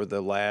have, for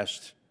the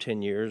last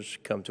 10 years,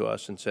 come to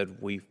us and said,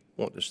 we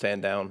want to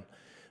stand down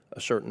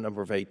a certain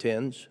number of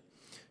A-10s.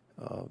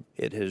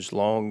 It has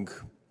long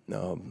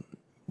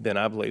been,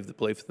 I believe, the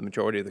belief of the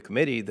majority of the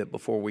committee that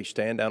before we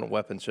stand down a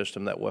weapon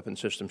system, that weapon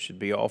system should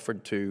be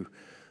offered to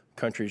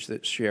countries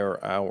that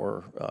share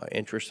our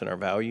interests and our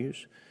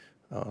values.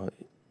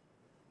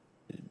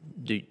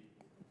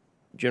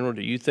 General,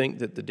 do you think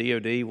that the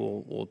DOD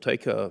will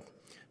take a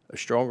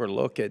stronger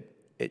look at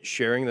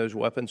sharing those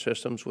weapon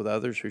systems with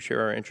others who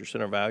share our interests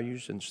and our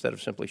values instead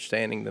of simply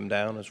standing them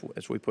down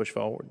as we push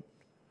forward?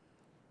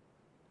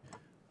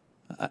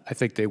 I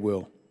think they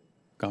will,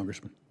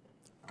 Congressman.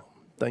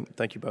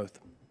 Thank you both.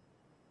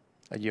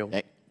 I yield.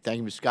 Thank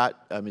you, Ms.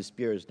 Scott. Ms.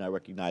 Spear is now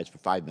recognized for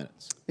 5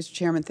 minutes. Mr.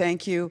 Chairman,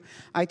 thank you.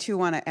 I, too,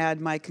 want to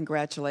add my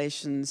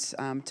congratulations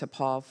to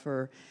Paul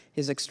for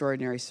his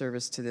extraordinary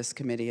service to this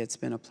committee. It's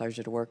been a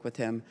pleasure to work with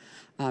him.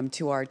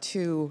 To our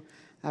two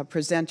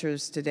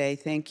presenters today,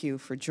 thank you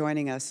for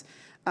joining us.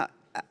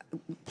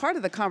 Part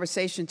of the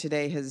conversation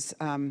today has,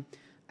 I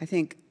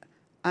think,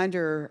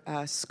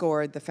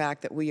 underscored the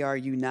fact that we are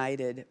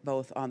united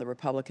both on the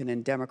Republican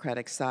and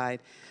Democratic side.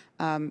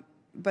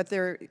 But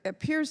there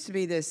appears to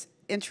be this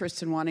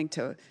interest in wanting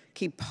to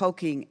keep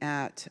poking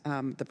at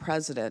the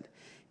president.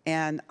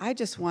 And I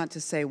just want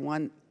to say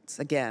once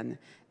again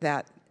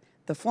that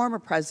the former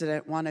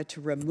president wanted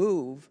to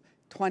remove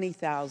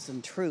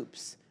 20,000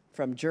 troops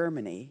from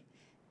Germany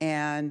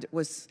and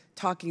was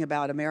talking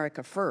about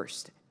America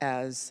first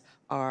as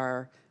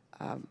our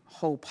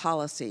whole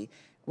policy.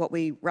 What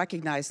we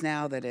recognize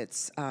now that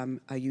it's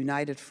a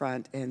united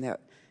front and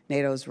that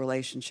NATO's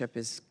relationship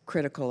is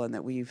critical and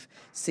that we've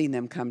seen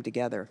them come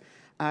together.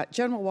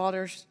 General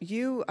Walters,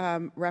 you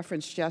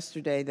referenced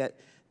yesterday that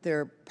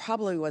there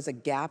probably was a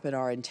gap in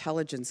our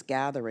intelligence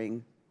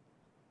gathering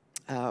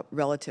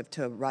relative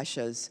to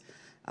Russia's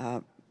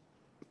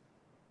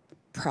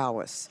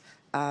prowess.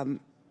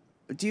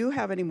 Do you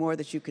have any more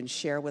that you can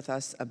share with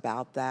us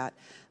about that?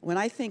 When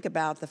I think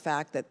about the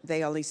fact that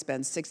they only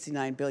spend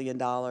 $69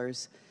 billion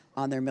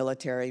on their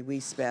military,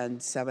 we spend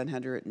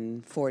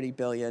 $740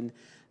 billion,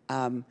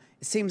 it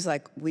seems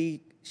like we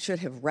should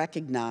have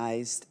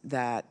recognized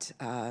that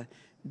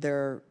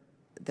they're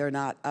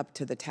not up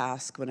to the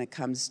task when it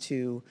comes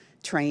to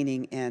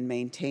training and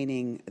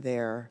maintaining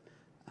their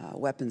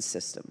weapons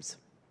systems.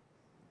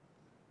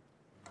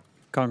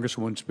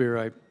 Congresswoman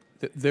Spear,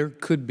 there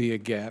could be a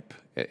gap,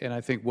 and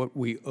I think what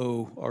we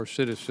owe our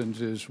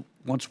citizens is,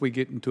 once we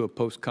get into a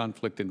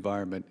post-conflict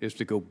environment, is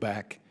to go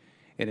back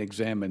and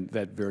examine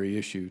that very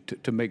issue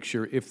to make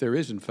sure if there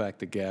is, in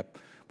fact, a gap,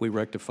 we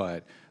rectify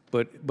it.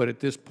 But at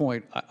this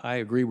point, I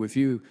agree with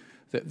you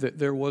that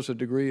there was a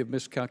degree of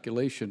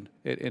miscalculation,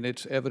 and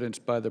it's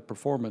evidenced by the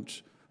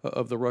performance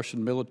of the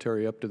Russian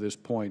military up to this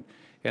point,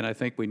 and I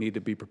think we need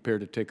to be prepared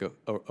to take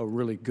a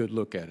really good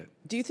look at it.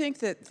 Do you think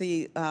that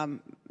the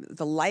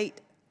light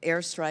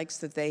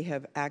airstrikes that they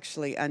have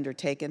actually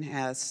undertaken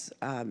has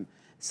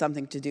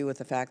something to do with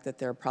the fact that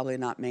they're probably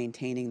not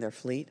maintaining their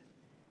fleet?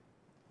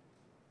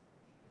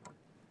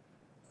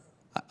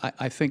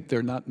 I think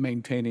they're not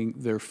maintaining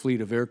their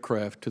fleet of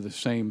aircraft to the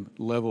same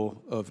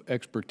level of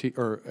expertise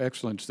or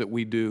excellence that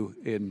we do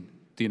in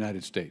the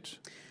United States.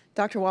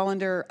 Dr.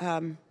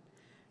 Wallander,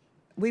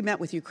 we met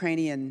with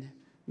Ukrainian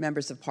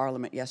members of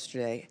parliament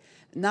yesterday.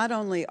 Not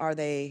only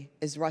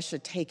is Russia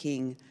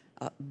taking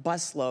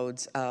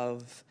busloads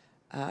of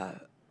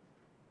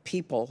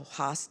people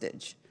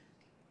hostage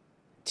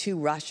to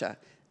Russia,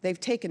 they've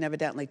taken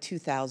evidently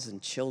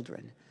 2,000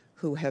 children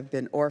who have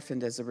been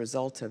orphaned as a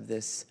result of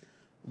this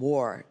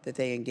war that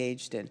they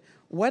engaged in.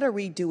 What are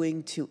we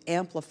doing to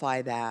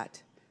amplify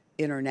that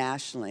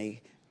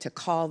internationally, to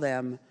call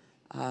them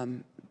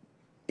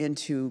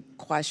into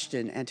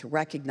question and to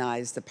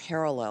recognize the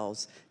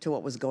parallels to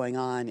what was going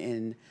on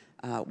in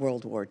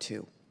World War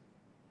II?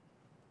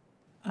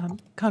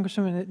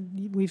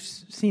 Congresswoman, we've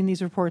seen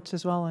these reports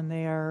as well, and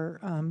they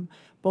are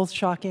both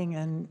shocking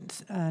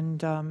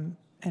and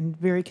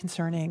very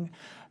concerning.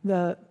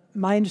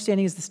 My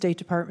understanding is the State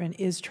Department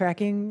is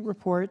tracking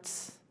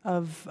reports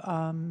of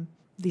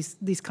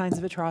these kinds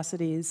of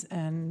atrocities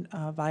and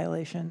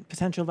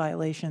potential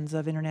violations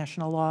of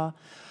international law,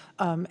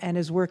 and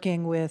is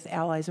working with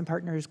allies and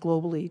partners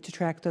globally to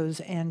track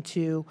those and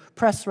to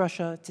press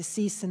Russia to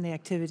cease in the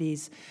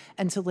activities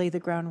and to lay the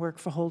groundwork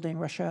for holding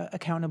Russia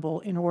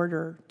accountable in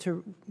order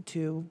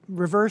to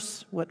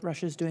reverse what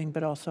Russia is doing,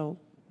 but also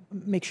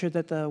make sure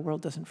that the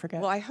world doesn't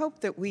forget. Well, I hope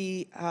that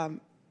we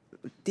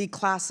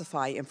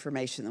declassify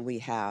information that we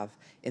have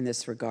in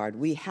this regard.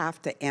 We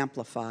have to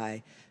amplify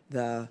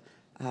the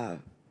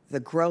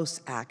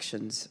gross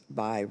actions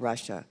by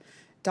Russia.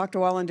 Dr.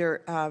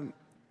 Wallander,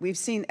 we've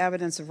seen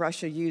evidence of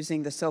Russia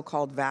using the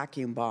so-called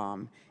vacuum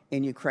bomb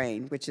in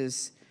Ukraine, which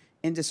is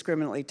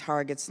indiscriminately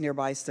targets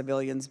nearby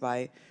civilians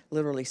by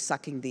literally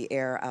sucking the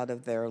air out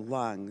of their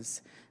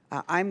lungs.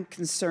 I'm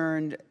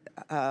concerned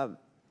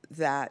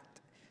that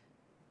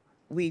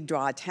we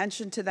draw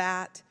attention to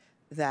that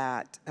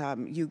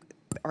you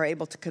are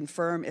able to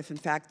confirm if in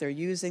fact they're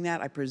using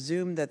that. I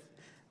presume that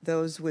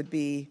those would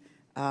be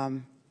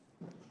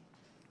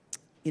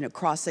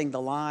crossing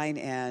the line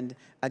and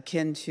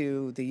akin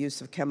to the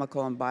use of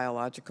chemical and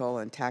biological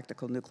and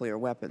tactical nuclear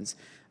weapons.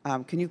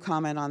 Can you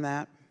comment on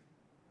that?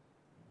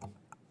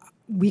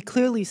 We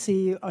clearly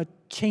see a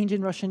change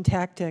in Russian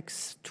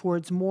tactics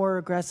towards more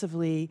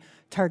aggressively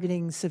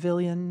targeting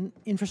civilian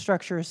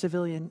infrastructure,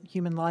 civilian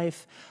human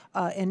life,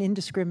 and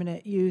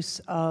indiscriminate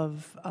use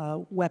of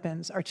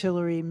weapons,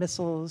 artillery,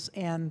 missiles,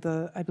 and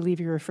I believe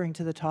you're referring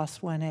to the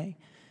TOS-1A.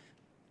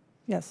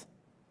 Yes.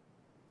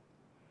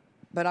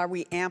 But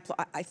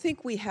I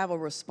think we have a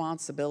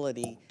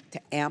responsibility to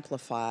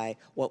amplify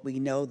what we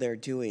know they're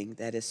doing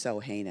that is so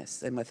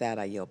heinous. And with that,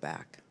 I yield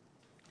back.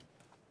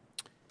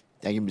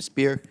 Thank you, Ms.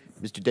 Speer.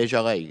 Mr.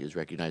 Desjarlais is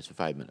recognized for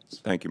 5 minutes.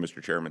 Thank you,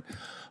 Mr. Chairman.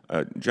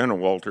 General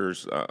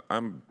Walters,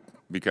 I'm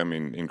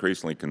becoming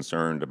increasingly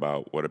concerned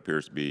about what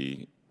appears to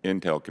be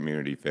intel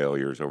community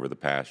failures over the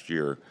past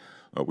year.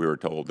 We were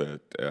told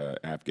that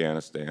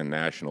Afghanistan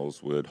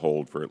nationals would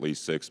hold for at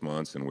least 6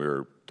 months, and we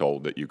were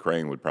told that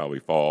Ukraine would probably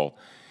fall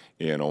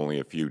in only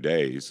a few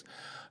days.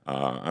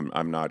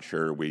 I'm not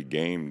sure we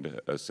gamed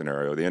a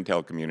scenario. The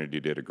intel community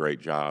did a great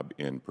job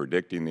in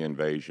predicting the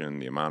invasion,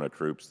 the amount of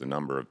troops, the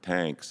number of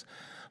tanks,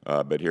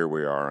 but here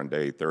we are on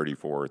day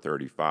 34 or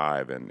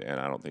 35, and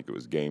I don't think it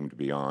was gamed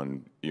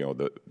beyond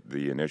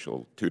the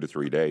initial 2 to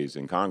 3 days.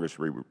 In Congress,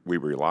 we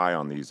rely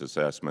on these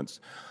assessments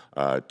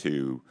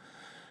to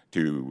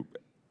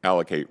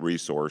allocate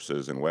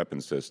resources and weapon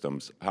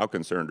systems. How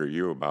concerned are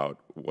you about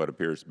what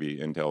appears to be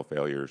intel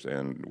failures,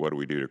 and what do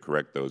we do to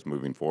correct those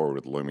moving forward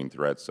with looming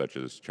threats such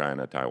as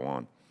China,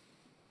 Taiwan?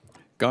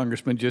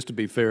 Congressman, just to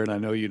be fair, and I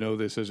know you know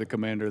this as a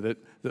commander, that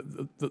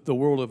the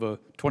world of a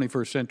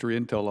 21st century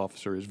intel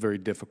officer is very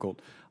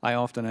difficult. I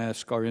often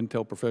ask our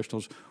intel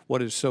professionals,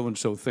 what is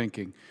so-and-so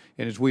thinking?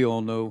 And as we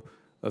all know,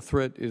 a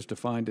threat is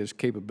defined as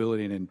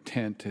capability and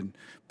intent, and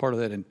part of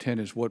that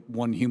intent is what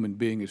one human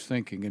being is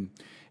thinking. And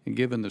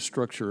given the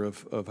structure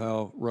of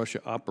how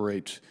Russia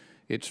operates,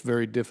 it's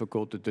very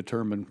difficult to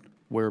determine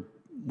where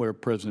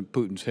President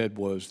Putin's head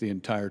was the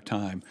entire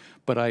time.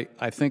 But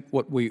I think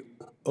what we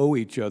owe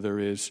each other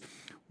is,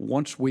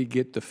 once we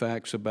get the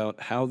facts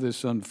about how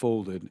this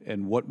unfolded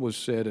and what was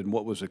said and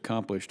what was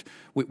accomplished,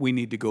 we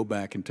need to go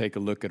back and take a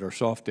look at our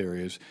soft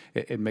areas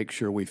and make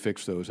sure we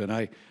fix those. And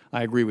I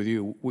agree with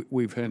you.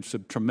 We've had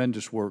some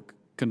tremendous work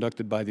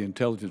conducted by the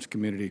intelligence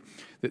community.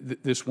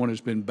 This one has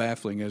been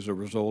baffling as a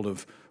result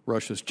of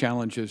Russia's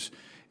challenges,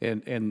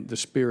 and the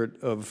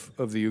spirit of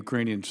the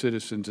Ukrainian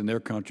citizens and their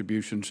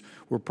contributions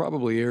were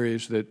probably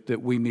areas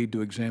that we need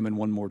to examine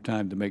one more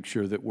time to make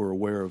sure that we're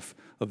aware of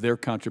their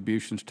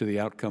contributions to the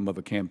outcome of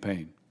a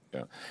campaign.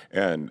 Yeah,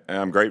 and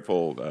I'm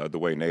grateful the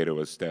way NATO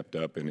has stepped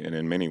up and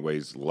in many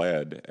ways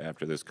led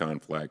after this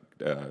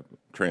conflict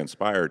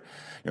transpired.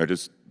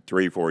 Just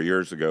 3-4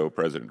 years ago,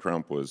 President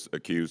Trump was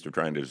accused of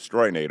trying to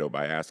destroy NATO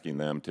by asking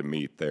them to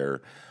meet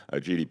their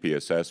GDP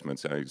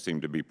assessments. It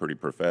seemed to be pretty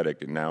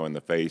prophetic. And now, in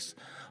the face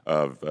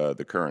of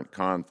the current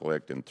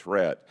conflict and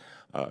threat,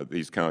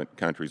 These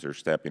countries are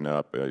stepping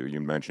up. You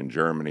mentioned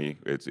Germany.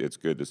 It's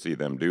good to see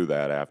them do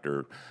that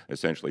after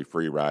essentially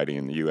free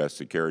riding the U.S.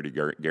 security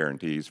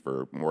guarantees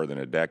for more than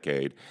a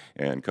decade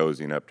and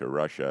cozying up to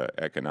Russia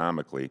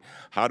economically.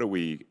 How do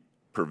we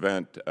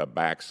prevent a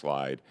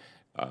backslide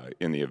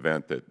in the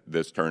event that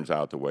this turns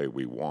out the way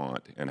we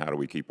want, and how do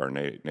we keep our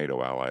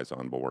NATO allies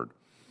on board?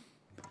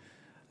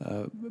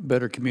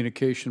 Better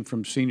communication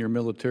from senior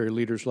military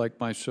leaders like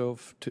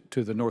myself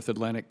to the North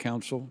Atlantic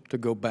Council to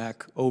go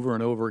back over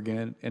and over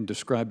again and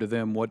describe to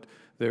them what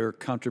their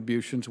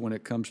contributions when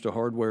it comes to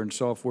hardware and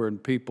software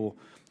and people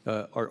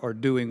are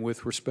doing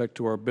with respect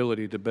to our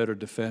ability to better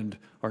defend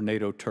our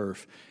NATO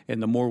turf.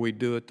 And the more we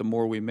do it, the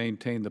more we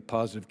maintain the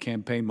positive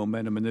campaign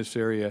momentum in this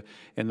area,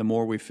 and the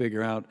more we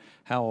figure out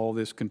how all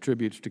this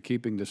contributes to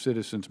keeping the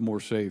citizens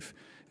more safe.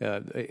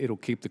 It'll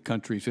keep the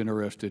countries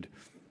interested,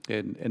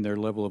 and their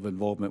level of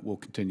involvement will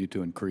continue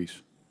to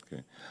increase.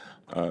 Okay.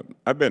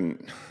 I've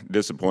been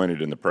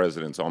disappointed in the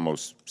President's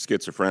almost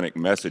schizophrenic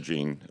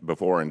messaging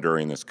before and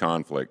during this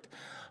conflict.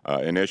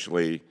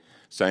 Initially,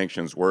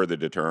 sanctions were the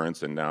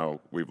deterrence, and now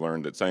we've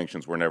learned that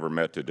sanctions were never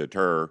meant to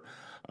deter.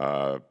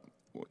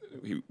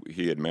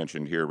 He had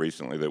mentioned here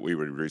recently that we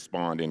would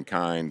respond in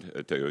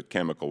kind to a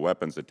chemical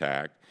weapons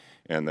attack,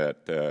 and that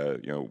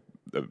you know,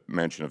 the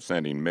mention of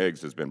sending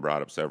MiGs has been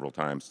brought up several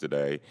times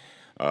today,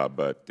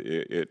 but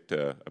it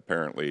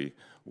apparently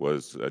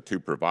was too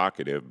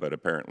provocative, but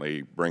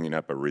apparently bringing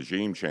up a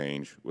regime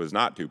change was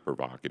not too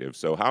provocative.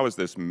 So how is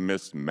this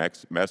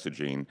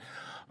messaging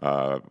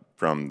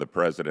from the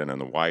President and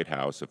the White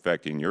House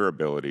affecting your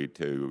ability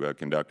to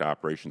conduct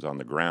operations on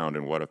the ground,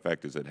 and what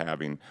effect is it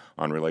having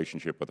on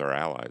relationship with our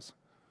allies?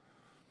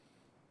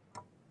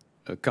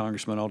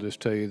 Congressman, I'll just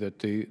tell you that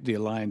the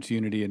alliance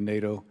unity in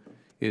NATO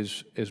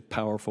is as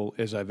powerful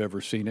as I've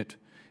ever seen it,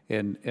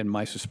 and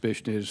my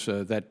suspicion is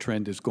that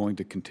trend is going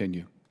to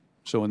continue.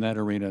 So in that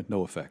arena,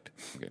 no effect.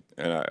 Okay.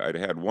 And I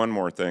had one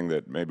more thing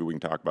that maybe we can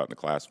talk about in the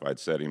classified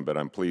setting, but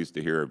I'm pleased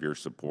to hear of your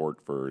support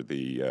for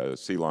the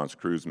Sea-launched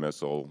cruise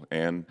missile,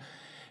 and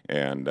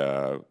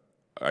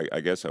I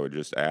guess I would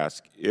just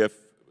ask, if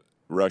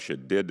Russia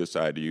did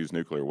decide to use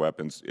nuclear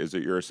weapons, is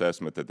it your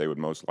assessment that they would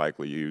most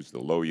likely use the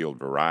low-yield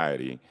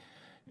variety,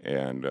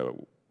 and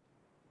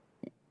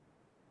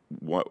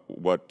what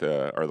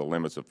are the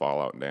limits of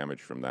fallout and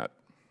damage from that?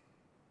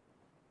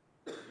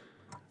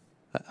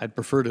 I'd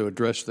prefer to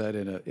address that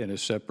in a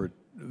separate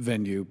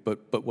venue,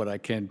 but what I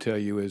can tell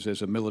you is,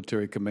 as a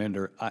military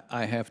commander,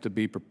 I have to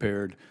be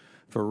prepared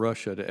for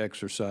Russia to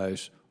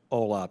exercise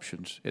all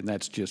options, and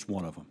that's just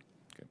one of them.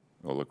 Okay.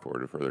 We'll look forward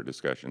to further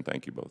discussion.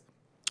 Thank you both.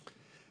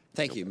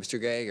 Thank you. Mr.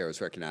 Geiger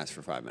is recognized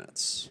for 5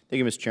 minutes. Thank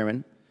you, Mr.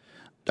 Chairman.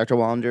 Dr.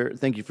 Wallander,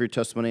 thank you for your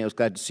testimony. I was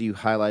glad to see you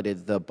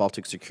highlighted the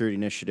Baltic Security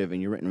Initiative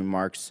in your written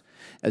remarks.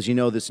 As you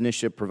know, this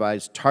initiative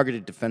provides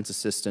targeted defense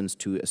assistance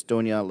to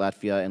Estonia,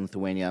 Latvia, and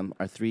Lithuania,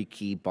 our 3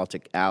 key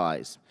Baltic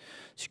allies.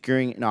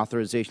 Securing an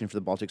authorization for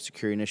the Baltic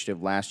Security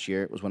Initiative last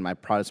year was one of my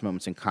proudest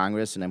moments in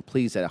Congress, and I'm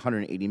pleased that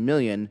 $180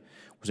 million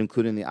was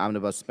included in the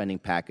omnibus spending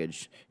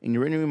package. In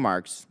your written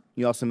remarks,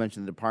 you also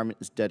mentioned the Department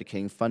is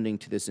dedicating funding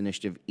to this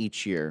initiative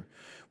each year.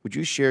 Would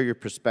you share your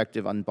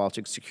perspective on the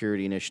Baltic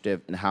Security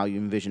Initiative and how you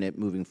envision it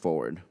moving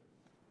forward?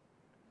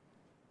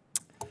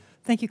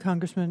 Thank you,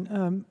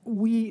 Congressman.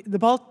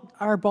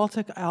 Our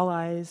Baltic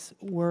allies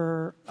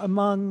were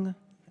among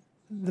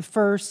the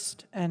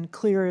first and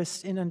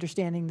clearest in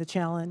understanding the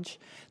challenge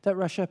that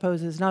Russia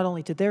poses not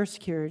only to their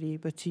security,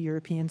 but to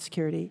European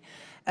security.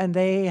 And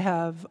they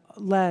have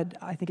led,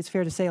 I think it's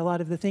fair to say, a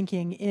lot of the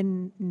thinking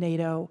in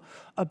NATO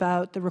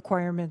about the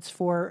requirements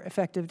for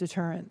effective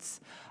deterrence.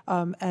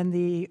 And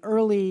the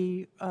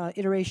early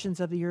iterations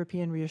of the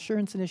European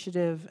Reassurance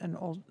Initiative and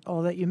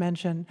all that you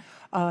mentioned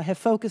have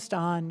focused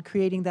on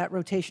creating that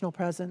rotational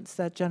presence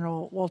that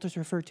General Walters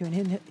referred to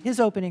in his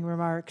opening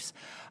remarks,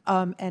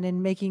 and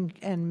in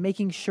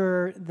making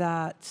sure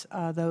that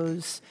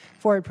those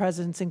forward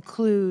presence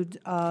include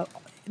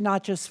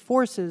not just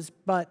forces,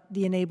 but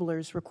the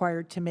enablers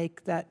required to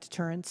make that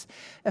deterrence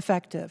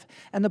effective.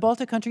 And the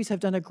Baltic countries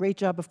have done a great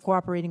job of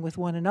cooperating with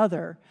one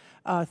another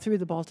through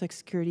the Baltic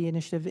Security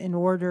Initiative in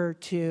order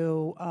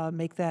to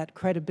make that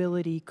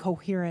credibility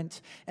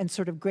coherent and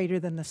sort of greater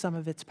than the sum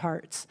of its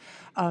parts.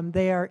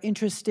 They are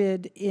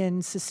interested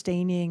in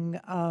sustaining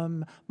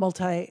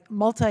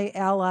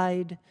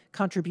multi-allied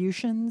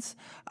contributions,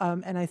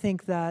 and I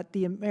think that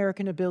the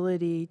American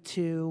ability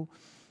to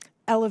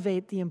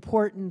elevate the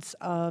importance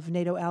of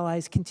NATO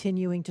allies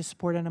continuing to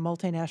support on a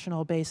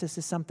multinational basis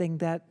is something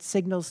that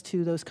signals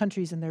to those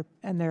countries and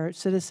their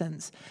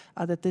citizens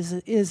that this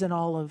is an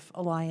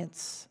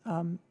all-of-alliance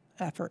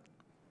effort.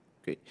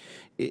 Great.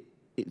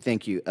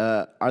 Thank you.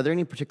 Are there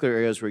any particular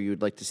areas where you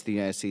would like to see the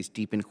United States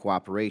deepen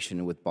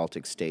cooperation with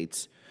Baltic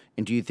states?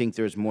 And do you think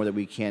there's more that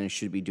we can and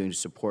should be doing to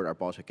support our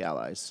Baltic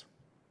allies?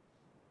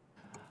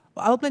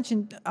 I'll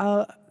mention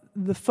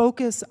the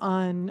focus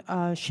on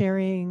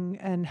sharing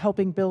and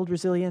helping build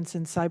resilience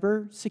in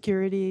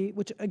cybersecurity,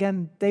 which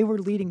again, they were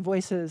leading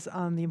voices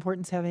on the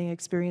importance of having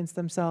experience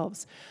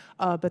themselves.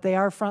 But they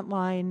are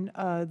frontline.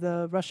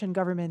 The Russian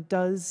government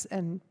does,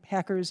 and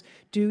hackers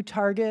do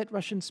target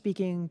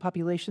Russian-speaking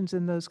populations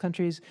in those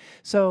countries.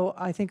 So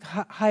I think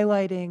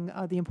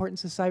highlighting the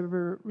importance of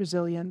cyber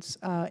resilience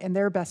and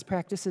their best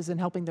practices and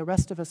helping the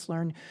rest of us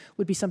learn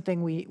would be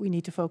something we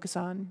need to focus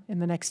on in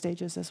the next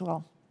stages as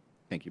well.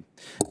 Thank you.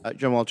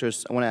 General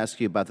Walters, I want to ask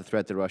you about the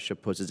threat that Russia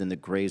poses in the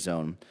gray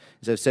zone.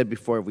 As I've said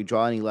before, if we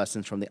draw any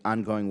lessons from the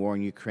ongoing war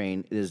in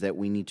Ukraine, it is that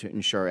we need to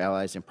ensure our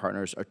allies and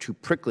partners are too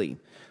prickly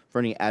for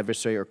any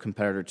adversary or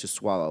competitor to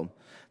swallow.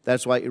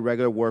 That's why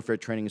irregular warfare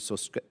training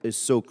is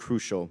so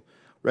crucial.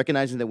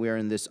 Recognizing that we are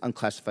in this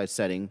unclassified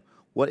setting,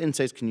 what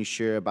insights can you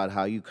share about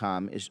how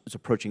EUCOM is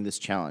approaching this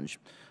challenge?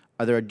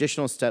 Are there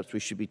additional steps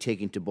we should be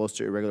taking to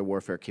bolster irregular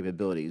warfare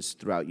capabilities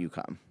throughout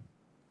EUCOM?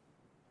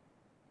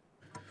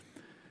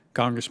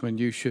 Congressman,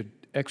 you should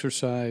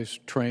exercise,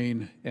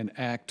 train, and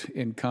act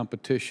in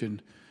competition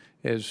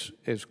as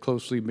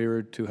closely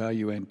mirrored to how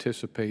you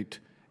anticipate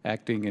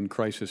acting in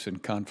crisis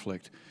and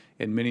conflict.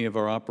 And many of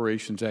our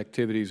operations,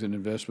 activities, and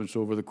investments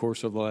over the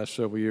course of the last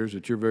several years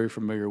that you're very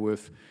familiar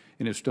with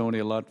in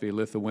Estonia, Latvia,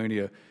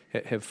 Lithuania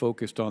have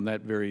focused on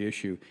that very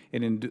issue.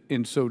 And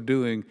in so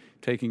doing,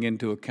 taking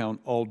into account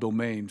all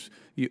domains,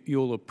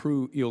 you'll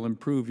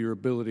improve your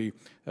ability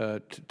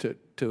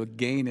to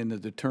gain in the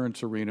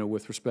deterrence arena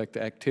with respect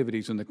to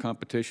activities in the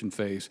competition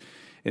phase.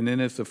 And then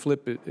if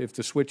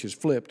the switch is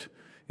flipped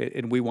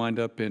and we wind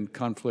up in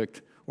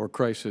conflict or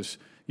crisis,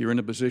 you're in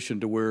a position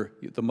to where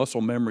the muscle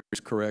memory is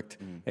correct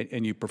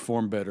and you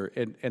perform better.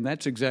 And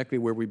that's exactly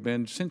where we've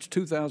been since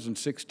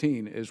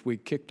 2016 as we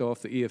kicked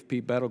off the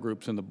EFP battle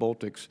groups in the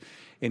Baltics.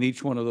 And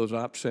each one of those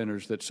op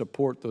centers that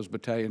support those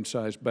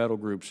battalion-sized battle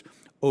groups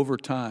over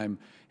time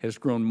has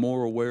grown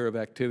more aware of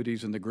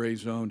activities in the gray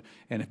zone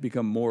and have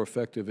become more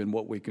effective in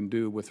what we can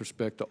do with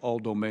respect to all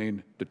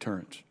domain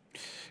deterrence.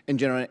 In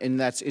general, and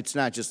it's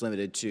not just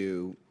limited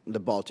to the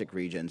Baltic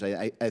regions.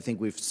 I think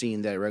we've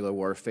seen that irregular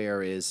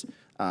warfare is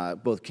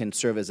both can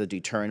serve as a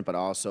deterrent, but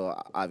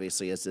also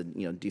obviously as a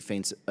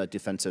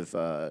defensive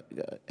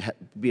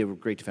be a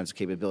great defensive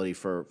capability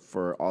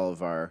for all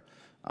of our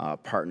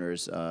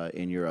partners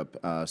in Europe.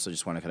 So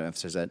just want to kind of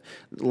emphasize that.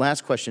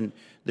 Last question.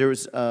 There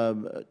was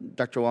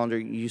Dr. Wallander.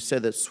 You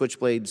said that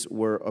switchblades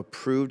were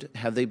approved.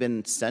 Have they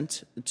been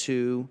sent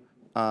to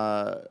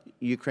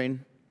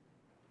Ukraine?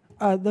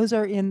 Those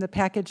are in the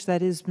package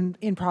that is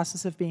in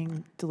process of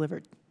being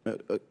delivered.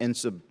 And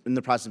so in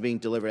the process of being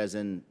delivered as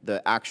in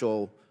the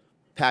actual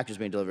package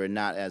being delivered,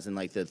 not as in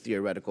like the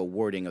theoretical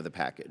wording of the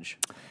package.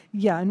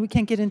 Yeah, and we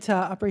can't get into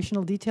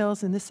operational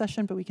details in this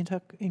session, but we can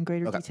talk in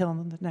greater detail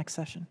in the next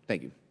session.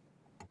 Thank you.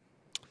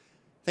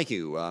 Thank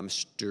you.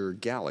 Mr.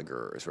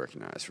 Gallagher is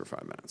recognized for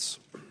 5 minutes.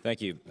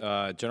 Thank you.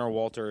 General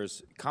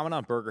Walters,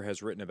 Commandant Berger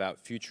has written about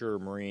future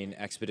Marine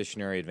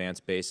Expeditionary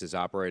Advanced Bases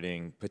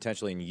operating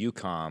potentially in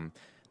EUCOM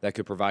that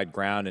could provide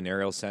ground and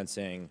aerial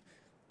sensing,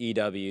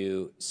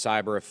 EW,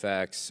 cyber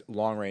effects,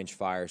 long-range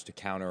fires to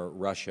counter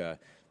Russia.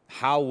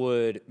 How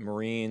would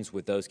Marines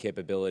with those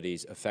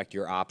capabilities affect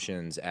your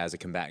options as a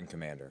combatant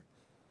commander?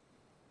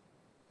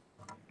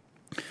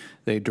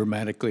 They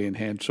dramatically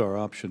enhance our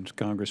options,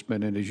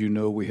 Congressman, and as you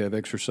know, we have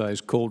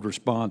exercised cold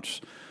response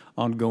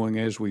ongoing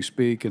as we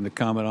speak, and the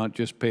Commandant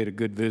just paid a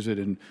good visit,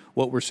 and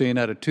what we're seeing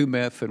out of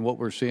TUMEF and what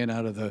we're seeing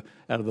out of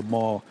the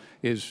mall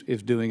is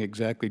doing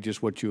exactly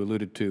just what you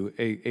alluded to.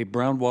 A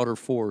brown water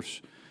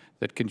force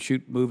that can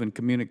shoot, move, and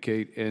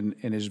communicate and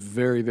is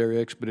very, very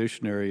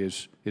expeditionary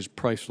is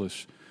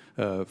priceless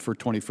for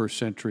 21st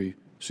century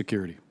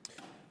security.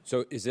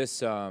 So is this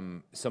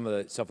some of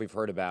the stuff we've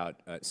heard about,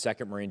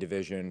 2nd Marine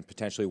Division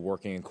potentially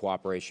working in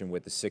cooperation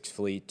with the 6th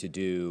Fleet to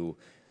do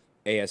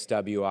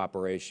ASW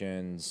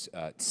operations,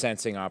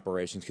 sensing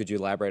operations? Could you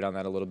elaborate on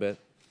that a little bit?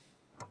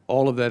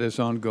 All of that is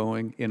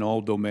ongoing in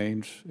all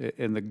domains,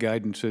 and the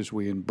guidance as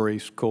we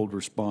embrace cold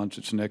response,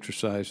 it's an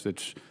exercise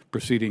that's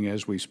proceeding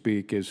as we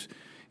speak, is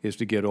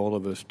to get all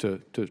of us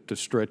to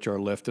stretch our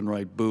left and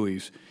right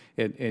buoys.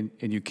 And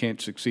you can't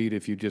succeed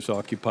if you just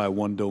occupy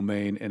one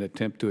domain and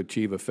attempt to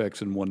achieve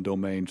effects in one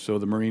domain. So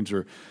the Marines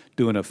are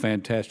doing a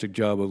fantastic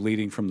job of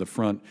leading from the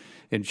front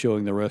and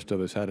showing the rest of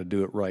us how to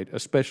do it right,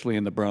 especially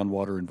in the brown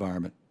water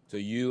environment. So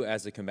you,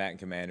 as a combatant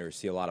commander,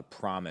 see a lot of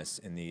promise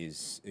in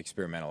these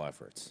experimental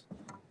efforts?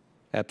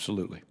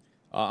 Absolutely.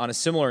 On a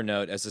similar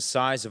note, as the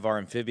size of our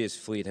amphibious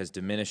fleet has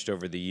diminished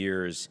over the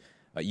years,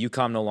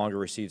 EUCOM no longer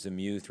receives a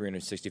MU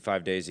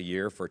 365 days a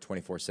year for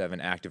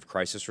 24/7 active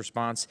crisis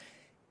response.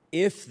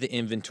 If the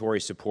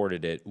inventory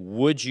supported it,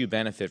 would you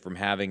benefit from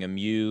having a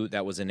MU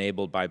that was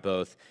enabled by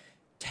both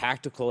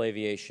tactical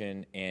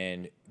aviation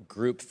and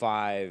Group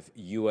 5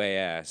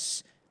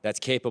 UAS that's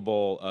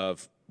capable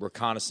of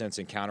reconnaissance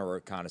and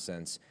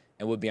counter-reconnaissance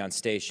and would be on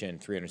station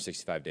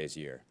 365 days a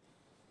year?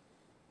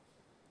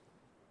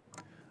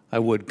 I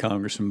would,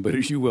 Congressman, but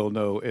as you well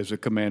know, as a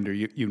commander,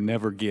 you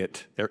never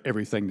get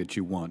everything that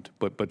you want.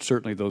 But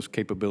certainly those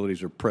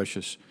capabilities are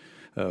precious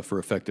for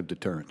effective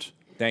deterrence.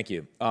 Thank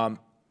you. On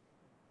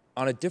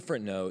a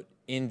different note,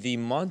 in the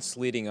months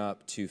leading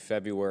up to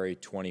February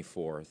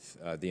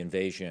 24th, the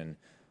invasion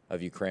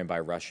of Ukraine by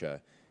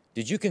Russia,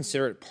 did you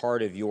consider it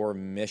part of your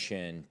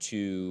mission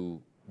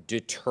to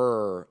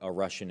deter a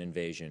Russian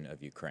invasion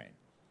of Ukraine?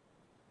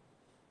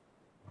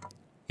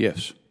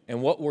 Yes.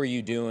 And what were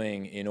you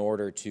doing in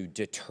order to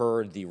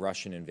deter the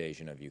Russian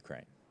invasion of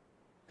Ukraine?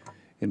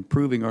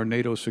 Improving our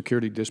NATO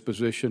security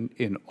disposition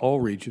in all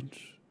regions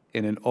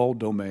and in all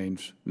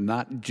domains,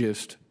 not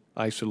just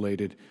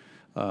isolated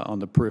on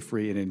the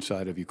periphery and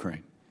inside of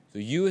Ukraine. So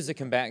you as a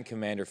combatant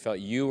commander felt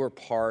you were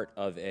part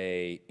of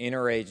an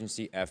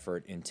interagency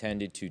effort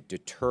intended to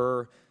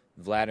deter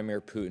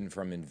Vladimir Putin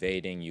from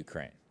invading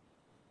Ukraine?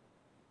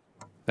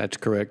 That's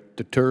correct.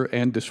 Deter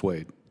and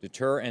dissuade.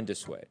 Deter and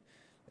dissuade.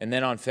 And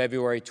then on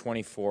February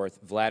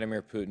 24th,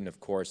 Vladimir Putin, of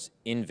course,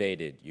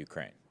 invaded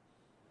Ukraine.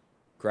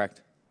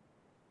 Correct?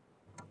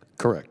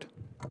 Correct.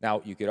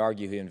 Now, you could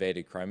argue he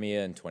invaded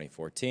Crimea in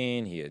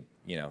 2014. He had,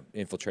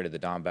 infiltrated the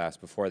Donbass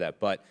before that.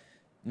 But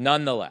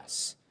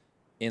nonetheless,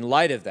 in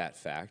light of that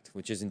fact,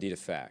 which is indeed a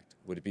fact,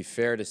 would it be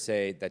fair to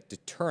say that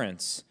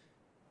deterrence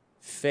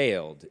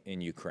failed in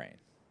Ukraine?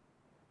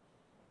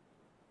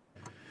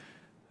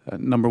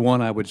 Number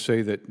one, I would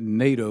say that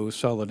NATO's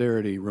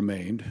solidarity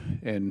remained,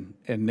 and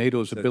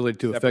NATO's ability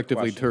to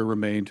effectively deter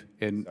remained,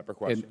 and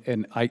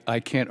I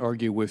can't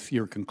argue with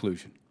your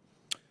conclusion.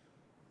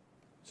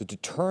 So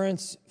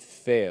deterrence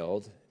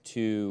failed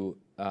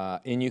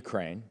in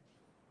Ukraine.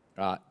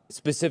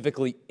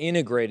 Specifically,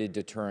 integrated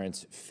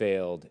deterrence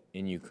failed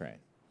in Ukraine.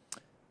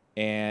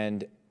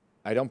 And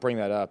I don't bring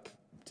that up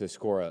to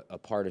score a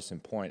partisan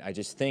point. I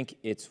just think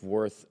it's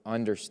worth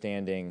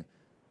understanding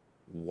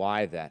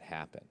why that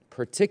happened,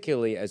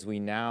 particularly as we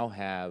now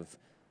have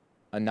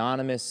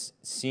anonymous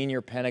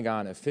senior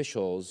Pentagon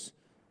officials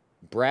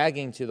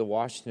bragging to the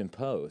Washington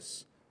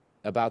Post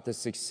about the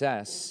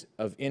success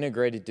of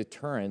integrated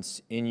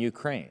deterrence in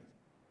Ukraine.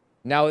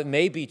 Now, it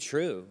may be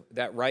true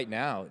that right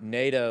now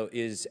NATO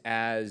is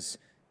as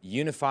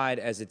unified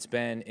as it's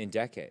been in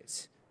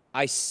decades.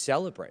 I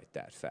celebrate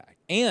that fact.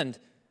 And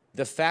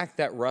the fact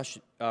that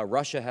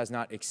Russia has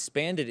not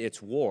expanded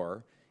its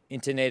war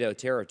into NATO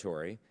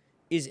territory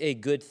is a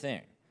good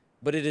thing.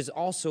 But it is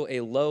also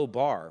a low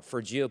bar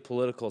for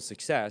geopolitical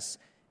success.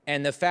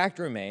 And the fact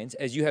remains,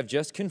 as you have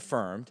just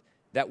confirmed,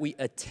 that we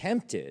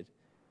attempted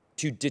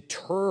to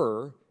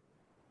deter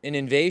an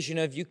invasion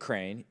of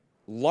Ukraine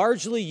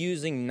largely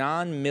using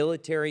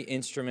non-military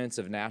instruments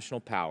of national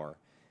power,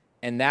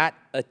 and that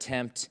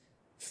attempt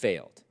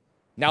failed.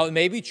 Now, it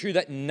may be true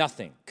that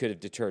nothing could have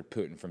deterred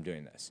Putin from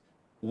doing this.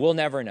 We'll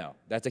never know.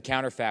 That's a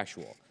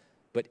counterfactual.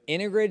 But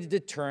integrated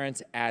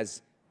deterrence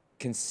as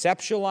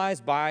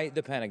conceptualized by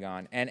the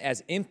Pentagon and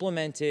as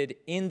implemented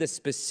in the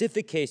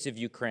specific case of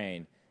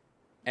Ukraine,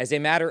 as a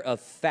matter of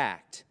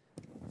fact,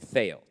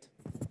 failed.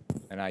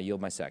 And I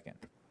yield my second.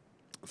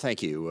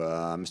 Thank you.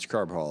 Mr.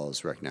 Carbajal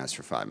is recognized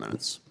for 5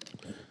 minutes.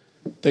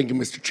 Thank you,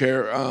 Mr.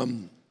 Chair.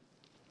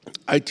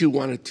 I, too,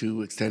 wanted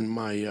to extend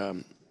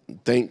my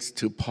thanks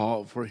to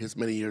Paul for his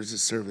many years of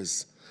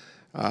service.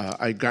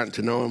 I've gotten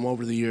to know him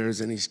over the years,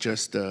 and he's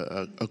just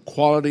a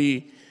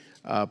quality,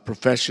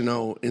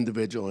 professional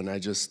individual, and I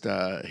just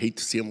hate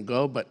to see him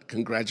go, but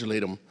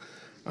congratulate him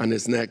on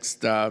his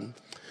next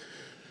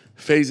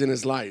phase in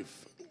his life.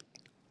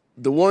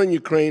 The war in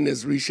Ukraine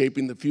is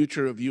reshaping the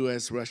future of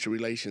U.S.-Russia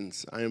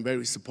relations. I am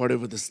very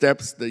supportive of the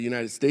steps the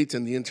United States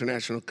and the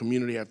international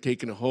community have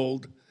taken to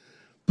hold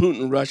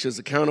Putin Russia is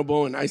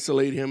accountable and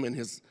isolate him and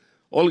his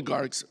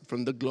oligarchs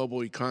from the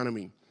global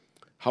economy.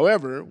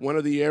 However, one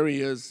of the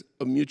areas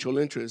of mutual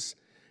interest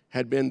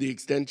had been the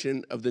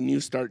extension of the New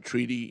START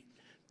Treaty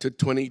to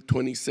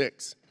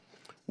 2026.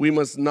 We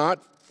must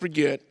not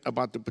forget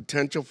about the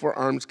potential for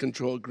arms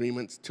control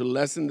agreements to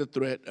lessen the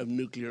threat of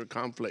nuclear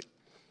conflict.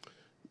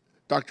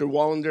 Dr.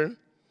 Wallander,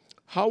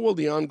 how will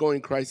the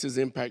ongoing crisis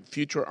impact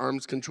future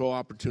arms control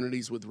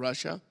opportunities with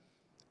Russia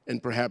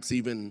and perhaps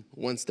even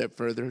one step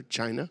further,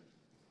 China?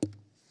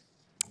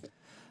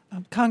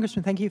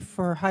 Congressman, thank you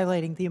for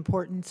highlighting the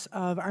importance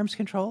of arms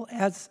control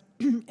as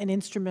an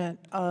instrument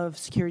of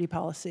security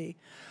policy.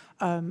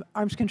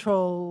 Arms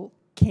control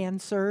can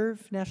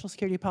serve national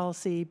security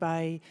policy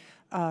by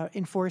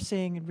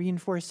enforcing and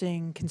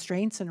reinforcing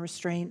constraints and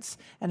restraints,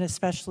 and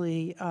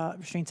especially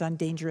restraints on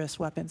dangerous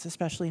weapons,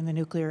 especially in the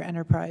nuclear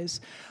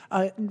enterprise.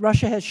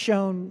 Russia has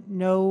shown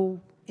no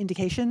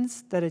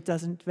indications that it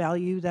doesn't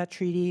value that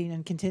treaty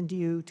and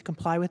continue to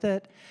comply with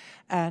it.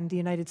 And the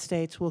United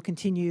States will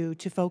continue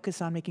to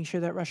focus on making sure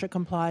that Russia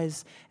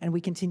complies, and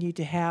we continue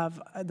to have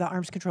the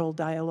arms control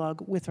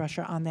dialogue with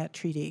Russia on that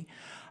treaty.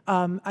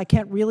 I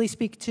can't really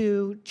speak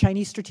to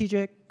Chinese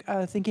strategic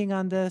thinking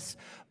on this,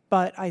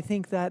 but I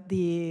think that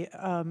the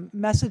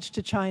message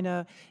to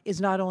China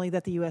is not only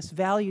that the U.S.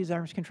 values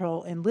arms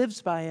control and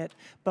lives by it,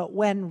 but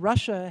when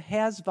Russia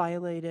has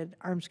violated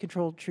arms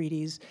control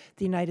treaties,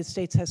 the United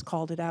States has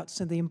called it out.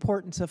 So the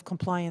importance of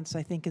compliance,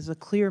 I think, is a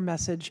clear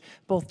message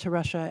both to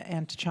Russia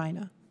and to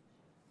China.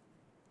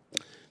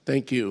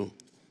 Thank you.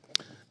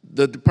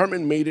 The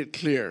department made it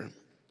clear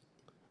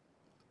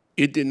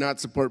it did not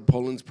support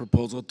Poland's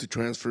proposal to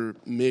transfer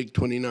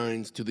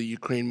MiG-29s to the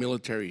Ukraine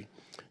military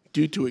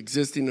due to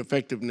existing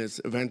effectiveness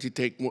of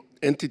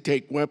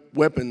anti-tank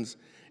weapons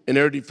and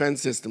air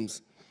defense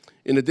systems,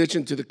 in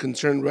addition to the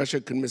concern Russia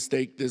could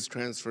mistake this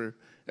transfer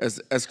as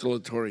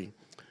escalatory.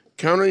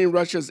 Countering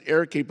Russia's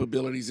air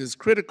capabilities is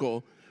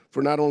critical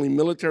for not only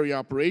military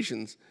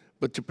operations,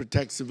 but to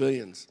protect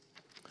civilians.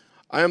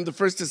 I am the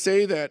first to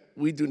say that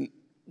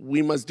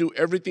we must do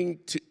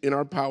everything in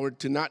our power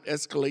to not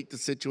escalate the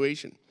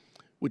situation,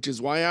 which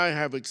is why I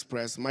have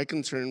expressed my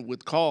concern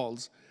with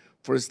calls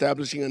for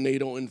establishing a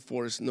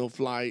NATO-enforced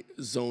no-fly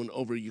zone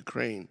over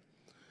Ukraine.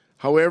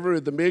 However,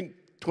 if the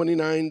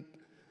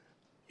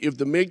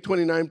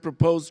MiG-29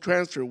 proposed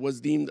transfer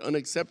was deemed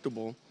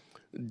unacceptable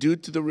due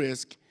to the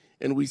risk,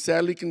 and we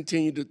sadly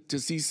continue to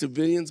see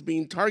civilians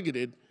being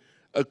targeted,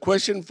 a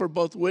question for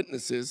both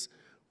witnesses: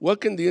 what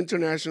can the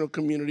international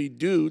community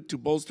do to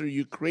bolster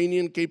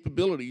Ukrainian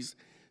capabilities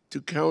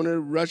to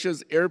counter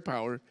Russia's air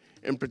power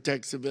and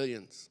protect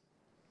civilians?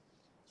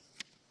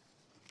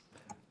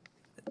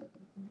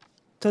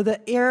 So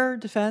the air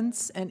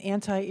defense and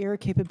anti-air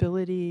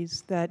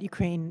capabilities that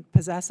Ukraine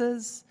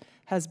possesses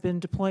has been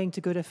deploying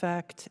to good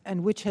effect,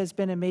 and which has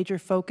been a major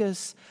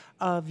focus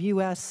of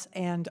U.S.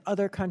 and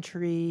other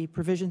country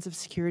provisions of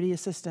security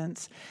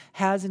assistance,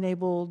 has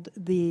enabled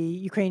the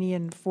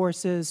Ukrainian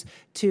forces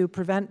to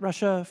prevent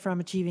Russia from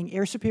achieving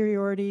air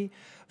superiority,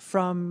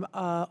 from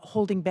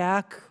holding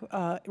back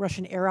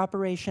Russian air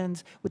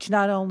operations, which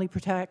not only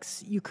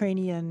protects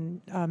Ukrainian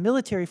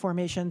military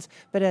formations,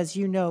 but as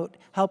you note,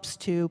 helps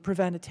to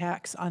prevent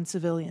attacks on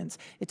civilians.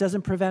 It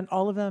doesn't prevent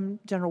all of them.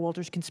 General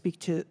Walters can speak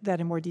to that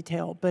in more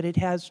detail, but it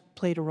has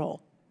played a role.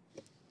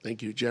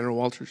 Thank you. General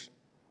Walters.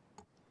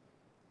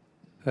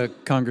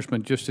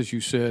 Congressman, just as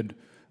you said,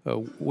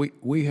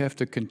 we have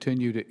to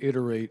continue to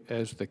iterate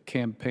as the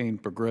campaign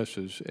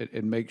progresses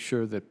and make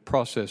sure that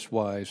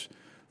process-wise,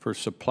 for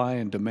supply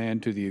and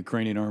demand to the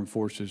Ukrainian armed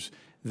forces,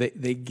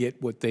 they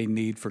get what they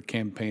need for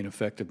campaign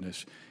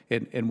effectiveness.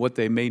 And what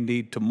they may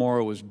need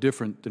tomorrow is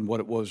different than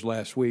what it was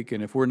last week.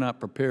 And if we're not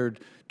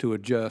prepared to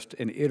adjust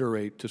and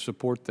iterate to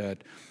support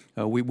that,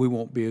 we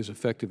won't be as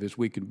effective as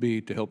we can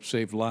be to help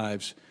save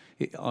lives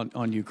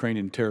on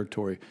Ukrainian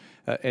territory.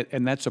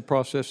 And that's a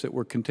process that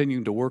we're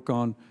continuing to work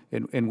on,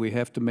 and we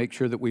have to make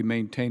sure that we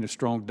maintain a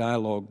strong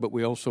dialogue, but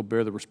we also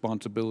bear the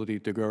responsibility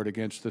to guard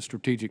against the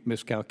strategic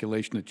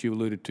miscalculation that you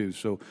alluded to.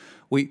 So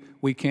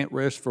we can't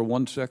rest for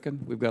 1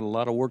 second. We've got a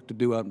lot of work to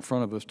do out in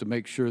front of us to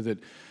make sure that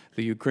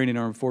the Ukrainian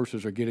armed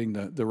forces are getting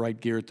the right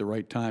gear at the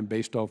right time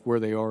based off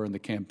where they are in the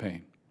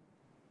campaign.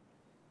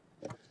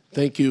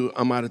 Thank you.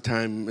 I'm out of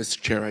time,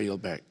 Mr. Chair. I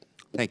yield back.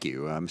 Thank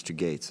you. Mr.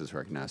 Gates is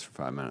recognized for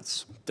 5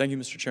 minutes. Thank you,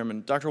 Mr.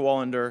 Chairman. Dr.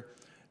 Wallander,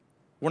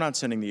 we're not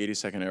sending the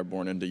 82nd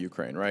Airborne into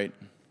Ukraine, right?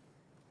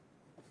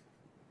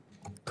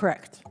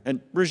 Correct.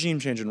 And regime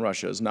change in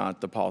Russia is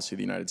not the policy of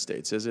the United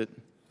States, is it?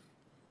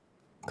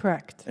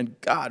 Correct. And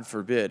God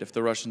forbid, if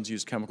the Russians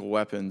use chemical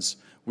weapons,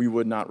 we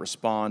would not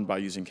respond by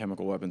using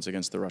chemical weapons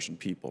against the Russian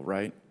people,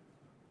 right?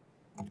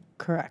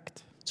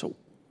 Correct. So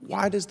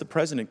why does the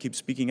president keep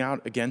speaking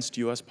out against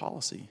U.S.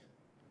 policy?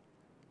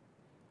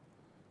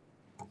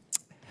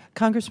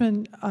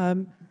 Congressman,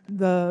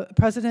 the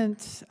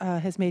president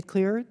has made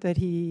clear that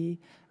he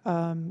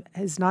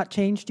has not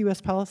changed U.S.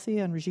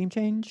 policy on regime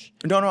change.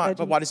 No,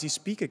 but why does he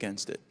speak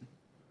against it?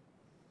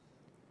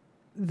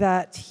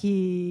 That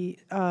he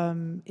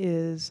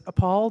is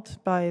appalled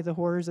by the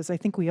horrors, as I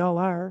think we all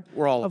are,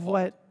 of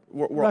what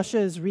Russia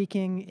is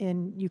wreaking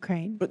in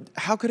Ukraine. But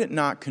how could it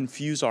not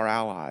confuse our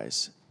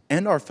allies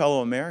and our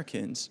fellow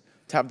Americans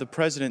to have the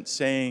president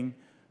saying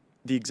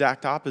the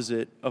exact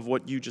opposite of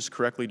what you just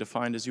correctly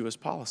defined as U.S.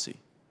 policy?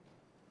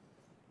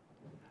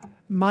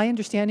 My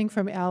understanding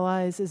from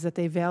allies is that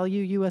they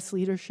value U.S.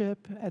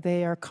 leadership.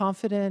 They are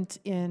confident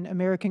in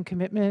American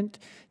commitment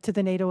to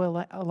the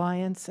NATO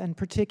alliance, and in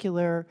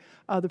particular,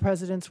 the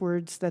president's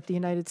words that the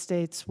United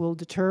States will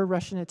deter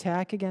Russian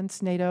attack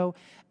against NATO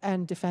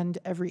and defend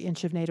every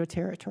inch of NATO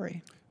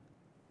territory.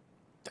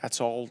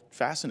 That's all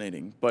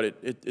fascinating, but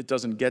it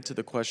doesn't get to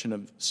the question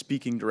of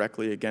speaking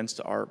directly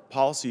against our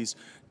policies.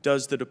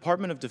 Does the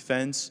Department of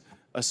Defense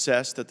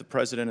assess that the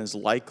president is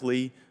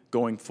likely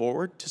going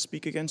forward to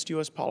speak against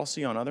U.S.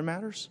 policy on other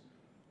matters?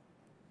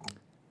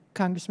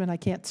 Congressman, I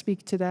can't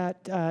speak to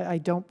that. I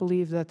don't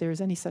believe that there's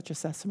any such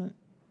assessment.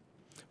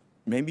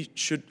 Maybe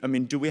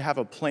do we have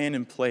a plan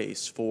in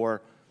place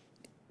for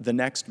the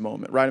next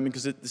moment, right? I mean,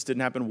 because this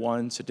didn't happen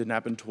once, it didn't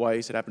happen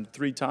twice, it happened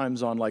 3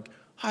 times on like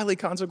highly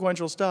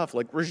consequential stuff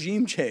like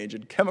regime change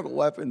and chemical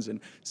weapons and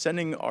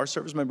sending our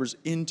service members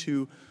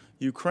into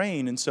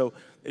Ukraine. And so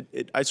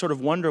I sort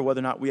of wonder whether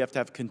or not we have to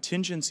have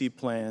contingency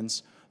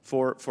plans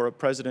for a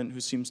president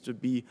who seems to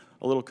be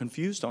a little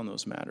confused on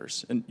those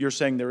matters. And you're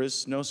saying there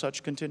is no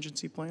such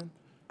contingency plan?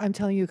 I'm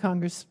telling you,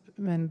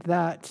 Congressman,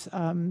 that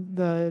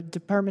the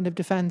Department of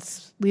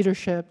Defense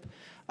leadership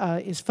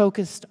is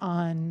focused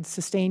on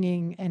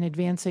sustaining and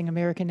advancing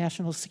American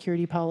national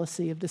security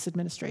policy of this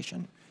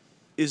administration.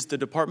 Is the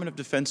Department of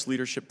Defense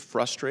leadership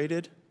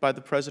frustrated by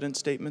the president's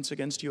statements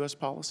against U.S.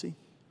 policy?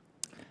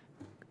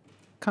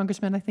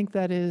 Congressman, I think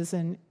that is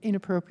an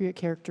inappropriate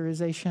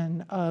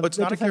characterization of But it's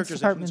the not a Defense characterization,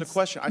 it's Department's a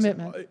question. I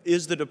commitment. said,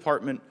 is the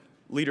department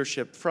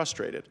leadership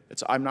frustrated?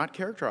 I'm not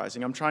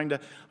characterizing. I'm trying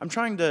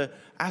to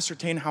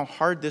ascertain how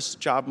hard this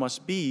job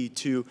must be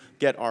to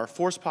get our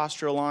force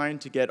posture aligned,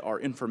 to get our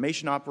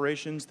information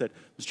operations that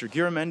Mr.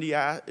 Garamendi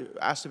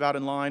asked about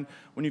in line,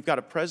 when you've got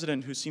a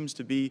president who seems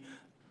to be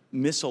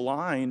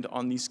misaligned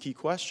on these key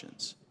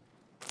questions.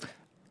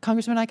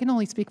 Congressman, I can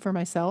only speak for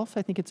myself.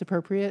 I think it's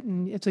appropriate,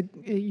 and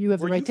you have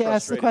the Were right you to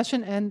ask the frustrated?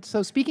 question. And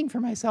so, speaking for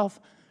myself,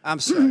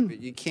 I'm sorry,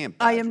 but you can't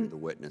badger the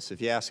witness.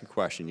 If you ask a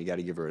question, you got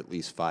to give her at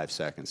least 5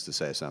 seconds to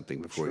say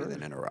something before you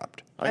then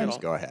interrupt. Please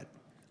go ahead.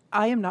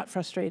 I am not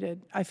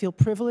frustrated. I feel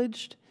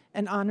privileged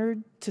and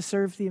honored to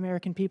serve the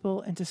American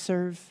people and to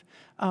serve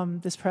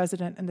this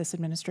president and this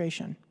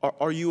administration.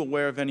 Are you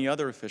aware of any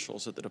other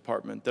officials at the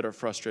department that are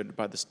frustrated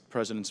by the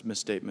president's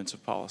misstatements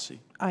of policy?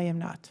 I am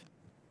not.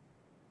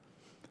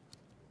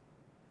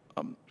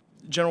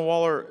 General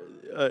Waller,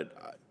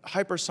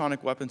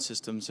 hypersonic weapon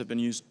systems have been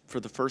used for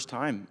the first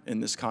time in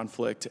this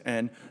conflict,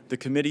 and the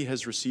committee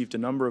has received a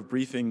number of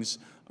briefings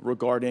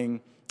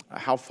regarding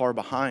how far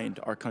behind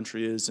our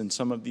country is in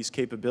some of these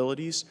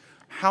capabilities.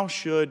 How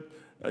should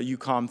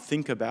EUCOM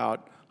think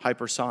about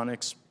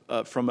hypersonics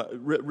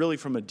really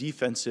from a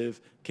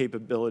defensive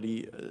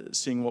capability,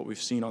 seeing what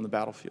we've seen on the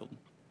battlefield?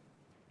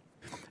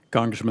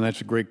 Congressman,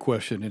 that's a great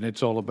question, and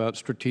it's all about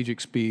strategic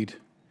speed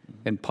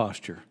and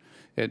posture.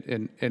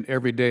 And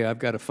every day I've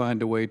got to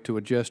find a way to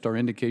adjust our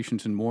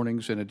indications and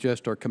warnings and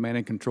adjust our command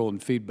and control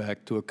and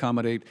feedback to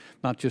accommodate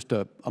not just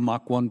a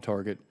Mach 1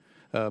 target,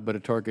 but a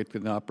target that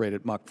can operate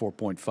at Mach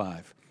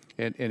 4.5.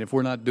 And if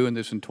we're not doing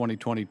this in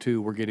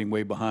 2022, we're getting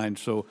way behind.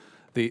 So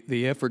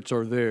the efforts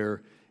are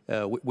there.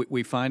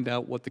 We find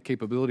out what the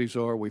capabilities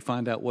are. We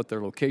find out what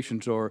their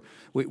locations are.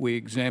 We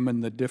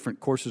examine the different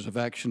courses of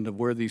action of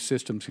where these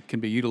systems can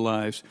be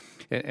utilized.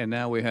 And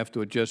now we have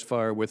to adjust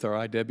fire with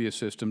our IW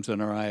systems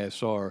and our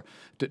ISR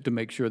to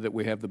make sure that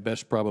we have the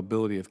best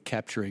probability of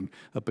capturing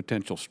a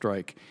potential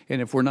strike.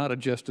 And if we're not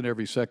adjusting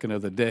every second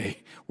of the day,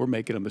 we're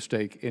making a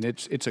mistake. And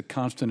it's a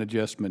constant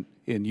adjustment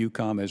in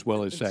EUCOM as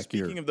well as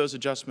SACEUR. Speaking of those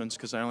adjustments,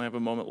 because I only have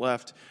a moment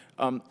left,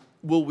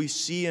 will we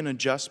see an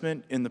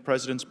adjustment in the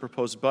president's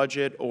proposed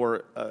budget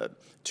or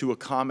to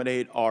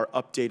accommodate our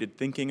updated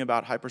thinking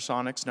about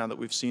hypersonics now that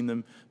we've seen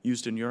them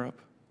used in Europe?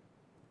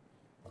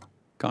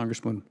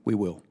 Congressman, we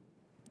will.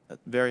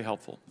 Very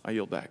helpful. I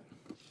yield back.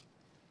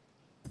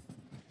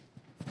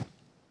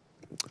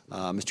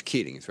 Mr.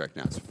 Keating is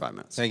recognized for 5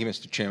 minutes. Thank you,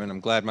 Mr. Chairman. I'm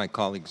glad my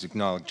colleagues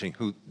acknowledging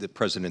who the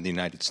President of the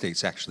United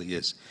States actually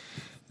is.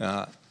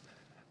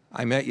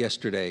 I met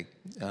yesterday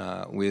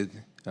with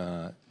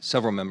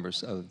several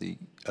members of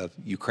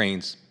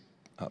Ukraine's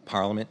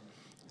parliament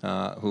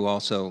who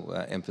also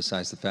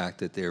emphasized the fact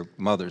that they're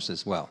mothers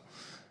as well.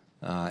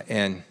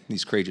 And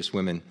these courageous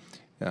women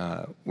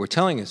were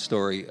telling a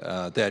story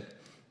that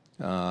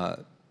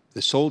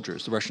the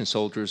soldiers, the Russian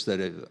soldiers that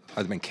have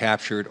either been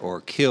captured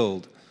or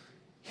killed,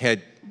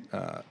 had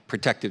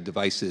protective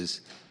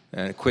devices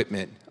and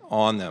equipment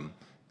on them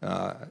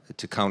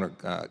to counter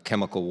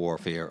chemical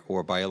warfare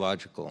or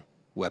biological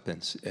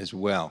weapons as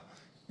well.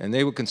 And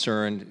they were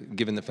concerned,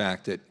 given the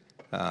fact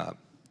that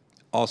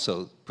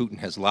also Putin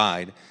has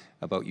lied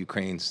about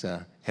Ukraine's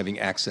having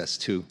access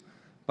to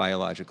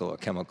biological or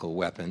chemical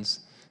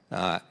weapons,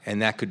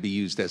 and that could be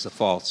used as a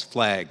false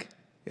flag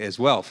as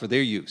well for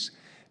their use.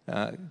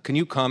 Can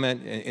you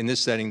comment in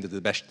this setting to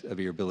the best of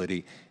your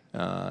ability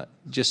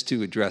just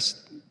to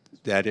address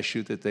that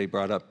issue that they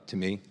brought up to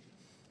me?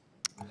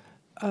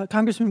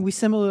 Congressman, we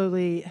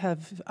similarly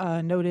have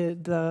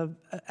noted the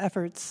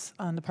efforts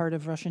on the part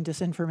of Russian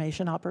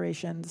disinformation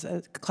operations,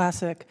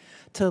 classic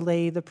to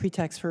lay the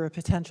pretext for a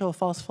potential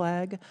false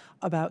flag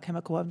about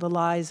chemical weapons, the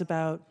lies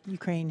about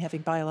Ukraine having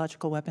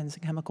biological weapons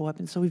and chemical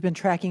weapons. So we've been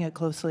tracking it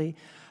closely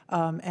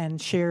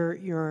and share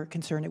your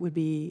concern. It would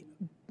be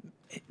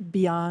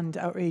beyond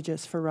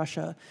outrageous for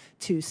Russia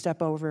to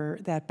step over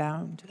that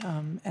bound,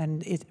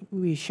 and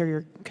we share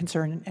your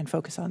concern and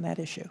focus on that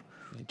issue.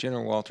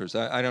 General Walters,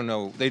 I don't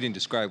know, they didn't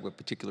describe what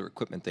particular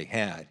equipment they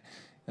had,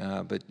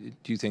 but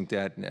do you think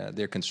that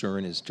their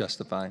concern is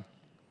justified?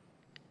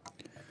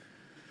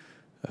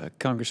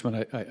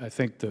 Congressman, I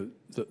think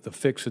the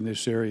fix in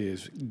this area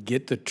is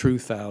get the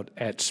truth out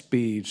at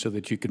speed so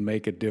that you can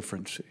make a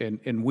difference.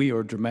 And we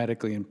are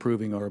dramatically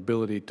improving our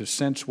ability to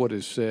sense what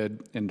is said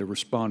and to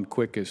respond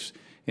quickest,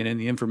 and in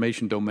the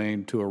information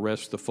domain to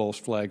arrest the false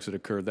flags that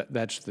occur.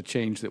 That's the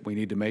change that we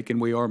need to make,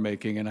 and we are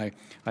making. And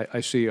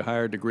I see a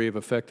higher degree of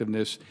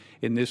effectiveness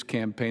in this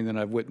campaign than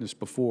I've witnessed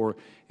before,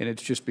 and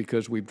it's just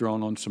because we've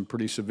drawn on some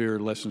pretty severe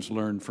lessons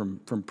learned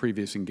from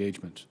previous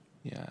engagements.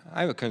 Yeah,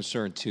 I have a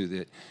concern, too,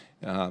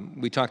 that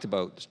we talked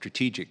about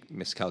strategic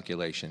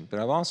miscalculation,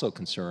 but I'm also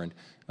concerned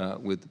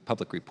with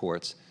public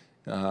reports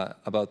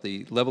about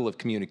the level of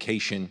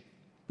communication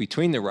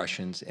between the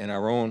Russians and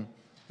our own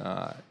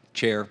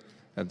chair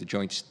of the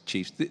Joint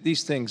Chiefs.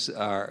 These things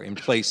are in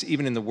place,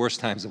 even in the worst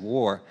times of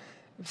war,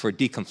 for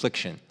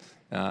deconfliction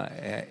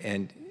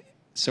and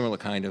similar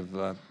kind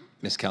of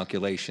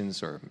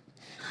miscalculations or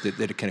that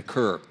it can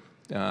occur.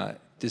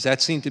 Does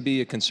that seem to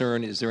be a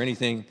concern? Is there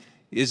anything,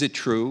 is it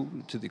true,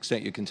 to the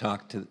extent you can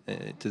talk to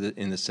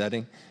in the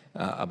setting,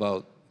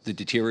 about the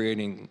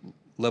deteriorating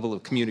level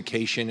of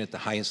communication at the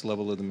highest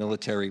level of the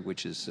military,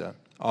 which is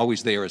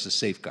always there as a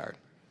safeguard?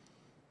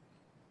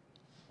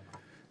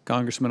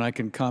 Congressman, I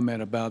can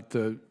comment about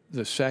the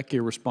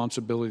SACIR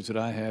responsibilities that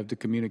I have to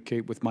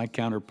communicate with my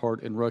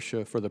counterpart in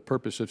Russia for the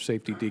purpose of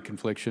safety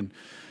deconfliction.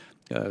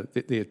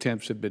 The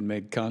attempts have been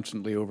made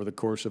constantly over the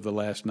course of the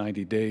last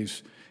 90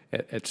 days.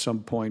 At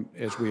some point,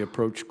 as we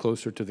approach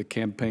closer to the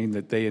campaign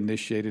that they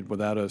initiated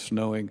without us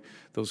knowing,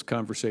 those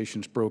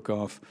conversations broke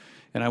off.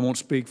 And I won't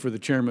speak for the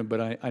chairman,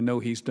 but I know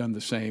he's done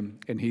the same,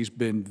 and he's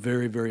been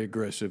very, very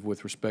aggressive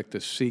with respect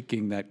to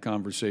seeking that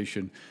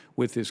conversation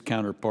with his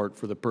counterpart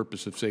for the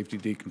purpose of safety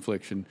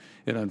deconfliction.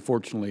 And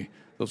unfortunately,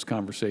 those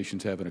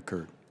conversations haven't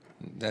occurred.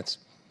 That's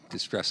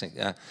distressing.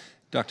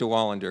 Dr.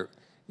 Wallander,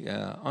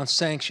 on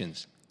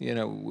sanctions, you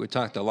know, we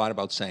talked a lot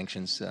about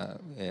sanctions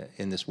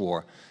in this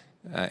war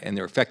and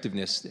their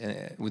effectiveness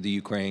with the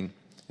Ukraine,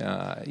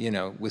 you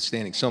know,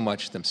 withstanding so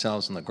much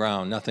themselves on the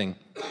ground. Nothing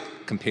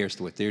compares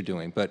to what they're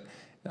doing. But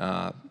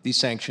these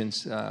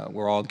sanctions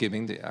we're all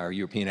giving, our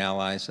European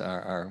allies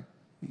are,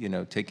 you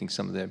know, taking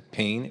some of the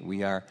pain.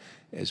 We are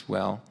as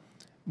well.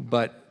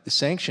 But the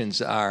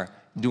sanctions are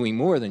doing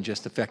more than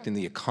just affecting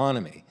the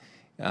economy.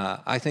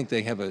 I think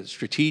they have a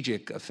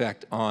strategic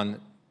effect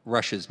on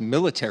Russia's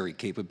military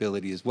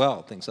capability as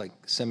well, things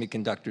like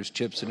semiconductors,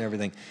 chips, and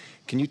everything.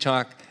 Can you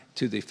talk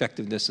to the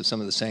effectiveness of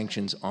some of the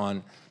sanctions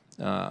on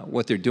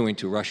what they're doing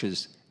to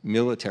Russia's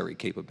military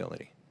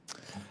capability?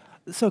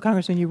 So,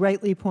 Congressman, you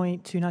rightly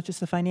point to not just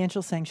the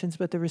financial sanctions,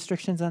 but the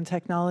restrictions on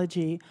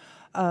technology.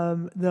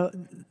 Those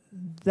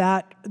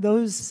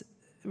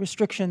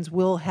restrictions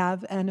will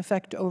have an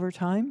effect over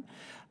time.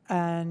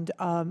 And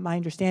my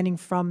understanding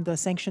from the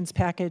sanctions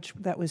package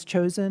that was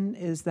chosen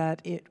is that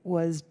it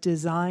was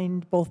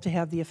designed both to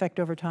have the effect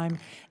over time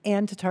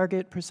and to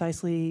target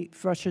precisely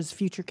Russia's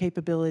future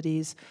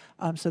capabilities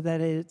so that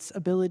its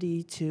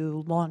ability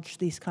to launch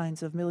these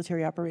kinds of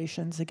military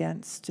operations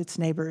against its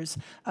neighbors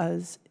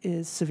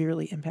is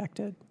severely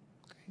impacted.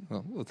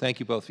 Okay. Well, thank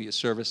you both for your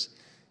service.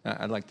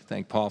 I'd like to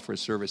thank Paul for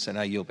his service, and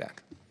I yield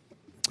back.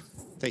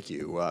 Thank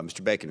you.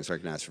 Mr. Bacon is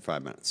recognized for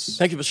 5 minutes.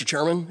 Thank you, Mr.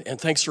 Chairman, and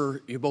thanks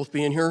for you both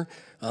being here.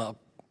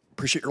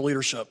 Appreciate your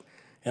leadership.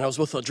 And I was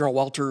with General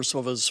Walters, some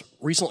of his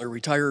recently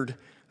retired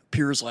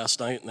peers last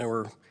night, and they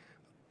were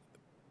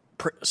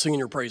singing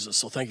your praises.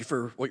 So thank you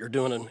for what you're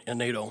doing in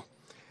NATO.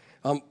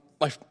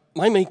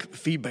 My main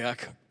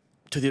feedback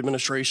to the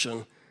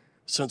administration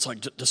since like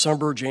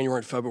December, January,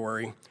 and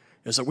February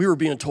is that we were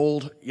being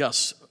told,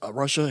 yes,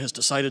 Russia has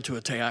decided to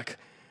attack.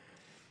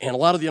 And a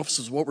lot of the emphasis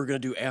is what we're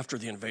going to do after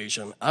the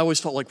invasion. I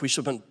always felt like we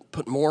should have been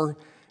putting more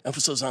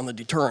emphasis on the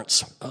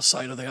deterrence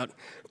side of that.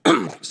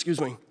 Excuse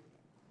me.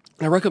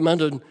 And I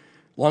recommended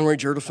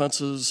long-range air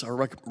defenses. I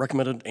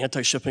recommended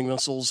anti-shipping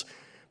missiles.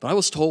 But I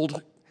was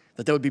told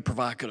that that would be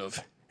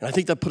provocative. And I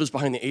think that put us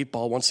behind the 8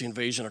 ball once the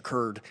invasion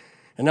occurred.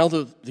 And now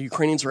the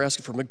Ukrainians are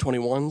asking for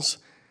MiG-21s,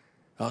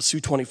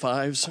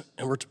 Su-25s,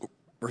 and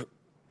we're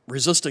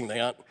resisting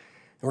that.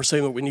 And we're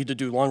saying that we need to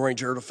do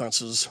long-range air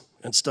defenses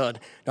instead.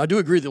 Now, I do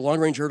agree that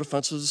long-range air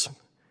defenses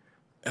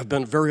have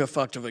been very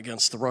effective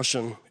against the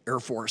Russian Air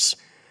Force,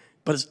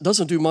 but it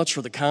doesn't do much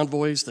for the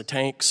convoys, the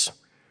tanks,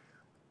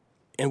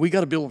 and we got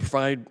to be able to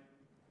provide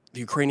the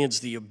Ukrainians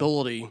the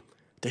ability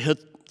to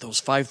hit those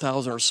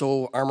 5,000 or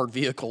so armored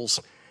vehicles.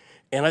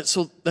 And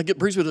so that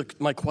brings me to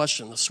my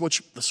question, the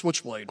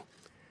Switchblade.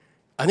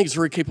 I think it's a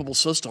very capable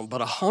system, but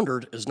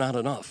 100 is not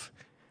enough.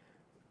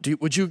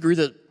 Would you agree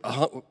that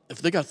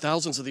if they got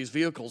thousands of these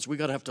vehicles, we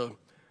got to have to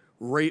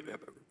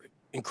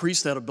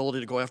increase that ability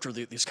to go after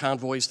these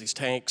convoys, these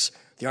tanks,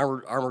 the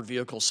armored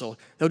vehicles? So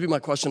that would be my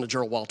question to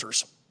General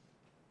Walters.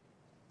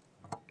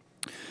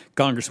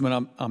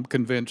 Congressman, I'm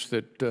convinced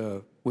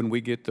that when we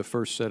get the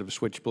first set of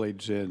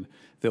Switchblades in,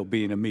 there'll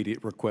be an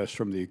immediate request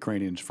from the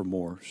Ukrainians for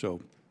more.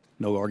 So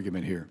no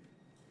argument here.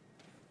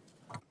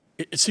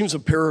 It seems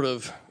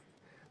imperative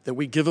that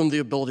we give them the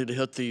ability to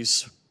hit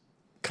these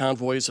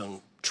convoys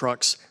and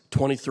trucks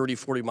 20, 30,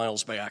 40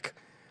 miles back.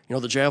 You know,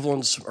 the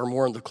Javelins are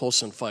more in the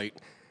close-in fight,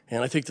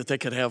 and I think that they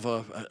could have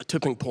a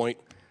tipping point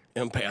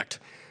impact.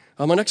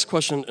 My next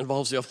question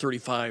involves the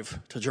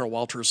F-35 to General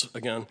Walters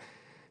again.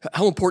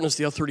 How important is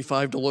the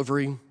F-35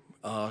 delivery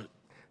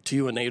to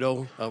you and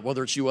NATO,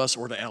 whether it's U.S.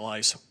 or to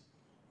allies?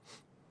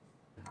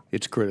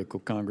 It's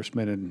critical,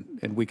 Congressman,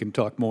 and we can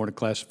talk more in a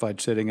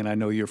classified setting, and I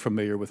know you're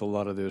familiar with a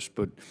lot of this,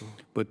 but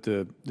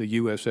the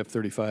U.S.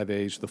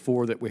 F-35As, the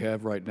 4 that we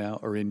have right now,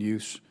 are in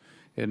use,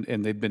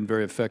 and they've been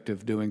very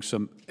effective doing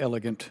some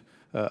elegant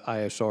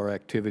ISR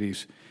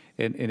activities,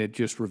 and it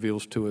just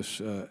reveals to us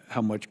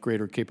how much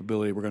greater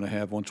capability we're going to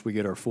have once we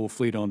get our full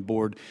fleet on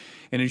board.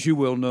 And as you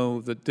well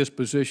know, the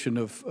disposition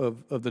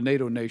of the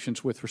NATO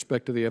nations with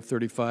respect to the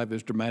F-35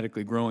 is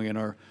dramatically growing, and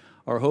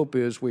our hope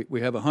is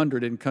we have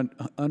 100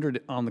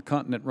 on the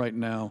continent right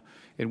now,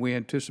 and we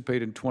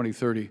anticipate in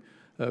 2030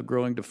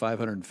 growing to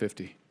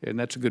 550, and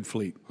that's a good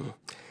fleet.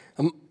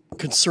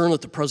 concerned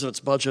that the president's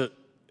budget,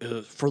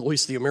 for at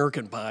least the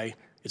American buy,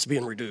 it's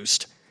being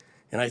reduced.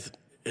 And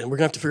we're going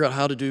to have to figure out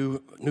how to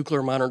do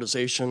nuclear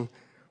modernization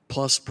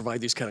plus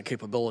provide these kind of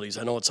capabilities.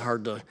 I know it's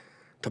hard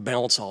to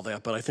balance all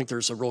that, but I think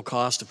there's a real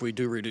cost if we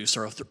do reduce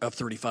our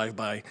F-35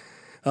 buy.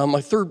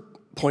 My third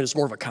point is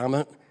more of a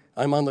comment.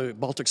 I'm on the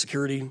Baltic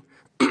Security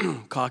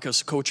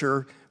Caucus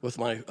co-chair with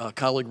my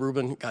colleague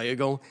Ruben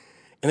Gallego,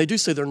 and they do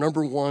say their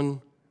number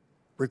one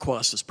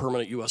request is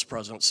permanent U.S.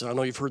 presence. And I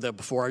know you've heard that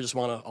before. I just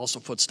want to also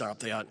footstop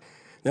that.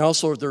 Now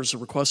also there's a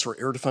request for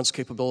air defense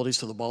capabilities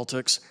to the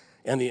Baltics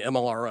and the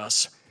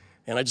MLRS.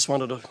 And I just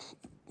wanted to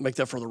make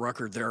that for the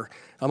record there.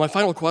 My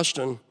final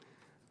question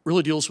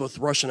really deals with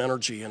Russian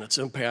energy and its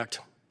impact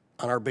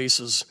on our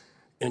bases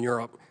in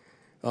Europe.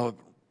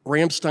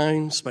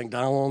 Ramstein,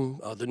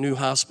 Spangdahlem, the new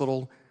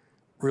hospital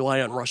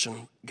rely on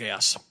Russian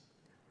gas.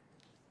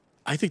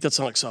 I think that's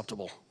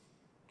unacceptable.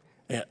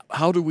 And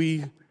how do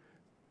we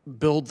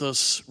build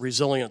this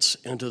resilience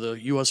into the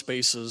U.S.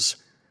 bases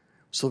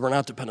so that we're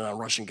not dependent on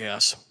Russian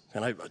gas?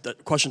 And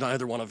that question to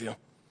either one of you.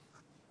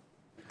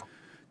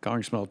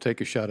 Congressman, I'll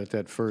take a shot at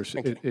that first.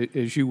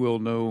 As you will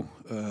know,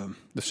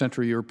 the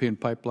Central European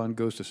pipeline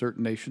goes to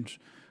certain nations.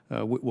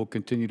 We'll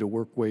continue to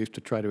work ways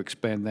to try to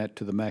expand that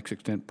to the max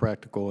extent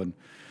practical. And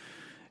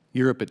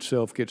Europe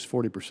itself gets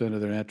 40%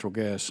 of their natural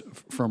gas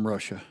from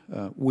Russia.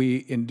 We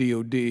in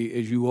DOD,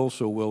 as you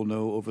also will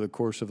know, over the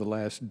course of the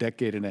last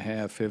decade and a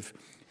half have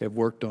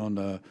worked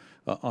on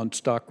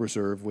stock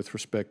reserve with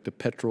respect to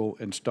petrol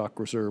and stock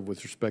reserve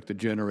with respect to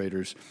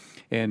generators.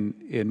 And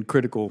in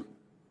critical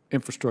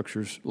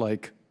infrastructures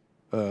like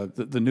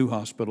the new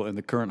hospital and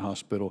the current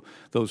hospital,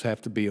 those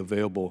have to be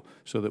available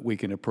so that we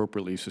can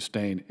appropriately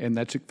sustain. And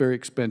that's very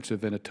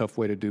expensive and a tough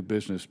way to do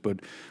business, but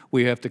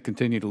we have to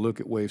continue to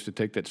look at ways to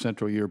take that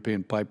Central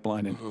European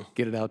pipeline and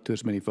get it out to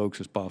as many folks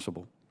as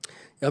possible.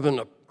 I've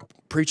been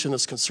preaching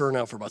this concern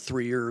now for about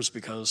 3 years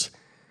because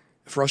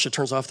if Russia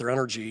turns off their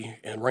energy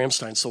and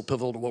Ramstein's so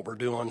pivotal to what we're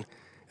doing,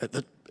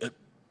 it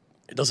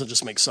doesn't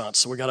just make sense.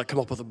 So we got to come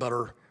up with a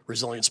better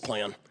resilience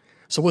plan.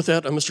 So with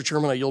that, Mr.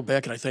 Chairman, I yield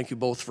back, and I thank you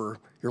both for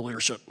your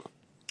leadership.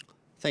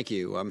 Thank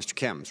you. Mr.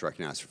 Kim is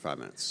recognized for 5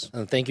 minutes.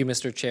 Thank you,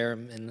 Mr. Chair.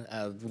 And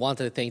I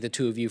wanted to thank the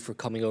two of you for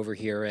coming over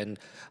here. And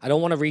I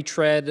don't want to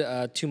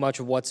retread too much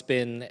of what's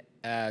been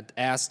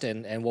asked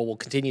and what will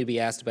continue to be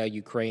asked about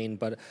Ukraine,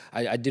 but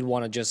I did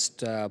want to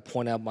just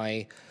point out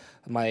my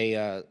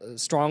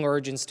strong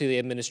urgence to the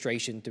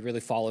administration to really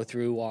follow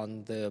through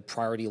on the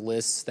priority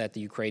lists that the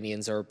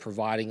Ukrainians are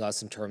providing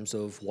us in terms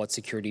of what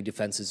security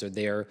defenses are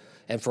there,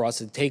 and for us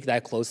to take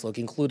that close look,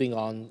 including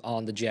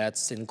on the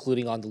jets,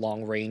 including on the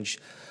long-range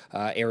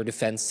air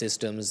defense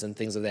systems and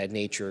things of that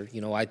nature.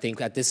 You know, I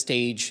think at this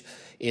stage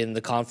in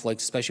the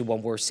conflict, especially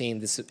when we're seeing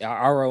this,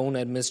 our own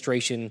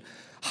administration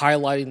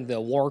highlighting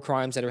the war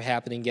crimes that are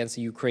happening against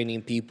the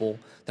Ukrainian people,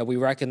 that we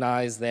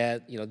recognize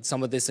that, you know,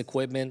 some of this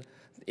equipment,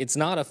 it's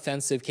not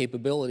offensive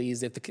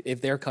capabilities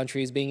if their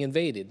country is being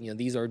invaded. You know,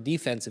 these are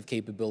defensive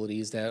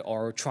capabilities that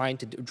are trying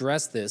to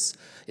address this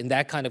in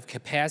that kind of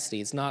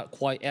capacity. It's not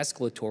quite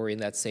escalatory in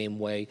that same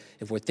way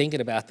if we're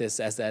thinking about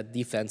this as that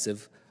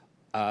defensive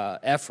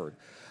effort.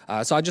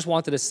 So I just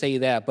wanted to say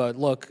that, but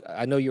look,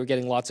 I know you're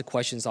getting lots of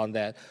questions on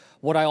that.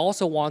 What I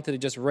also wanted to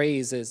just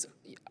raise is,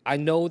 I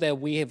know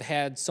that we have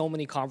had so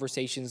many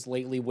conversations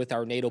lately with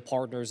our NATO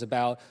partners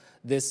about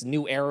this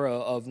new era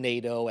of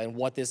NATO and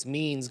what this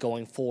means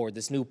going forward,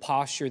 this new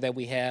posture that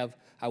we have.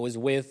 I was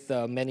with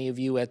many of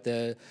you at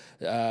the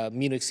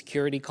Munich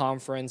Security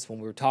Conference when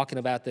we were talking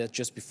about that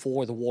just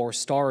before the war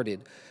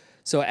started.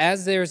 So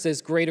as there's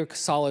this greater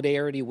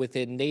solidarity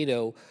within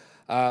NATO,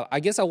 I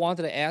guess I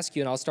wanted to ask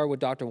you, and I'll start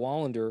with Dr.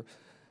 Wallander,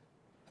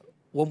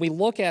 when we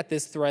look at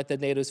this threat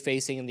that NATO is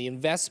facing and the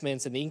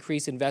investments and the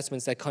increased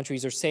investments that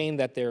countries are saying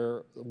that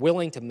they're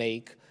willing to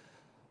make,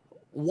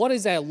 what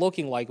is that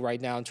looking like right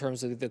now in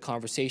terms of the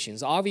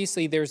conversations?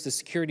 Obviously, there's the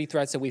security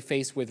threats that we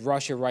face with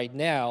Russia right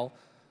now,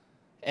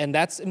 and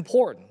that's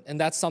important, and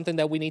that's something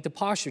that we need to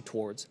posture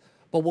towards.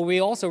 But what we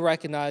also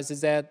recognize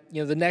is that,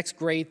 you know, the next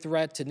great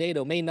threat to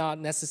NATO may not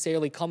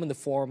necessarily come in the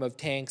form of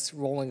tanks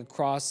rolling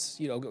across,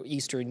 you know,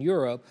 Eastern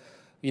Europe.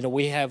 You know,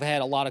 we have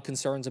had a lot of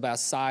concerns about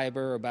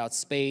cyber, about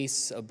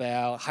space,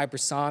 about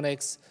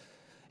hypersonics.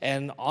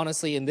 And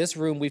honestly, in this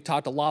room, we've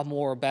talked a lot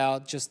more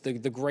about just the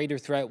greater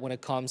threat when it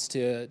comes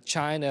to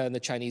China and the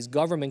Chinese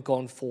government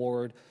going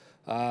forward,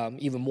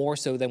 even more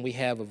so than we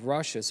have of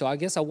Russia. So I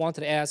guess I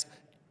wanted to ask,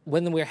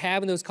 when we're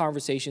having those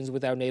conversations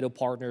with our NATO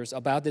partners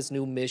about this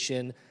new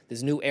mission,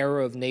 this new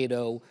era of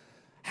NATO,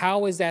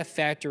 how is that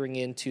factoring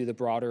into the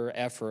broader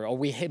effort? Are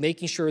we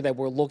making sure that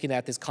we're looking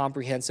at this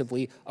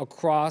comprehensively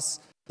across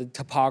the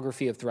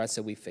topography of threats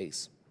that we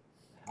face?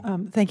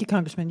 Thank you,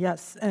 Congressman.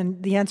 Yes,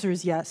 and the answer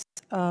is yes.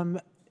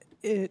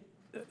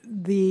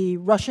 The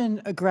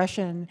Russian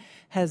aggression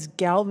has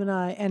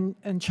galvanized,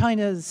 and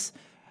China's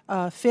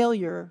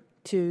failure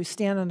to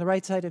stand on the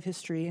right side of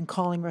history in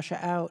calling Russia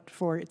out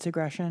for its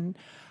aggression,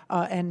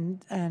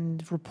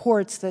 and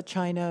reports that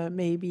China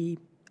may be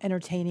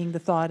entertaining the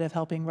thought of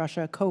helping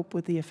Russia cope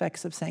with the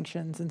effects of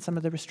sanctions and some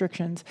of the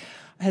restrictions,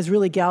 has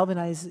really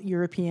galvanized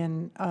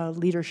European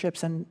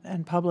leaderships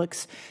and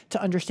publics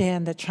to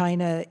understand that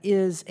China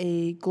is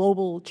a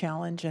global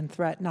challenge and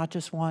threat, not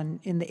just one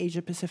in the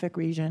Asia-Pacific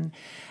region,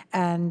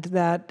 and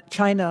that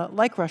China,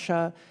 like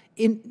Russia,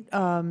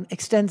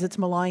 extends its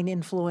malign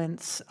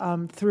influence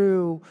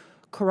through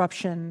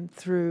corruption,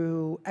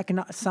 through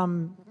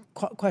some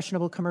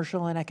questionable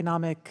commercial and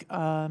economic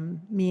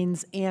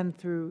means, and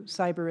through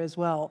cyber as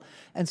well.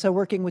 And so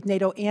working with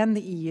NATO and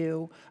the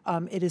EU,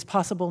 it is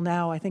possible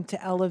now, I think,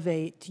 to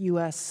elevate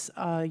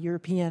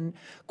U.S.-European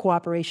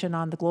cooperation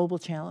on the global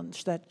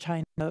challenge that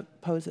China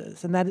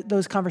poses. And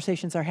those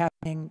conversations are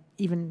happening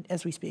even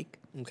as we speak.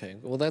 Okay,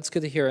 well, that's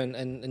good to hear. And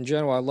in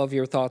general, I love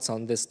your thoughts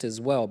on this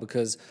as well,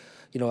 because,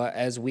 you know,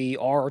 as we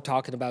are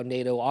talking about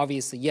NATO,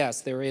 obviously,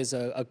 yes, there is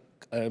an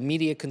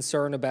immediate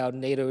concern about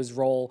NATO's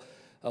role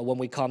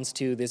when it comes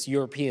to this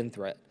European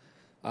threat.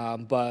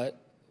 But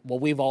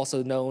what we've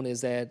also known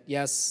is that,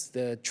 yes,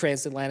 the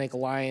transatlantic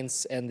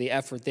alliance and the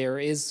effort there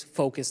is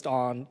focused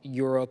on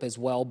Europe as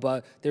well,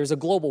 but there's a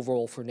global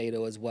role for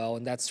NATO as well,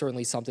 and that's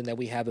certainly something that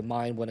we have in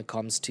mind when it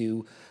comes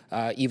to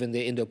even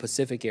the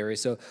Indo-Pacific area.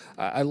 So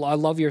I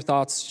love your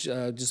thoughts,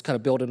 just kind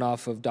of building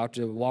off of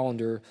Dr.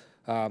 Wallander,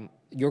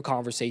 your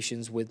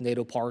conversations with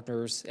NATO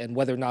partners and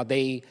whether or not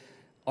they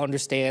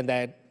understand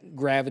that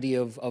gravity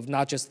of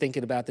not just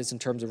thinking about this in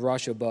terms of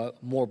Russia,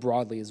 but more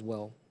broadly as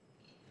well.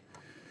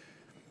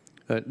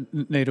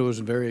 NATO is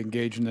very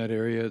engaged in that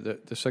area.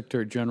 The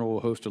Secretary General will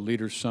host a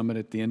leaders summit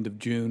at the end of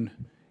June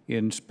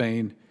in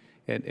Spain,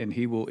 and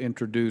he will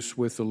introduce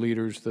with the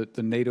leaders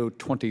the NATO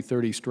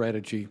 2030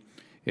 strategy,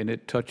 and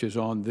it touches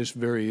on this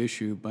very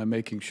issue by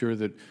making sure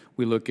that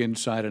we look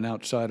inside and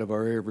outside of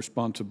our area of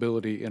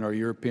responsibility in our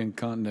European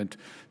continent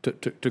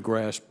to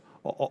grasp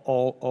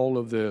all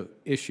of the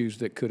issues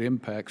that could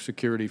impact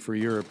security for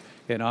Europe,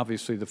 and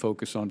obviously the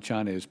focus on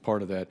China is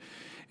part of that.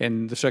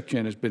 And the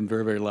Secretary has been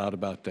very, very loud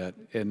about that,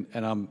 and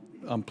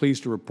I'm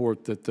pleased to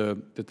report that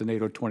the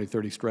NATO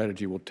 2030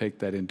 strategy will take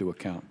that into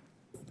account.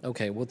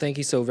 Okay, well, thank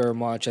you so very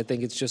much. I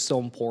think it's just so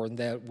important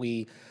that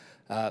we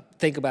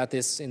think about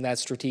this in that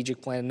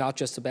strategic plan, not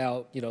just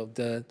about, you know,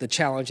 the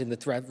challenge and the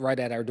threat right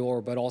at our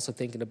door, but also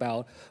thinking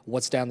about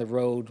what's down the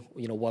road,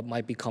 you know, what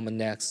might be coming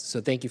next.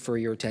 So thank you for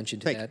your attention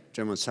to that.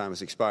 Gentleman's time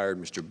has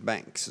expired. Mr.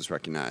 Banks is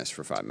recognized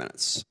for 5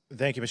 minutes.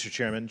 Thank you, Mr.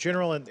 Chairman.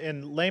 General,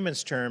 in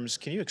layman's terms,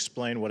 can you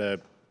explain what a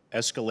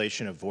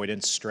escalation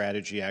avoidance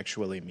strategy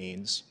actually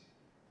means?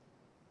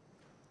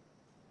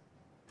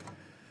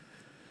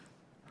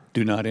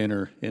 Do not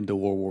enter into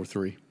World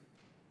War III.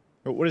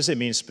 What does it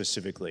mean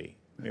specifically?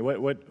 I mean,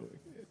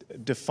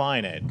 what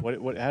define it?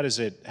 How does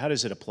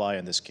it apply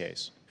in this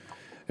case?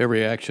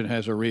 Every action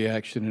has a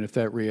reaction, and if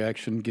that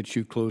reaction gets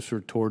you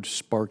closer towards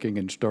sparking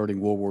and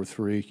starting World War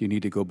III, you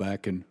need to go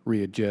back and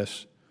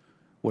readjust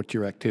what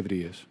your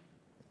activity is.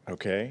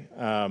 Okay.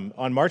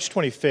 On March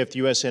 25th,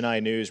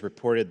 USNI News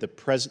reported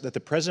that the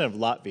president of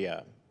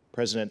Latvia,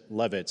 President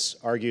Levits,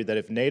 argued that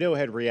if NATO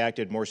had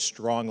reacted more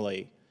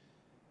strongly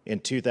in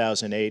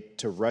 2008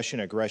 to Russian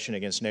aggression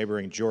against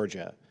neighboring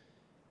Georgia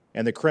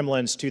and the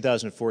Kremlin's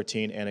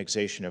 2014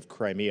 annexation of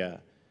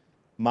Crimea,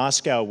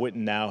 Moscow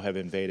wouldn't now have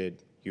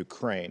invaded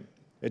Ukraine.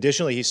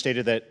 Additionally, he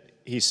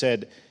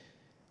said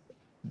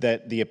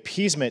that the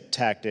appeasement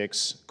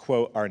tactics,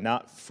 quote, are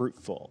not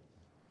fruitful.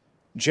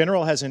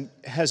 General,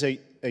 has a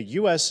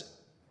U.S.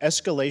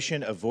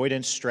 escalation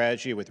avoidance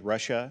strategy with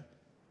Russia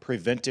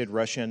prevented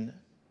Russian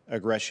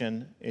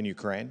aggression in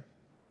Ukraine?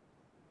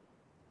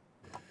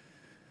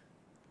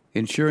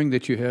 Ensuring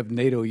that you have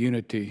NATO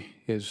unity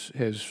has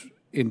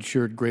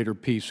ensured greater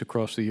peace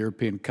across the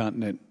European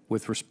continent.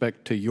 With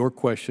respect to your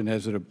question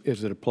as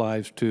it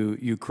applies to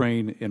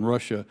Ukraine and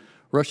Russia,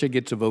 Russia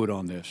gets a vote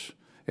on this,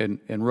 and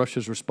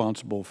Russia's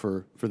responsible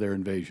for their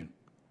invasion.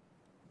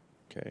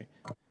 Okay.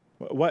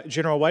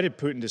 General, why did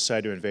Putin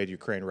decide to invade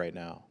Ukraine right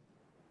now?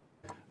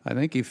 I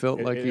think he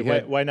felt like he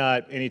had... Why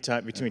not any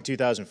time between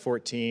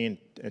 2014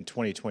 and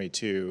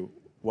 2022?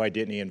 Why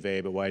didn't he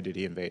invade, but why did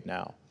he invade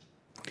now?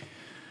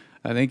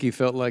 I think he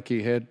felt like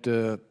he had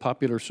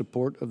popular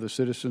support of the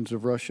citizens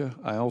of Russia.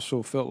 I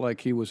also felt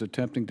like he was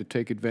attempting to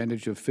take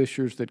advantage of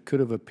fissures that could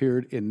have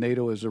appeared in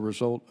NATO as a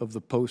result of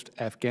the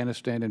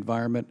post-Afghanistan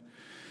environment.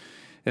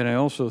 And I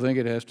also think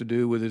it has to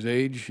do with his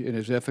age and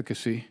his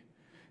efficacy.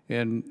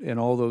 And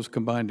all those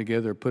combined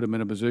together put him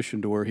in a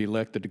position to where he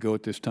elected to go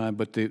at this time.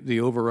 But the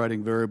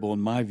overriding variable,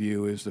 in my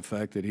view, is the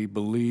fact that he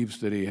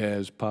believes that he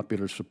has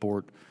popular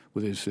support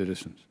with his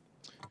citizens.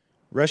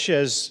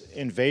 Russia's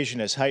invasion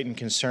has heightened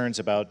concerns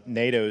about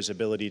NATO's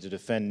ability to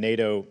defend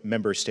NATO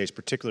member states,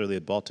 particularly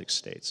the Baltic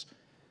states,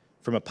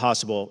 from a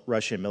possible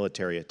Russian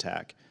military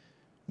attack.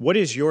 What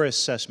is your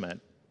assessment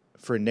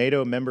for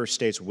NATO member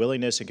states'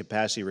 willingness and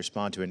capacity to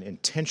respond to an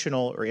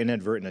intentional or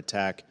inadvertent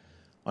attack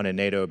on a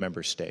NATO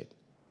member state?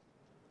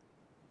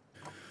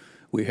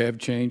 We have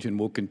changed and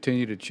will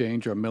continue to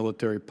change our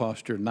military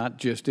posture, not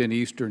just in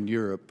Eastern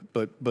Europe,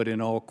 but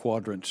in all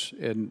quadrants.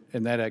 And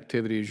that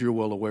activity, as you're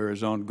well aware,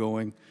 is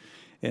ongoing.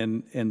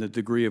 and the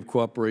degree of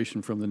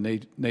cooperation from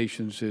the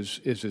nations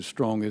is as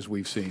strong as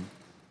we've seen.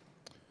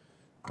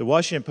 The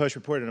Washington Post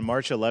reported on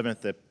March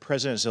 11th that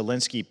President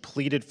Zelensky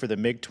pleaded for the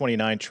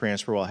MiG-29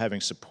 transfer while having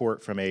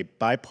support from a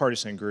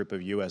bipartisan group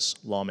of U.S.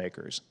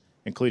 lawmakers,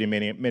 including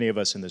many of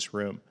us in this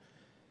room.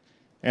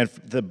 And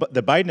the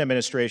Biden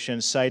administration,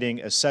 citing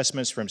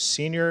assessments from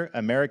senior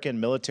American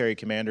military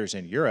commanders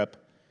in Europe,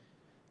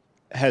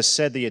 has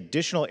said the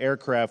additional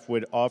aircraft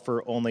would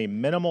offer only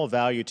minimal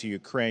value to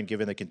Ukraine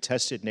given the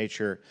contested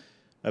nature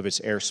of its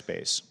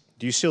airspace.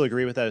 Do you still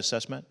agree with that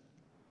assessment?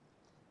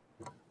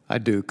 I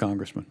do,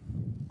 Congressman.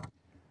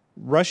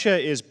 Russia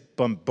is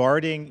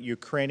bombarding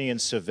Ukrainian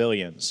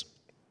civilians.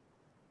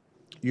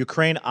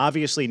 Ukraine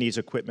obviously needs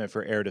equipment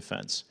for air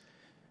defense.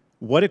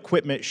 What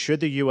equipment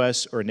should the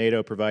U.S. or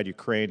NATO provide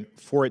Ukraine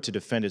for it to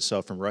defend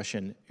itself from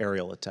Russian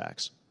aerial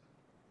attacks?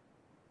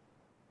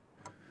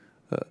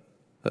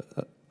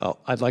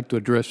 I'd like to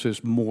address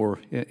this more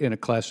in a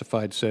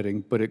classified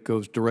setting, but it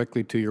goes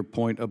directly to your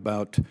point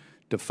about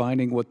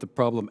defining what the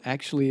problem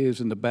actually is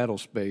in the battle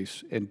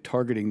space and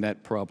targeting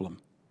that problem.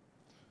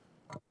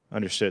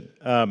 Understood.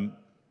 And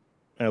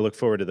I look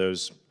forward to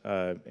those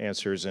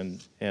answers in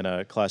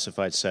a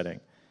classified setting.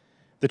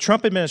 The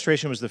Trump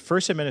administration was the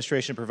first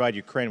administration to provide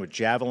Ukraine with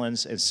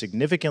javelins and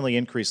significantly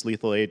increased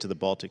lethal aid to the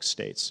Baltic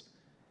states.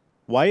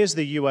 Why is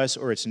the U.S.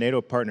 or its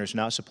NATO partners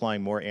not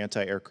supplying more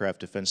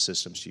anti-aircraft defense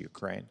systems to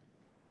Ukraine?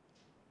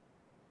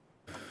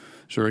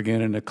 Sir,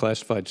 again, in a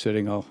classified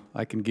setting,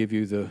 I can give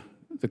you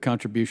the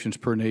contributions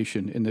per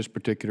nation in this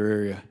particular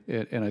area,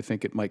 and I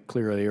think it might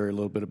clear the air a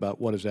little bit about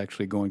what is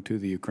actually going to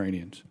the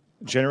Ukrainians.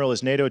 General,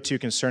 is NATO too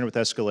concerned with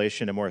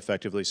escalation to more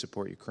effectively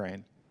support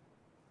Ukraine?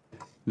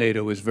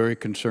 NATO is very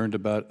concerned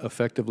about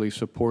effectively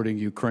supporting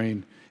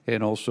Ukraine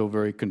and also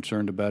very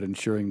concerned about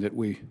ensuring that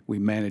we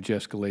manage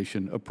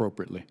escalation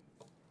appropriately.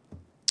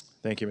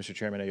 Thank you, Mr.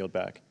 Chairman. I yield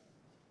back.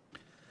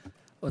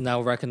 We'll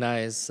now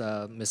recognize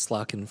Ms.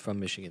 Slotkin from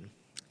Michigan.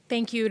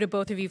 Thank you to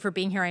both of you for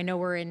being here. I know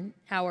we're in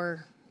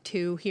hour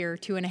 2 here,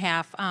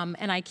 2.5,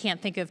 and I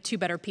can't think of two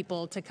better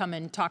people to come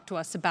and talk to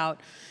us about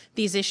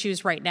these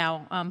issues right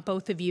now,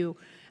 both of you.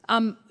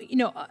 You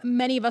know,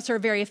 many of us are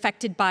very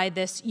affected by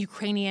this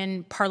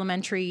Ukrainian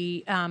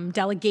parliamentary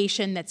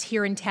delegation that's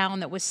here in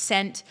town that was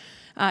sent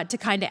to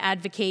kind of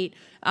advocate.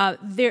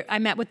 I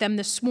met with them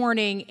this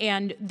morning,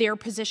 and their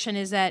position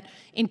is that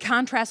in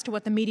contrast to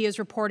what the media is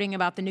reporting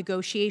about the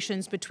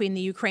negotiations between the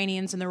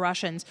Ukrainians and the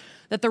Russians,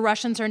 that the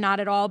Russians are not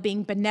at all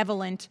being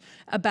benevolent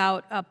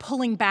about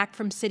pulling back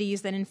from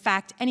cities, that in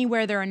fact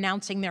anywhere they're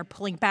announcing they're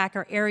pulling back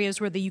are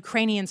areas where the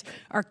Ukrainians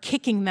are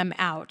kicking them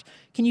out.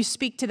 Can you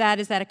speak to that?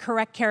 Is that a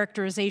correct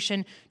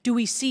characterization? Do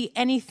we see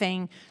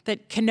anything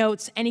that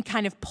connotes any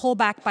kind of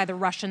pullback by the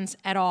Russians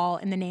at all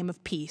in the name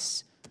of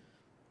peace?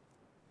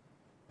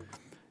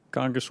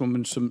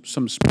 Congresswoman,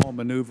 some small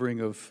maneuvering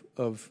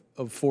of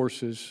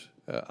forces,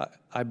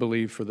 I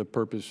believe, for the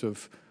purpose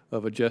of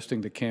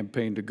adjusting the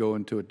campaign to go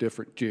into a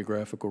different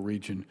geographical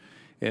region.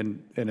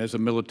 And as a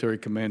military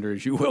commander,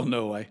 as you well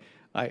know,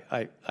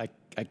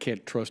 I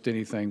can't trust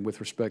anything with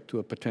respect to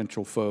a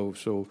potential foe.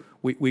 So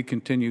we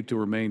continue to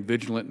remain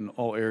vigilant in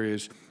all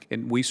areas,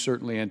 and we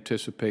certainly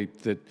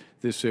anticipate that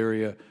this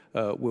area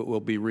will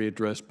be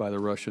readdressed by the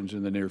Russians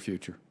in the near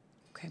future.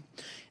 Okay.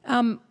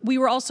 We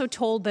were also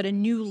told that a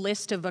new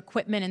list of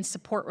equipment and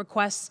support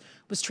requests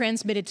was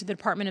transmitted to the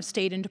Department of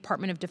State and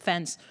Department of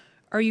Defense.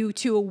 Are you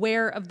two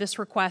aware of this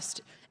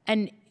request?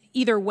 And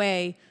either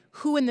way,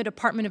 who in the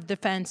Department of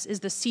Defense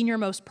is the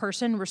senior-most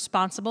person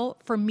responsible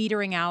for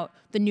metering out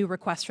the new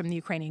request from the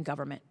Ukrainian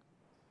government?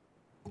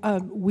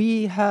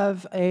 We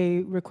have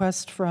a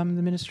request from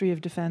the Ministry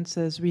of Defense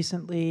as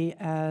recently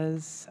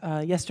as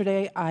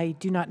yesterday. I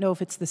do not know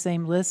if it's the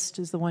same list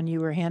as the one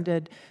you were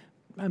handed.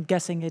 I'm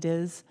guessing it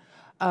is.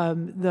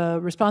 The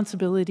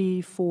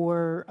responsibility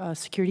for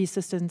security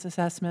assistance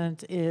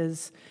assessment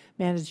is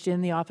managed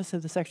in the Office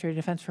of the Secretary of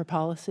Defense for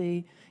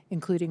Policy,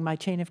 including my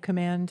chain of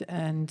command,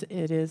 and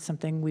it is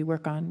something we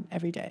work on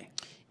every day.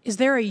 Is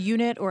there a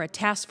unit or a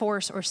task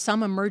force or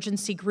some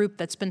emergency group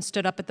that's been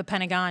stood up at the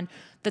Pentagon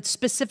that's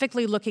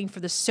specifically looking for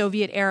the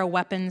Soviet-era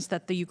weapons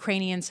that the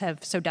Ukrainians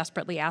have so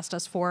desperately asked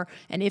us for?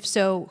 And if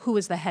so, who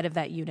is the head of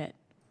that unit?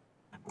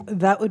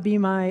 That would be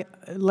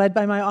led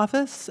by my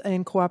office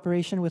in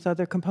cooperation with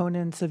other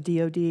components of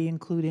DoD,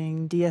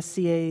 including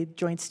DSCA,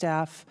 Joint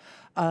Staff,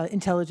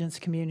 intelligence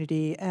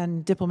community,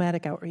 and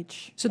diplomatic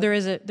outreach. So there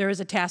is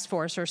a task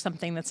force or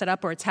something that's set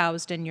up, or it's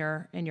housed in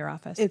your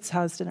office? It's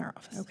housed in our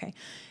office. Okay.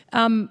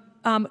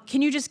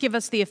 Can you just give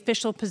us the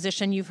official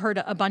position? You've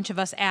heard a bunch of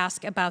us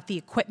ask about the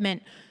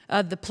equipment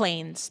of the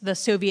planes, the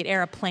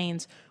Soviet-era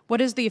planes.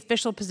 What is the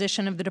official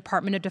position of the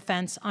Department of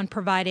Defense on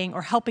providing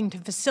or helping to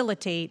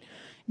facilitate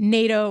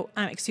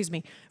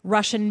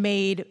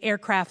Russian-made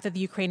aircraft that the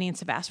Ukrainians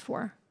have asked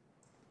for?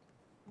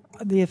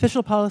 The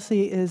official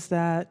policy is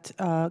that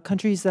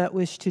countries that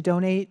wish to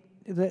donate,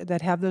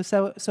 that have those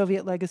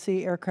Soviet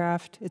legacy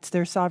aircraft, it's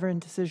their sovereign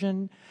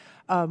decision.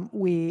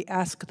 We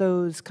ask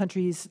those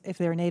countries, if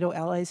they're NATO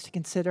allies, to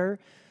consider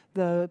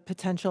the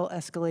potential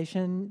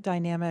escalation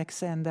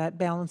dynamics and that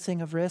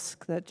balancing of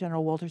risk that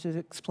General Walters has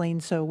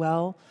explained so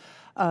well.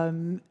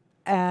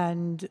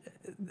 And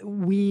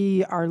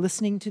we are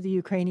listening to the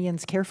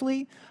Ukrainians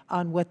carefully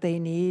on what they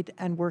need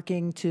and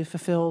working to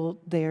fulfill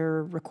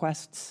their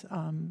requests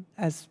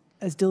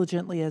as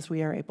diligently as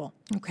we are able.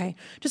 Okay.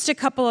 Just a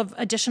couple of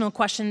additional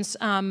questions.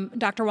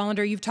 Dr.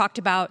 Wallander, you've talked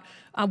about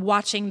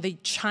watching the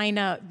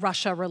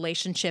China-Russia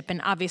relationship, and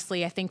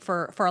obviously I think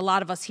for a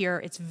lot of us here,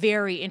 it's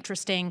very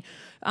interesting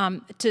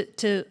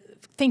to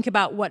think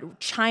about what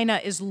China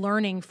is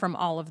learning from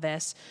all of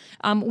this.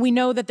 We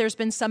know that there's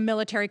been some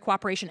military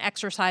cooperation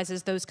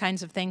exercises, those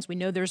kinds of things. We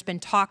know there's been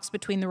talks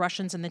between the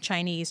Russians and the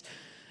Chinese.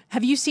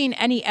 Have you seen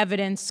any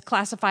evidence,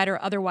 classified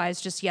or otherwise,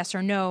 just yes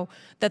or no,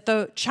 that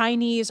the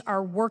Chinese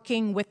are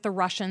working with the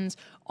Russians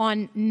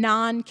on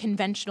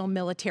non-conventional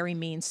military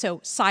means, so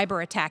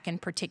cyber attack in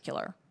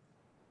particular?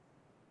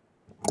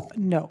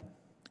 No.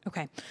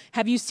 Okay.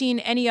 Have you seen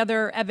any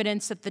other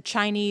evidence that the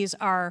Chinese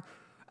are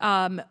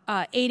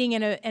aiding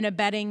and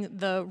abetting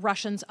the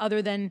Russians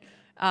other than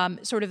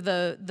sort of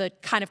the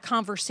kind of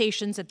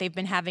conversations that they've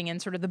been having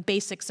and sort of the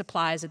basic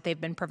supplies that they've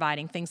been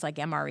providing, things like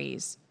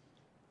MREs?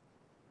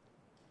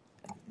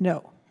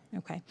 No.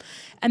 Okay.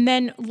 And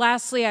then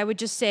lastly, I would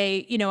just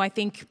say, you know, I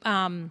think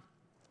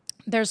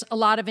there's a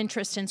lot of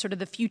interest in sort of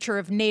the future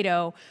of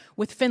NATO,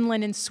 with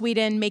Finland and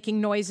Sweden making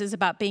noises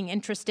about being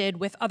interested,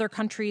 with other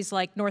countries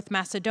like North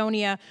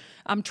Macedonia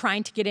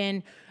trying to get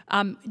in.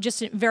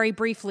 Just very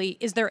briefly,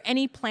 is there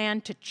any plan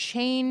to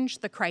change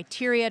the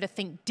criteria, to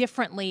think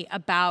differently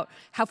about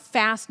how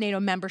fast NATO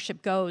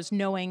membership goes,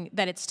 knowing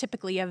that it's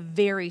typically a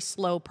very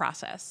slow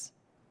process?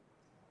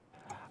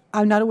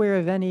 I'm not aware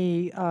of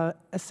any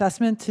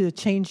assessment to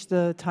change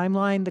the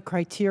timeline. The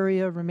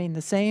criteria remain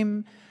the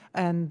same,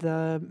 and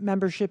the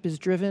membership is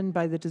driven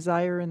by the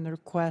desire and the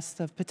request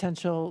of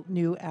potential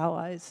new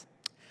allies.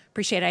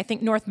 Appreciate it. I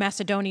think North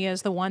Macedonia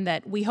is the one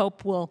that we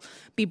hope will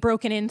be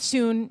broken in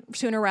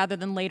sooner rather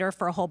than later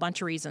for a whole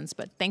bunch of reasons.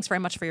 But thanks very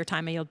much for your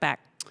time. I yield back.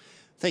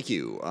 Thank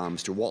you.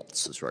 Mr.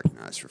 Waltz is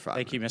recognized for 5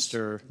 minutes. Thank you,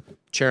 Mr.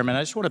 Chairman.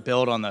 I just want to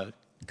build on the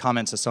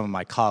comments of some of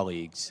my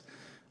colleagues.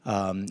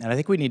 And I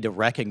think we need to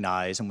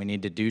recognize, and we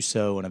need to do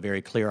so in a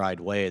very clear-eyed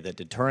way, that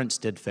deterrence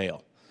did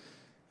fail.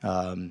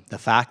 The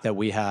fact that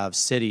we have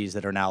cities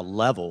that are now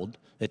leveled,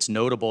 it's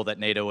notable that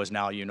NATO is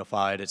now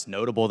unified, it's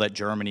notable that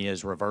Germany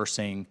is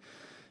reversing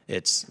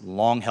its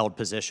long-held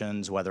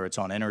positions, whether it's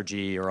on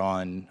energy or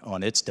on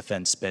its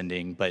defense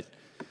spending, but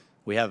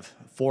we have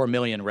 4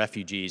 million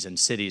refugees in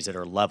cities that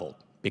are leveled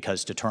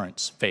because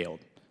deterrence failed.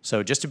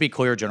 So just to be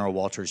clear, General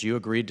Walters, you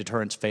agreed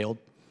deterrence failed?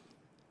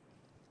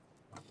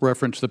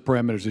 Reference the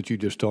parameters that you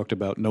just talked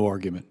about, no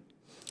argument.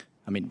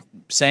 I mean,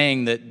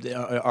 saying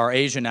that our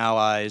Asian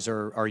allies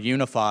are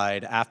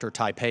unified after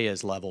Taipei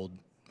is leveled,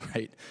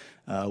 right?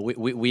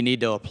 We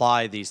need to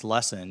apply these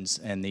lessons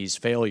and these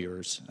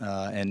failures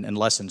and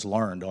lessons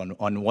learned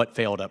on what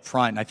failed up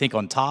front. And I think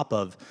on top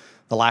of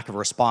the lack of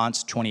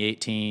response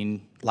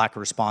 2018, lack of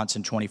response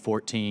in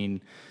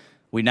 2014,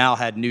 we now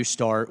had New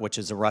START, which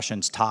is the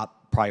Russians'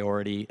 top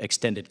priority,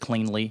 extended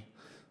cleanly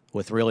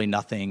with really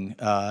nothing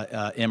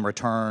in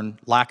return,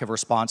 lack of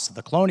response to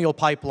the Colonial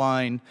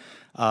Pipeline,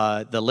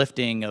 the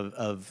lifting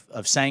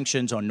of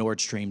sanctions on Nord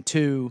Stream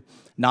 2,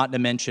 not to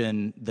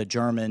mention the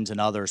Germans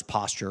and others'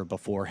 posture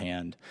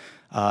beforehand.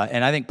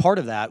 And I think part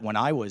of that, when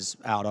I was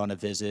out on a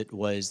visit,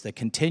 was the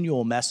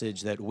continual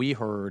message that we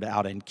heard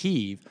out in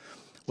Kyiv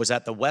was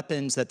that the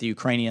weapons that the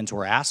Ukrainians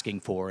were asking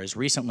for as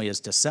recently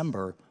as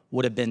December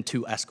would have been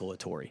too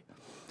escalatory,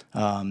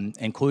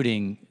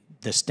 including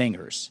the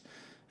Stingers.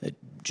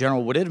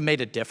 General, would it have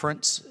made a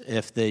difference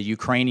if the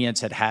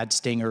Ukrainians had had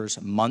Stingers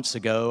months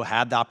ago,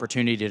 had the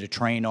opportunity to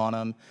train on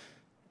them,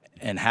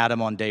 and had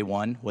them on day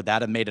one? Would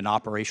that have made an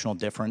operational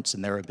difference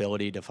in their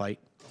ability to fight?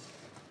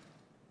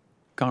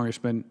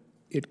 Congressman,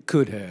 it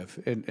could have.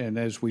 And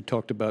as we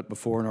talked about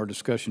before in our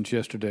discussions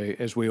yesterday,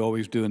 as we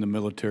always do in the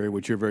military,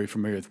 which you're very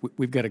familiar with,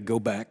 we've got to go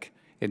back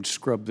and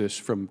scrub this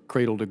from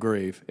cradle to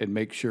grave and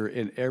make sure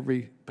in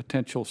every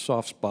potential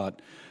soft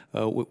spot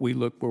we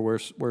look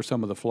where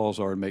some of the flaws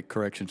are and make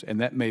corrections.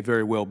 And that may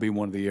very well be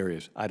one of the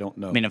areas. I don't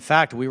know. I mean, in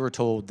fact, we were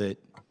told that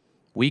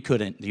we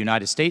couldn't, the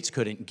United States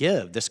couldn't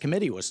give, this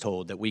committee was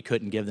told that we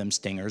couldn't give them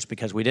Stingers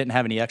because we didn't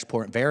have any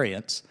export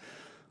variants,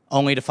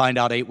 only to find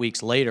out 8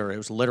 weeks later it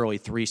was literally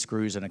 3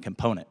 screws and a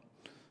component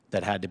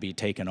that had to be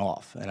taken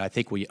off. And I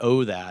think we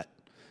owe that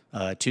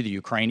to the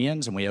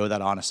Ukrainians, and we owe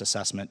that honest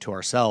assessment to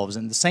ourselves.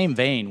 In the same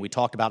vein, we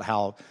talked about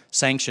how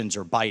sanctions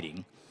are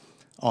biting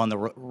on the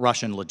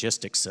Russian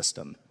logistics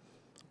system.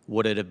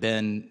 Would it have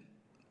been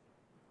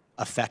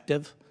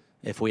effective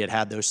if we had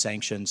had those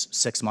sanctions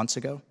 6 months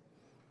ago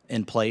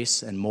in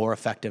place and more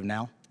effective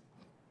now?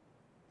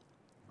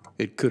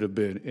 It could have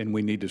been, and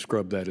we need to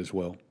scrub that as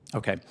well.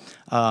 Okay.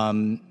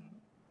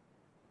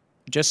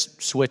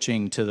 Just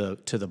switching to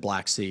the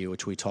Black Sea,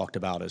 which we talked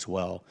about as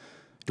well.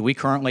 Do we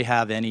currently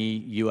have any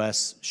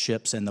U.S.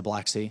 ships in the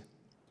Black Sea?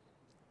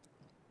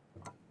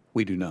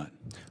 We do not.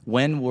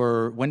 When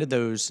did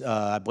those,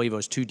 I believe it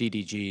was 2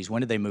 DDGs, when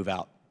did they move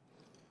out?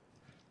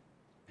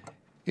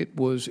 It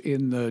was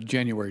in the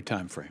January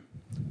timeframe.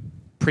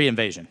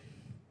 Pre-invasion.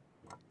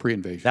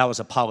 Pre-invasion. That was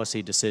a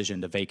policy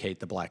decision to vacate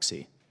the Black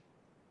Sea.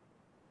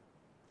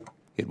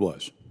 It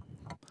was.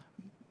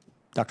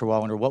 Dr.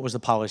 Wallander, what was the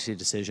policy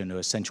decision to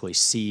essentially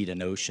cede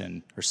an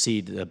ocean, or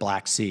cede the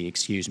Black Sea,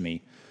 excuse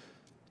me,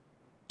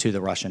 to the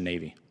Russian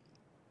Navy?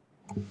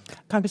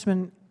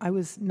 Congressman, I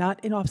was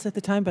not in office at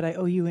the time, but I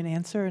owe you an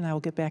answer, and I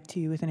will get back to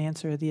you with an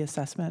answer of the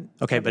assessment.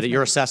 Okay, but at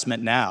your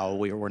assessment now,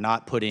 we're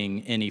not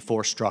putting any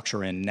force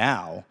structure in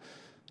now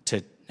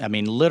to, I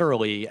mean,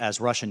 literally, as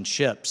Russian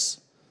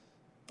ships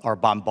are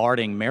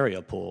bombarding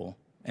Mariupol,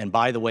 and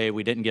by the way,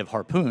 we didn't give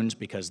harpoons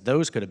because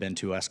those could have been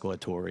too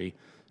escalatory.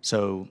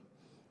 So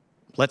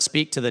let's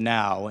speak to the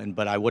now,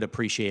 but I would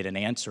appreciate an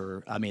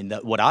answer. I mean,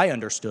 what I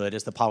understood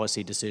is the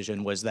policy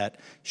decision was that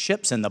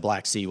ships in the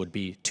Black Sea would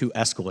be too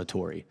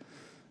escalatory,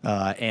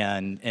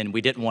 and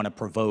we didn't want to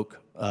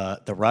provoke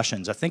the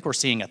Russians. I think we're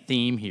seeing a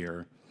theme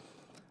here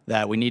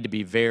that we need to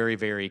be very,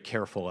 very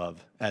careful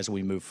of as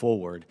we move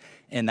forward,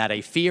 and that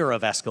a fear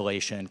of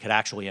escalation could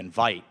actually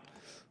invite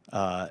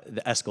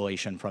the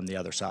escalation from the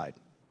other side.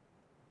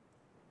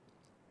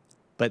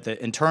 But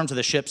in terms of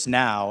the ships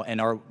now, and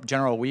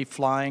General, are we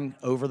flying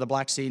over the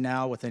Black Sea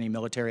now with any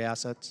military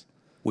assets?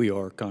 We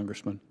are,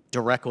 Congressman.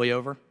 Directly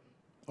over?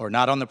 Or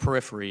not on the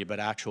periphery, but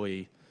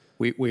actually?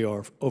 We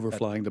are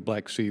overflying the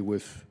Black Sea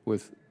with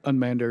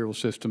unmanned aerial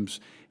systems,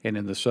 and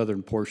in the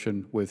southern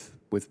portion with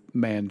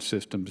manned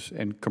systems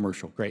and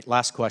commercial. Great.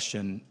 Last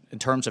question. In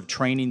terms of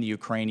training the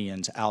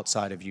Ukrainians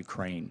outside of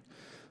Ukraine,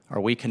 are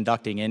we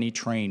conducting any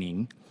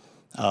training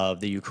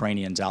of the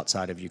Ukrainians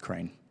outside of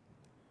Ukraine?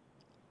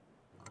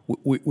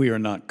 We are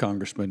not,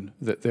 Congressman.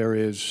 That there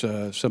is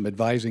some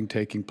advising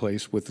taking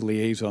place with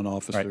liaison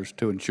officers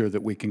to ensure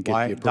that we can get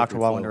the appropriate Dr.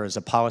 Wallander, flow. as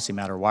a policy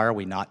matter, why are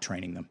we not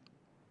training them?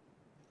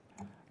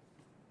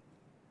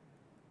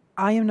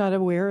 I am not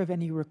aware of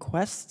any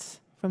requests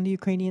from the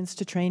Ukrainians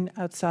to train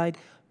outside.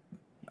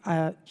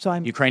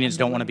 Ukrainians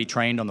don't want to be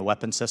trained on the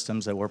weapon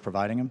systems that we're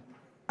providing them?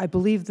 I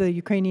believe the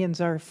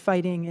Ukrainians are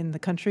fighting in the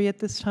country at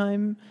this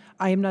time.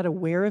 I am not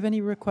aware of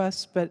any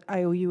requests, but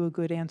I owe you a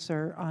good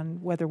answer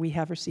on whether we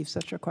have received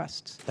such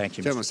requests. Thank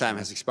you, Gentleman's time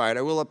has expired.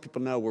 I will let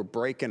people know we're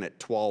breaking at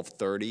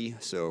 12:30,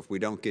 so if we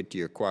don't get to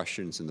your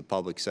questions in the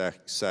public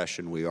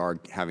session, we are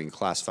having a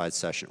classified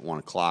session at 1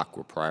 o'clock.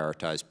 We'll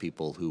prioritize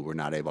people who were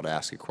not able to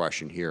ask a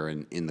question here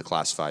in the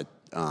classified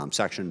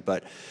section.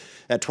 But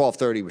at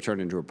 12:30, we turn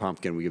into a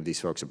pumpkin. We give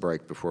these folks a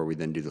break before we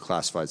then do the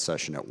classified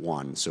session at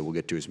 1. So we'll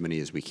get to as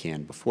many as we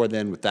can before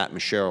then. With that,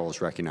 Ms. Sherrill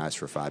is recognized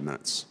for 5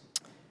 minutes.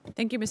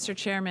 Thank you, Mr.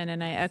 Chairman,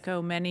 and I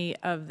echo many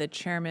of the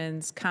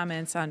chairman's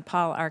comments on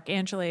Paul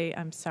Arcangeli.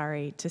 I'm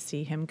sorry to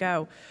see him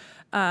go.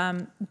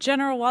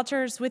 General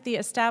Walters, with the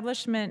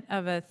establishment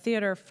of a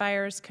theater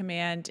fires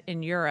command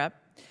in Europe,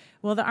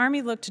 will the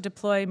Army look to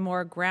deploy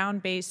more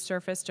ground-based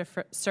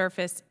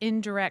surface-to-surface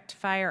indirect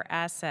fire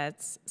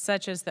assets,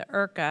 such as the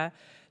URCA,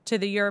 to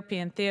the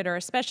European theater,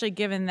 especially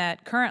given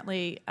that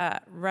currently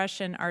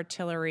Russian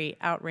artillery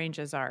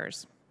outranges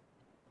ours?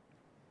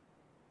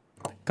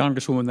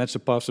 Congresswoman, that's a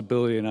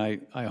possibility, and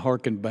I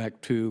hearken back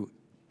to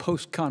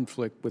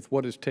post-conflict with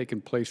what has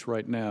taken place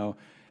right now.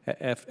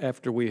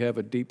 After we have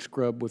a deep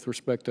scrub with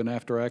respect to an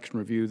after-action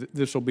review,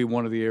 this will be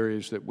one of the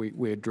areas that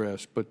we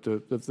address. But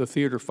the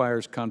theater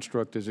fires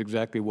construct is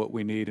exactly what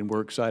we need, and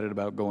we're excited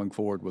about going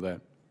forward with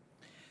that.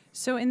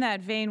 So in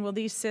that vein, will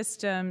these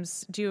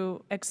systems, do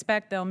you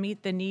expect they'll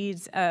meet the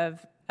needs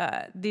of,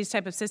 these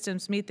type of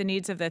systems meet the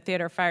needs of the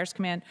Theater Fires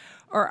Command,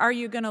 or are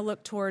you going to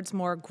look towards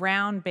more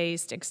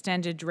ground-based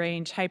extended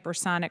range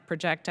hypersonic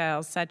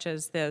projectiles such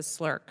as the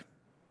SLRC?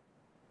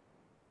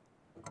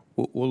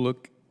 We'll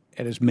look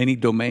at as many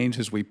domains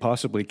as we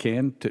possibly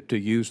can to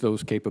use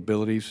those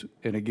capabilities.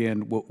 And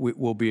again,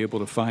 we'll be able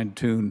to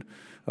fine-tune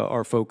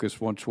our focus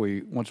once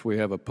we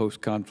have a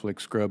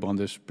post-conflict scrub on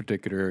this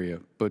particular area.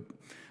 But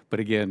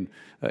again,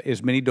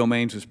 as many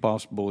domains as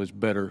possible is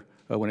better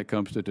when it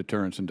comes to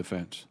deterrence and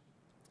defense.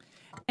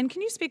 And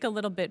can you speak a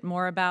little bit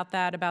more about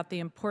that, about the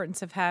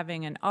importance of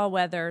having an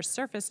all-weather,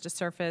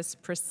 surface-to-surface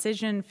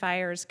precision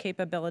fires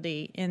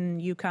capability in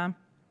EUCOM?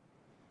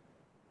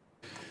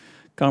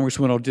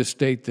 Congressman, I'll just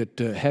state that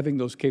having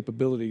those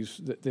capabilities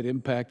that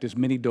impact as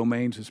many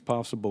domains as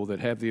possible,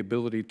 that have the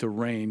ability to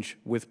range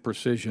with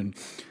precision,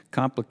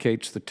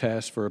 complicates the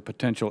task for a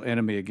potential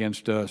enemy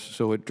against us,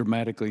 so it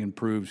dramatically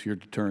improves your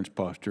deterrence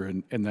posture,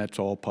 and that's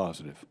all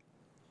positive.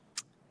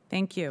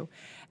 Thank you.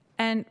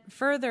 And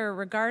further,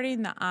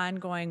 regarding the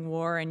ongoing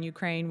war in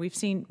Ukraine, we've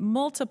seen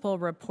multiple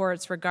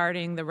reports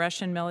regarding the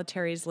Russian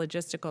military's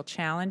logistical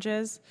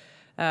challenges,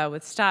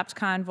 with stopped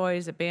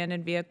convoys,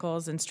 abandoned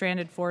vehicles, and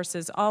stranded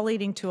forces, all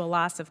leading to a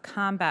loss of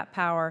combat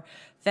power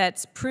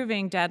that's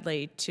proving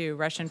deadly to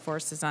Russian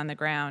forces on the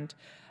ground.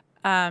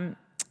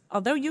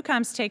 Although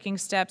EUCOM's taking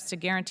steps to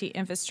guarantee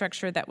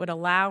infrastructure that would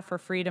allow for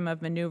freedom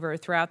of maneuver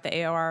throughout the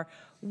AOR,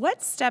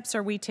 what steps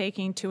are we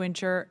taking to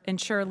ensure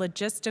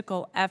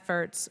logistical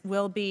efforts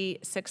will be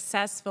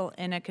successful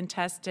in a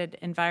contested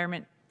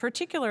environment,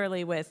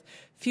 particularly with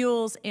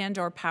fuels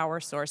and/or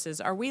power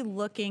sources? Are we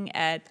looking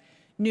at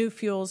new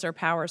fuels or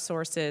power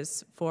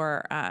sources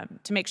for,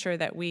 to make sure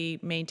that we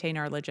maintain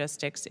our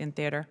logistics in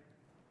theater?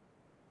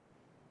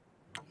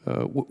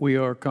 We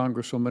are,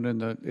 Congresswoman,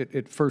 and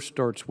it first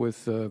starts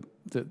with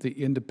the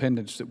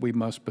independence that we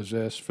must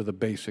possess for the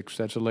basics.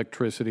 That's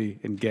electricity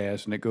and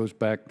gas, and it goes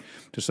back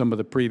to some of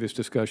the previous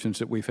discussions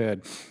that we've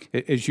had.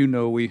 As you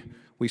know,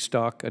 we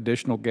stock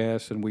additional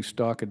gas and we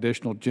stock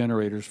additional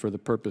generators for the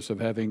purpose of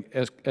having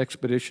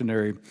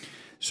expeditionary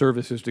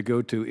services to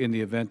go to in the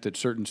event that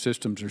certain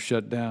systems are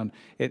shut down.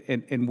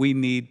 And we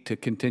need to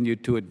continue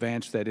to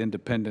advance that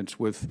independence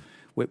with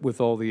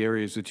all the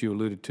areas that you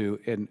alluded to,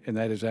 and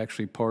that is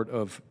actually part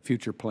of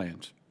future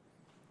plans.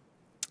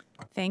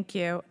 Thank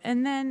you.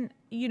 And then,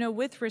 you know,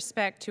 with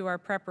respect to our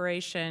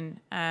preparation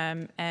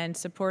and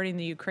supporting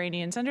the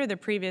Ukrainians, under the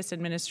previous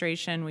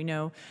administration, we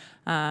know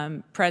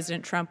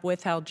President Trump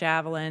withheld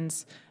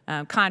javelins,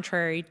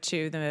 contrary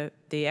to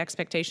the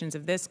expectations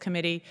of this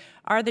committee.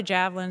 Are the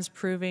javelins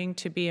proving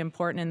to be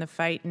important in the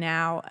fight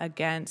now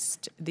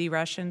against the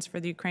Russians for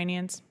the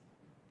Ukrainians?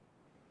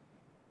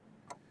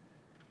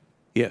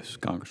 Yes,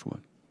 Congresswoman.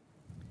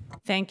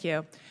 Thank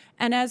you.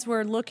 And as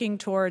we're looking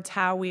towards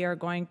how we are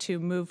going to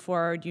move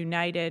forward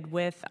united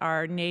with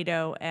our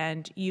NATO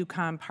and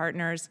EUCOM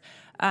partners,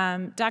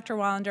 Dr.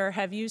 Wallander,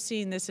 have you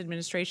seen this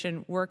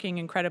administration working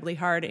incredibly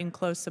hard in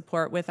close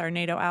support with our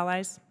NATO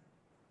allies?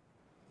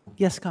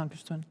 Yes,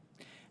 Congresswoman.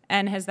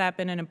 And has that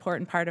been an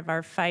important part of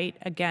our fight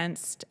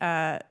against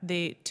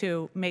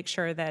to make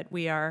sure that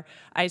we are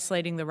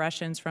isolating the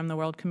Russians from the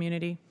world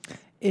community?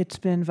 It's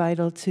been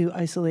vital to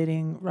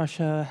isolating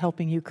Russia,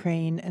 helping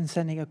Ukraine, and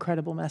sending a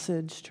credible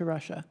message to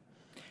Russia.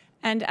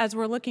 And as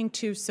we're looking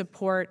to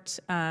support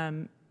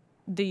the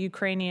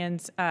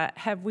Ukrainians,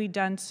 have we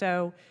done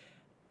so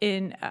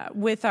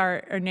with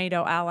our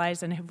NATO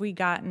allies, and have we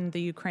gotten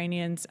the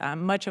Ukrainians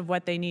much of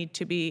what they need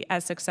to be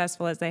as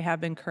successful as they have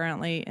been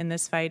currently in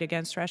this fight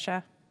against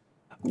Russia?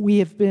 We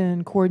have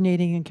been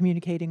coordinating and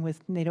communicating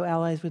with NATO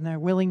allies with their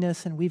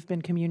willingness, and we've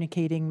been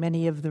communicating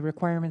many of the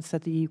requirements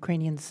that the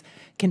Ukrainians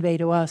convey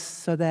to us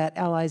so that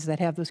allies that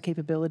have those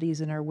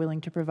capabilities and are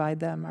willing to provide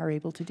them are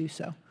able to do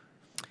so.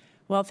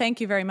 Well, thank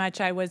you very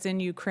much. I was in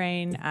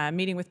Ukraine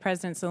meeting with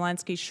President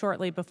Zelensky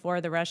shortly before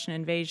the Russian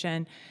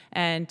invasion,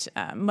 and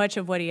much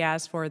of what he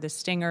asked for, the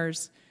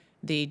Stingers,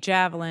 the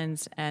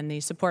javelins, and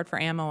the support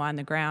for ammo on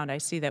the ground, I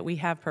see that we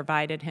have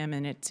provided him,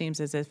 and it seems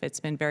as if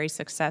it's been very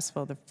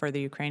successful for the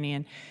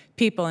Ukrainian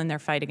people in their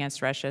fight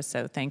against Russia,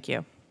 so thank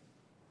you.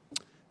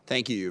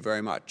 Thank you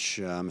very much.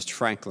 Mr.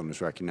 Franklin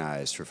is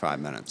recognized for 5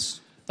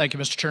 minutes. Thank you,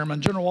 Mr.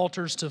 Chairman. General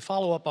Walters, to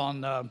follow up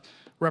on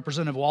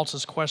Representative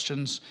Waltz's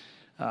questions,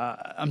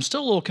 I'm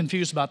still a little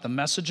confused about the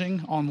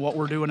messaging on what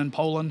we're doing in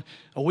Poland.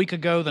 A week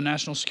ago, the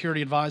National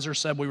Security Advisor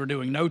said we were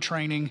doing no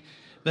training.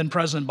 Then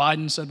President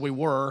Biden said we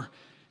were.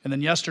 And then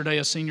yesterday,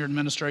 a senior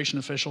administration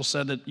official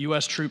said that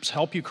U.S. troops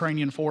help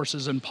Ukrainian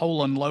forces in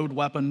Poland load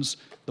weapons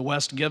the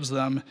West gives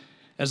them.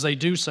 As they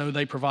do so,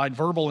 they provide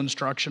verbal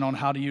instruction on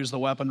how to use the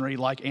weaponry,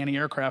 like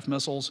anti-aircraft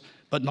missiles,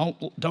 but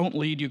don't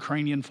lead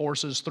Ukrainian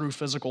forces through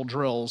physical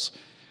drills.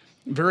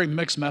 Very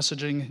mixed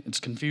messaging. It's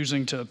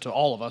confusing to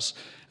all of us.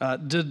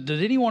 Did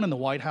anyone in the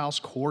White House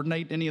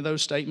coordinate any of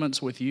those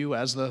statements with you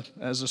as the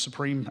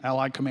Supreme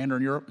Allied Commander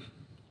in Europe?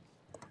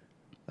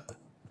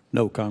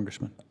 No,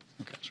 Congressman.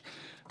 Okay.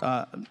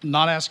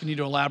 Not asking you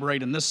to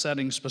elaborate in this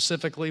setting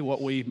specifically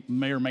what we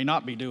may or may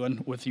not be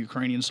doing with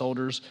Ukrainian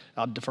soldiers.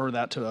 I'll defer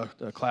that to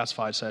a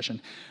classified session.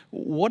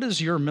 What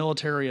is your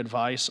military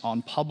advice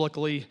on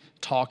publicly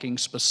talking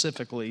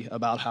specifically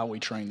about how we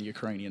train the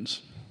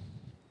Ukrainians?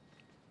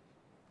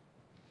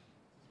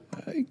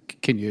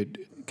 Can you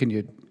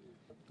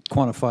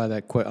quantify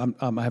that?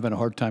 I'm having a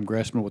hard time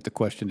grasping what the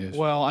question is.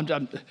 Well,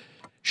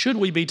 should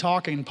we be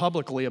talking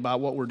publicly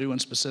about what we're doing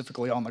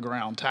specifically on the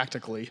ground,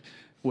 tactically,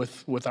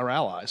 with our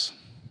allies?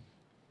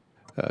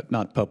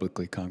 Not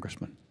publicly,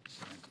 Congressman.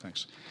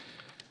 Thanks.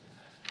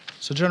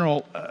 So,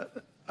 General,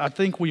 I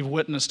think we've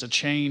witnessed a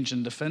change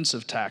in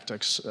defensive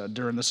tactics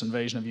during this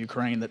invasion of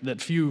Ukraine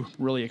that few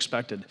really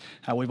expected.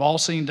 We've all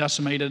seen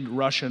decimated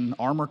Russian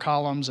armor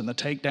columns and the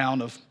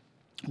takedown of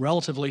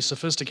relatively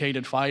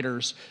sophisticated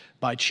fighters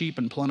by cheap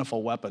and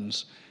plentiful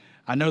weapons.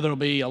 I know there'll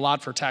be a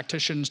lot for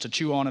tacticians to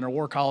chew on in our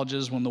war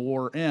colleges when the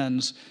war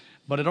ends,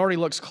 but it already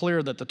looks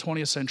clear that the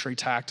 20th century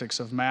tactics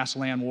of mass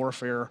land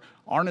warfare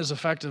aren't as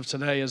effective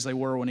today as they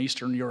were when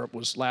Eastern Europe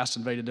was last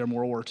invaded during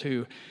World War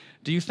II.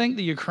 Do you think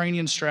the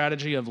Ukrainian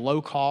strategy of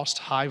low-cost,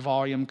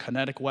 high-volume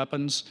kinetic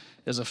weapons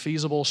is a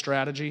feasible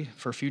strategy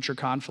for future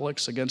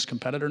conflicts against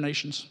competitor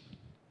nations?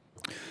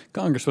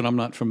 Congressman, I'm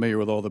not familiar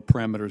with all the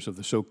parameters of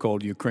the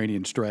so-called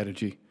Ukrainian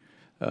strategy,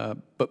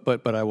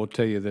 but I will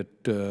tell you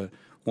that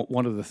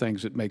one of the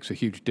things that makes a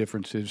huge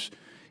difference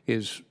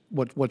is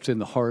what's in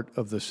the heart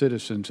of the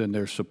citizens and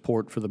their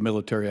support for the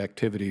military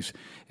activities.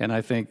 And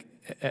I think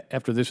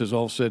after this is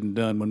all said and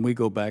done, when we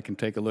go back and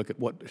take a look at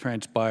what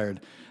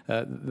transpired,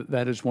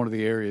 that is one of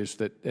the areas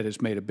that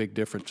has made a big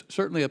difference,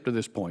 certainly up to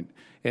this point,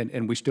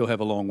 and we still have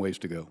a long ways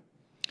to go.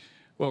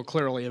 Well,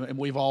 clearly, and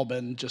we've all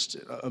been just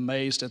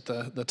amazed at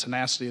the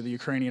tenacity of the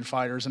Ukrainian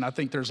fighters, and I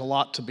think there's a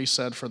lot to be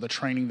said for the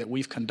training that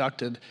we've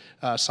conducted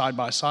side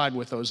by side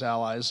with those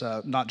allies,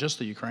 not just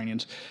the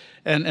Ukrainians,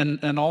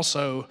 and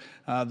also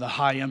the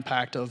high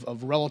impact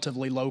of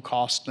relatively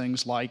low-cost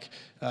things like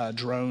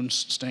drones,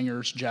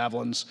 Stingers,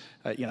 Javelins.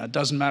 It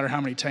doesn't matter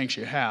how many tanks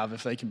you have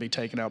if they can be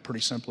taken out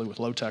pretty simply with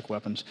low-tech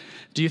weapons.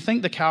 Do you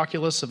think the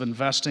calculus of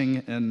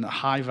investing in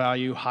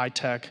high-value,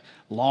 high-tech,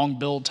 long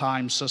build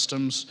time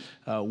systems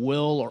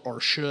will or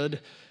should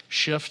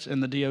shift in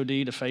the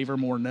DoD to favor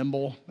more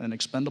nimble and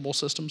expendable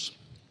systems?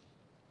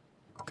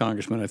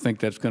 Congressman, I think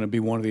that's going to be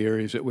one of the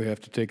areas that we have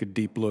to take a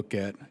deep look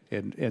at,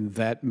 and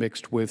that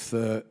mixed with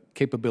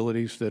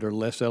capabilities that are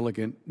less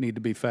elegant need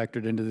to be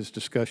factored into this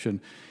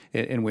discussion,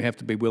 and we have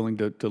to be willing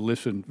to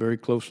listen very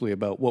closely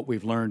about what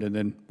we've learned, and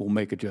then we'll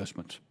make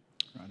adjustments.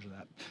 Roger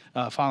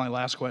that. Finally,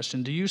 last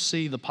question. Do you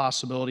see the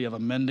possibility of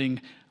amending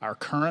our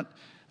current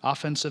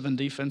offensive and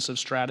defensive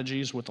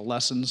strategies with the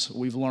lessons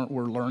we're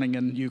learning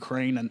in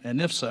Ukraine,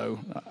 and if so,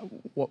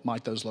 what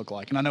might those look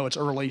like? And I know it's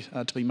early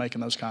to be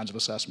making those kinds of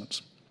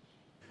assessments.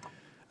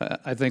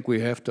 I think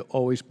we have to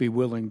always be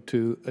willing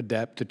to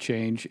adapt to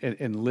change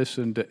and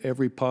listen to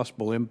every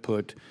possible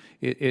input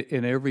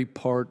in every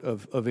part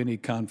of any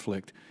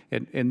conflict.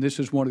 And this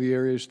is one of the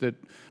areas that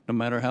no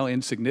matter how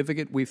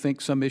insignificant we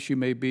think some issue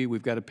may be,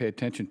 we've got to pay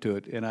attention to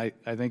it. And I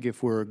think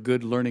if we're a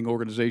good learning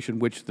organization,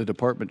 which the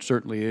department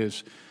certainly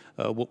is,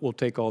 we'll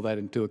take all that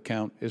into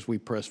account as we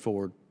press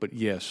forward. But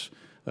yes,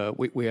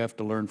 we have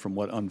to learn from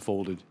what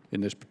unfolded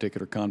in this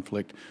particular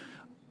conflict.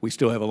 We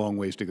still have a long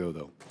ways to go,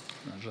 though.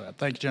 Roger that.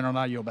 Thank you, General.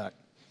 Now I yield back.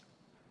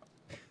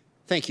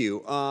 Thank you.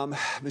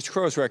 Mr.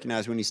 Crow is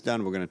recognized. When he's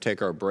done, we're going to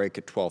take our break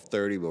at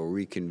 12:30. We'll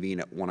reconvene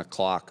at 1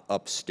 o'clock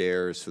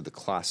upstairs for the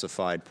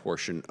classified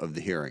portion of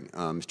the hearing.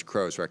 Mr.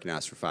 Crow is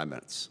recognized for 5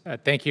 minutes.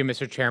 Thank you,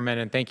 Mr. Chairman,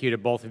 and thank you to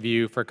both of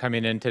you for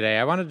coming in today.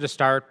 I wanted to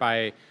start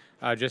by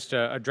just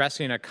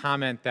addressing a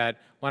comment that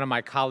one of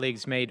my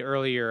colleagues made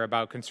earlier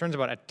about concerns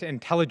about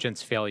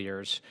intelligence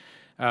failures.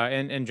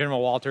 And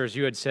General Walters,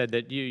 you had said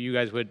that you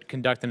guys would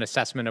conduct an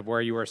assessment of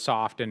where you were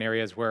soft and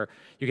areas where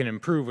you can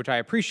improve, which I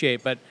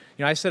appreciate. But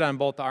I sit on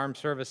both the Armed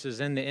Services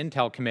and the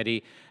Intel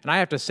Committee, and I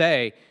have to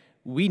say,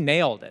 we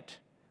nailed it.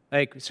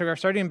 So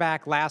starting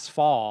back last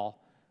fall,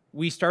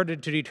 we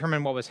started to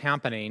determine what was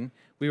happening.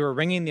 We were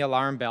ringing the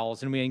alarm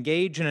bells, and we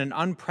engaged in an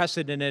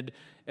unprecedented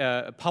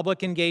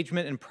public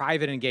engagement and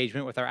private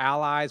engagement with our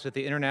allies, with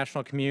the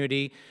international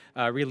community,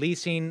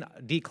 releasing,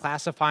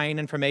 declassifying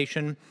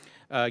information,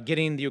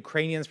 getting the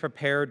Ukrainians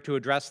prepared to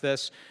address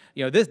this.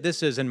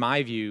 This is, in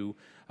my view,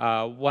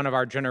 one of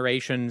our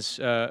generation's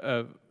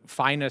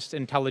finest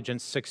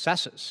intelligence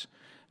successes,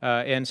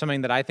 and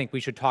something that I think we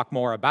should talk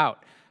more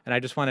about. And I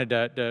just wanted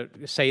to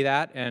say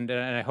that, and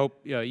I hope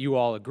you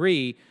all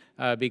agree,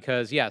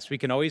 because yes, we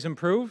can always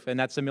improve, and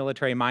that's the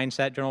military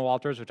mindset, General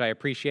Walters, which I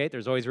appreciate.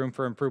 There's always room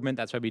for improvement.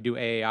 That's why we do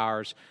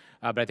AARs.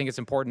 But I think it's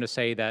important to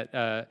say that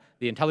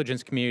the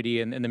intelligence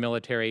community and the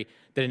military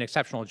did an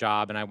exceptional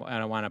job, and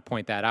I want to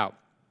point that out.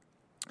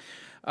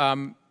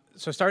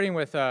 So starting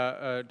with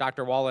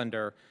Dr.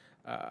 Wallander,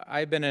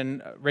 I've been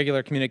in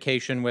regular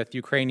communication with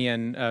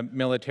Ukrainian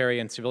military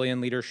and civilian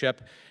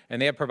leadership,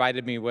 and they have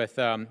provided me with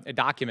a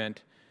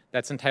document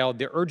that's entitled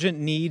 "The Urgent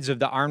Needs of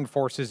the Armed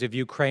Forces of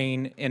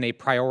Ukraine in a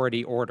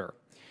Priority Order."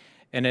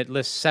 And it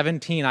lists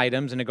 17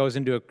 items, and it goes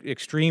into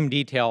extreme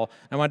detail.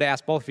 I wanted to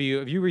ask both of you,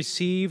 have you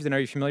received and are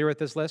you familiar with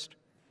this list?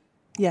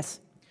 Yes.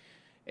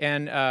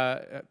 And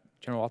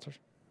General Walters?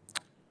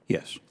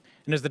 Yes.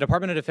 And is the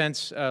Department of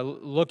Defense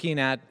looking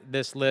at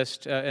this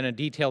list in a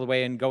detailed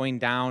way and going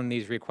down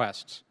these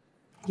requests?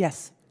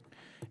 Yes.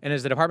 And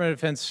is the Department of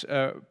Defense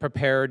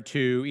prepared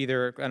to,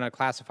 either in a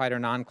classified or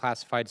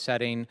non-classified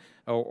setting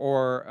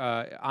or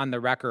on the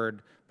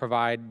record,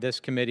 provide this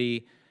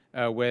committee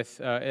with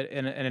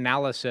an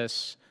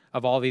analysis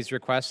of all these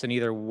requests and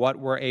either what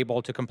we're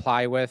able to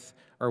comply with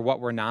or what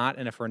we're not,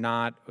 and if we're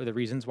not, the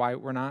reasons why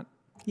we're not?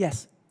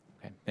 Yes.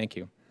 Okay, thank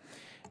you.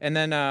 And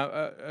then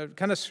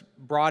kind of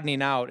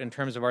broadening out in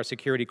terms of our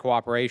security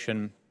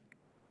cooperation,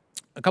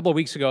 a couple of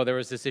weeks ago there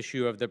was this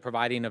issue of the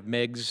providing of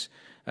MiGs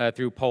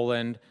through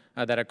Poland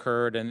that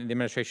occurred, and the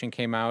administration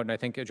came out, and I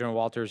think, General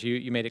Walters,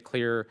 you made it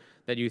clear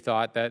that you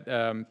thought that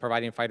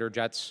providing fighter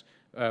jets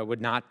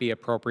would not be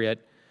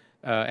appropriate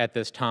at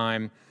this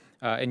time.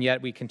 And yet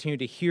we continue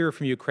to hear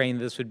from Ukraine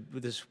this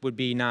would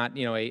be not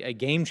a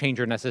game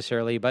changer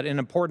necessarily, but an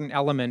important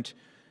element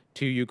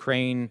to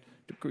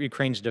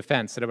Ukraine's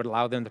defense, that it would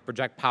allow them to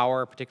project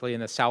power, particularly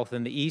in the south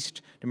and the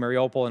east, to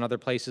Mariupol and other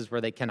places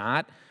where they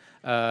cannot,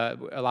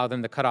 allow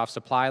them to cut off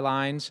supply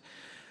lines.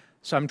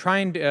 So I'm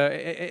trying to,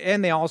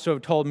 and they also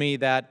have told me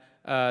that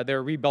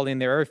they're rebuilding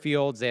their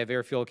airfields, they have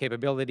airfield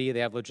capability, they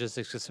have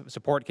logistics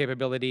support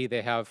capability,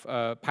 they have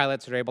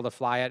pilots that are able to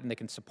fly it and they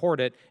can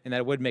support it, and that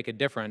it would make a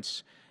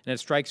difference. And it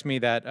strikes me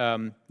that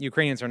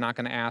Ukrainians are not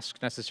going to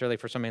ask necessarily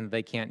for something that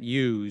they can't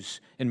use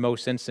in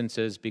most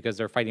instances because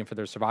they're fighting for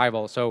their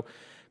survival. So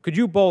could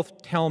you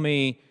both tell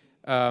me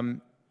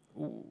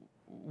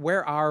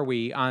where are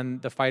we on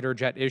the fighter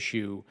jet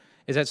issue,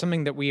 Is that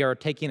something that we are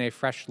taking a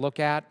fresh look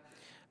at,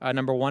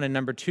 number one? And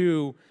number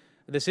two,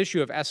 this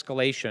issue of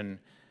escalation,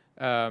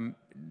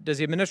 does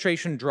the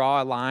administration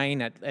draw a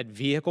line at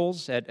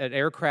vehicles, at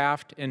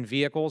aircraft and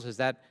vehicles? Is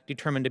that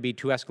determined to be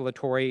too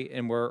escalatory,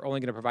 and we're only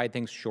going to provide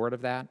things short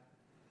of that?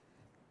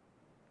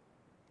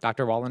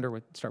 Dr. Wallander,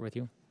 we'll start with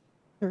you.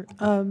 Sure.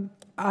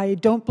 I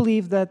don't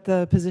believe that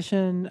the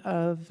position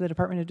of the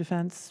Department of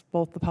Defense,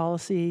 both the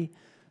policy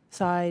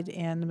side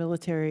and the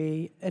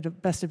military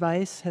best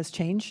advice, has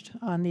changed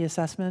on the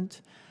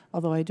assessment,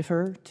 although I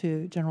defer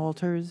to General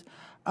Walters.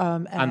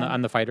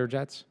 On the fighter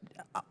jets?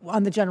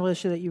 On the general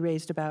issue that you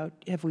raised about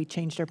have we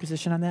changed our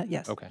position on that?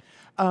 Yes. Okay.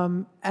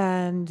 On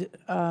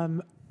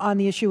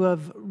the issue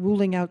of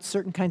ruling out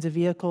certain kinds of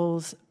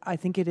vehicles, I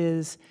think it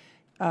is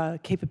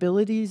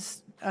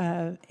capabilities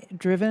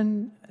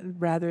driven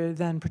rather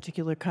than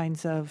particular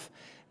kinds of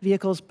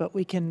vehicles, but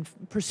we can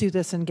pursue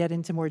this and get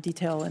into more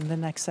detail in the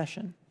next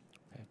session.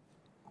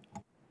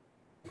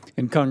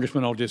 And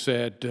Congressman, I'll just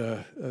add,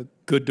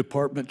 good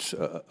departments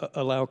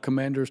allow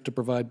commanders to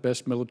provide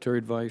best military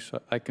advice.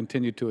 I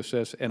continue to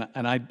assess, and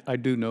I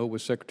do know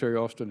with Secretary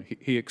Austin,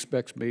 he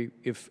expects me,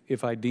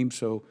 if I deem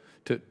so,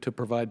 to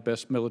provide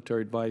best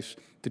military advice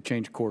to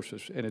change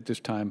courses. And at this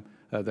time,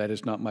 that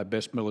is not my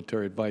best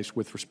military advice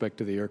with respect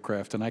to the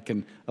aircraft. And I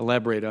can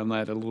elaborate on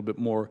that a little bit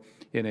more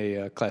in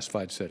a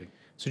classified setting.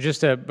 So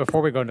just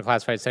before we go into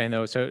classified setting,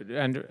 though, so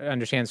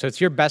understand, so it's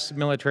your best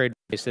military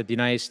advice that the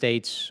United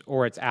States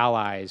or its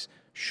allies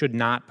should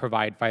not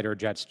provide fighter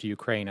jets to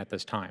Ukraine at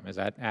this time. Is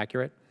that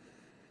accurate?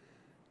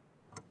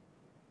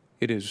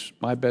 It is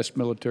my best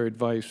military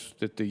advice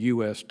that the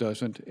U.S.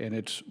 doesn't, and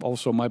it's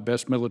also my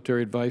best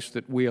military advice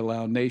that we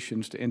allow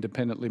nations to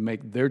independently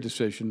make their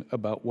decision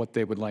about what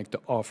they would like to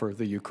offer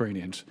the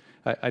Ukrainians.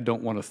 I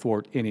don't want to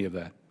thwart any of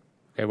that.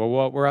 Okay,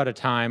 well, we're out of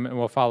time, and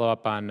we'll follow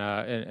up on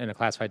in a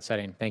classified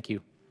setting. Thank you.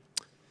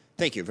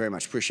 Thank you very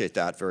much. Appreciate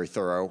that. Very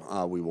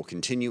thorough. We will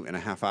continue in a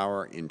half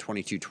hour in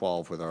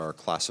 2212 with our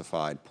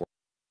classified portion.